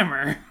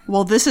grammar.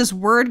 Well, this is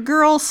Word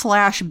Girl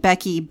 /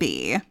 Becky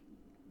B.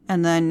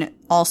 And then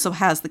also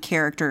has the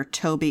character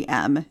Toby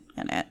M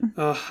in it.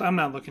 Ugh, I'm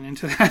not looking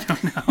into that. I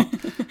don't know.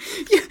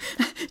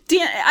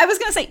 Dan, I was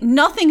going to say,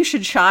 nothing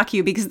should shock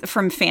you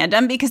from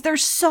fandom, because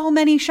there's so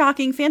many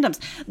shocking fandoms.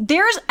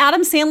 There's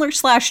Adam Sandler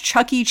 /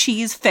 Chuck E.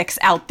 Cheese fics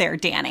out there,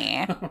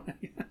 Danny. Oh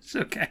my gosh,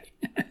 okay.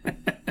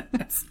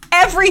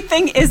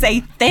 Everything is a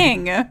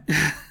thing.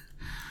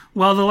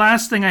 Well, the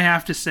last thing I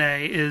have to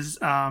say is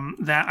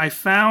that I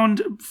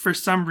found, for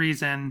some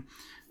reason,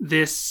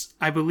 this,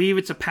 I believe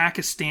it's a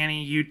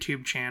Pakistani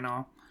YouTube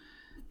channel.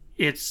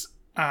 It's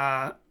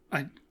a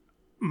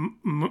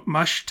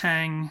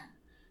Mushtang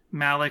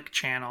Malik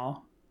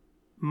channel.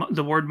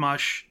 The word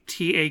mush,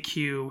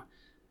 TAQ,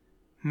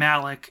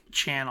 Malik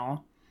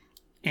channel.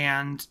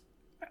 And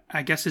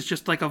I guess it's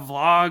just like a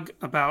vlog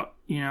about,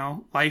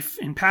 life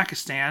in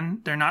Pakistan.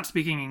 They're not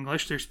speaking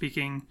English, they're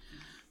speaking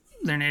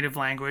their native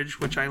language,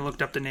 which I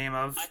looked up the name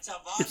of.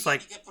 It's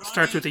like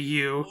starts with a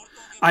U.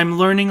 I'm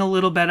learning a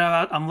little bit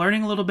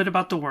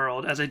about the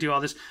world as I do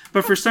all this.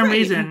 But for some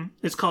reason,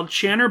 it's called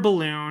Channer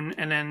Balloon,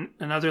 and then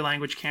another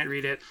language can't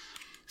read it.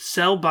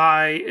 Sell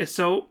by.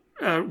 So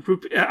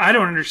I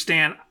don't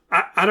understand.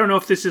 I don't know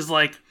if this is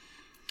like.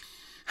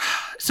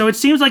 So it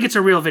seems like it's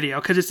a real video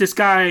because it's this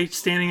guy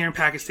standing there in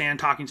Pakistan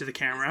talking to the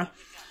camera,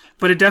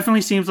 but it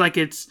definitely seems like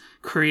it's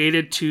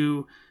created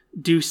to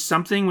do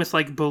something with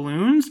like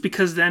balloons,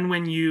 because then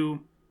when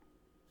you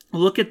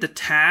look at the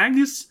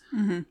tags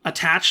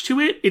attached to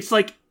it, it's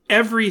like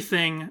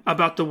everything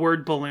about the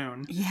word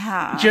balloon.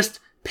 Yeah. Just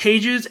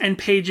pages and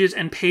pages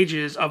and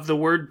pages of the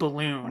word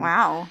balloon.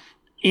 Wow.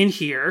 In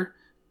here.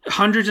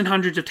 Hundreds and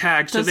hundreds of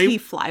tags. Does he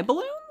fly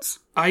balloons?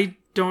 I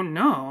don't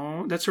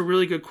know. That's a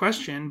really good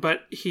question,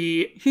 but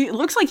He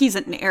looks like he's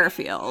at an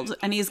airfield,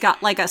 and he's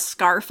got like a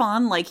scarf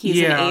on, like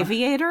he's an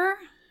aviator.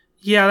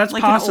 Yeah, that's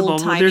Like an possible.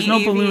 old-timey There's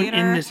no balloon in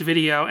aviator. this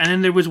video. And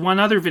then there was one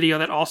other video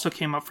that also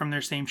came up from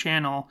their same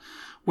channel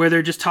where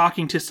they're just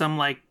talking to some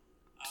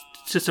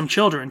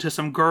children, to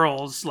some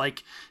girls,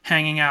 like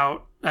hanging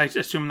out. I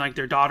assume like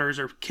their daughters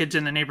or kids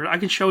in the neighborhood. I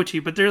can show it to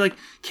you, but they're like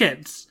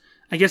kids.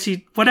 I guess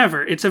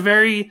whatever. It's a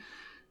very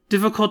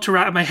difficult to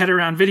wrap my head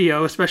around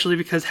video, especially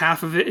because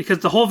because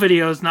the whole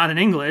video is not in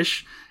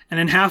English, and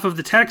then half of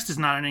the text is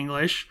not in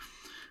English.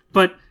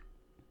 But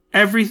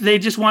they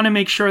just want to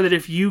make sure that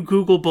if you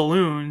Google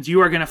balloons,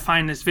 you are going to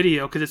find this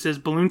video because it says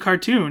balloon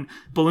cartoon,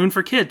 balloon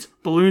for kids,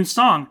 balloon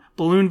song,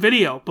 balloon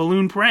video,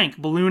 balloon prank,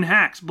 balloon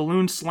hacks,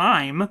 balloon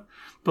slime,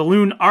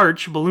 balloon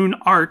arch, balloon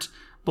art,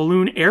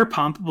 balloon air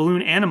pump,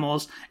 balloon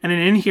animals, and then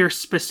in here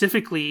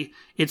specifically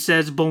it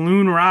says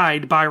balloon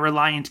ride by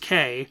Reliant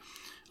K,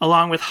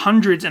 along with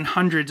hundreds and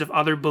hundreds of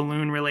other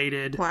balloon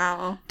related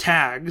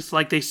tags.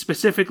 Like they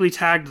specifically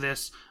tagged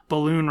this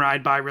balloon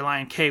ride by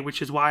Reliant K,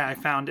 which is why I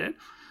found it.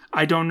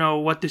 I don't know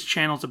what this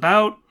channel's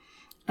about.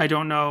 I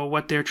don't know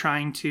what they're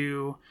trying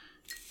to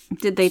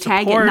Did they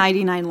tag it support.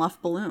 99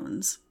 Luff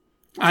Balloons?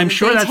 I'm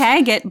sure They that's...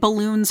 tag it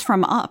balloons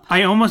from up.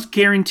 I almost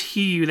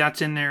guarantee you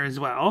that's in there as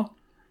well.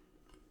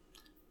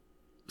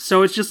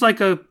 So it's just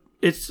like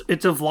it's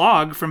a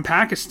vlog from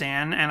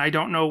Pakistan, and I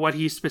don't know what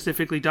he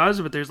specifically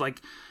does, but there's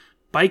like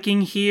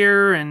biking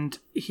here, and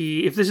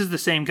if this is the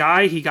same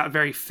guy, he got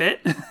very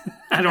fit.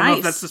 I don't know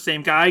if that's the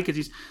same guy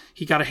because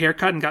he got a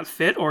haircut and got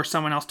fit, or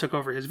someone else took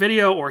over his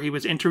video, or he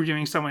was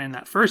interviewing someone in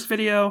that first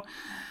video.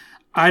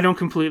 I don't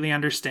completely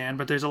understand,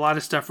 but there's a lot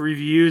of stuff,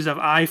 reviews of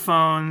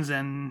iPhones,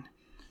 and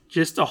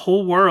just a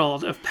whole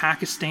world of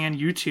Pakistan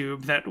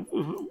YouTube that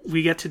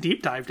we get to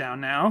deep dive down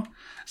now.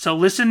 So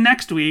listen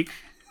next week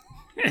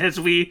as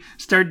we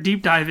start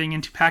deep diving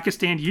into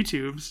Pakistan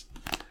YouTubes.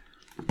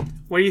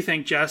 What do you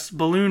think, Jess?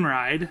 Balloon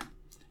ride.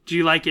 Do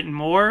you like it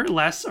more,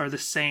 less, or the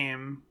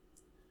same?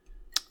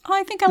 Oh,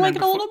 I think I like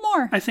it a little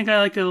more. I think I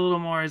like it a little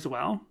more as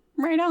well.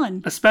 Right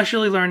on.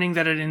 Especially learning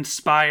that it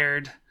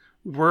inspired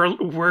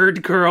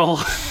Word Girl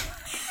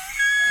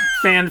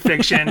fan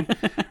fiction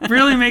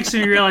really makes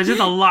me realize there's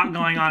a lot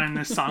going on in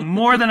this song,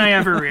 more than I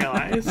ever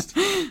realized.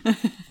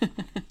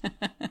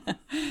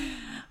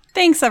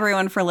 Thanks,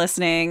 everyone, for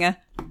listening.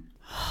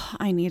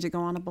 I need to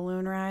go on a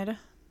balloon ride.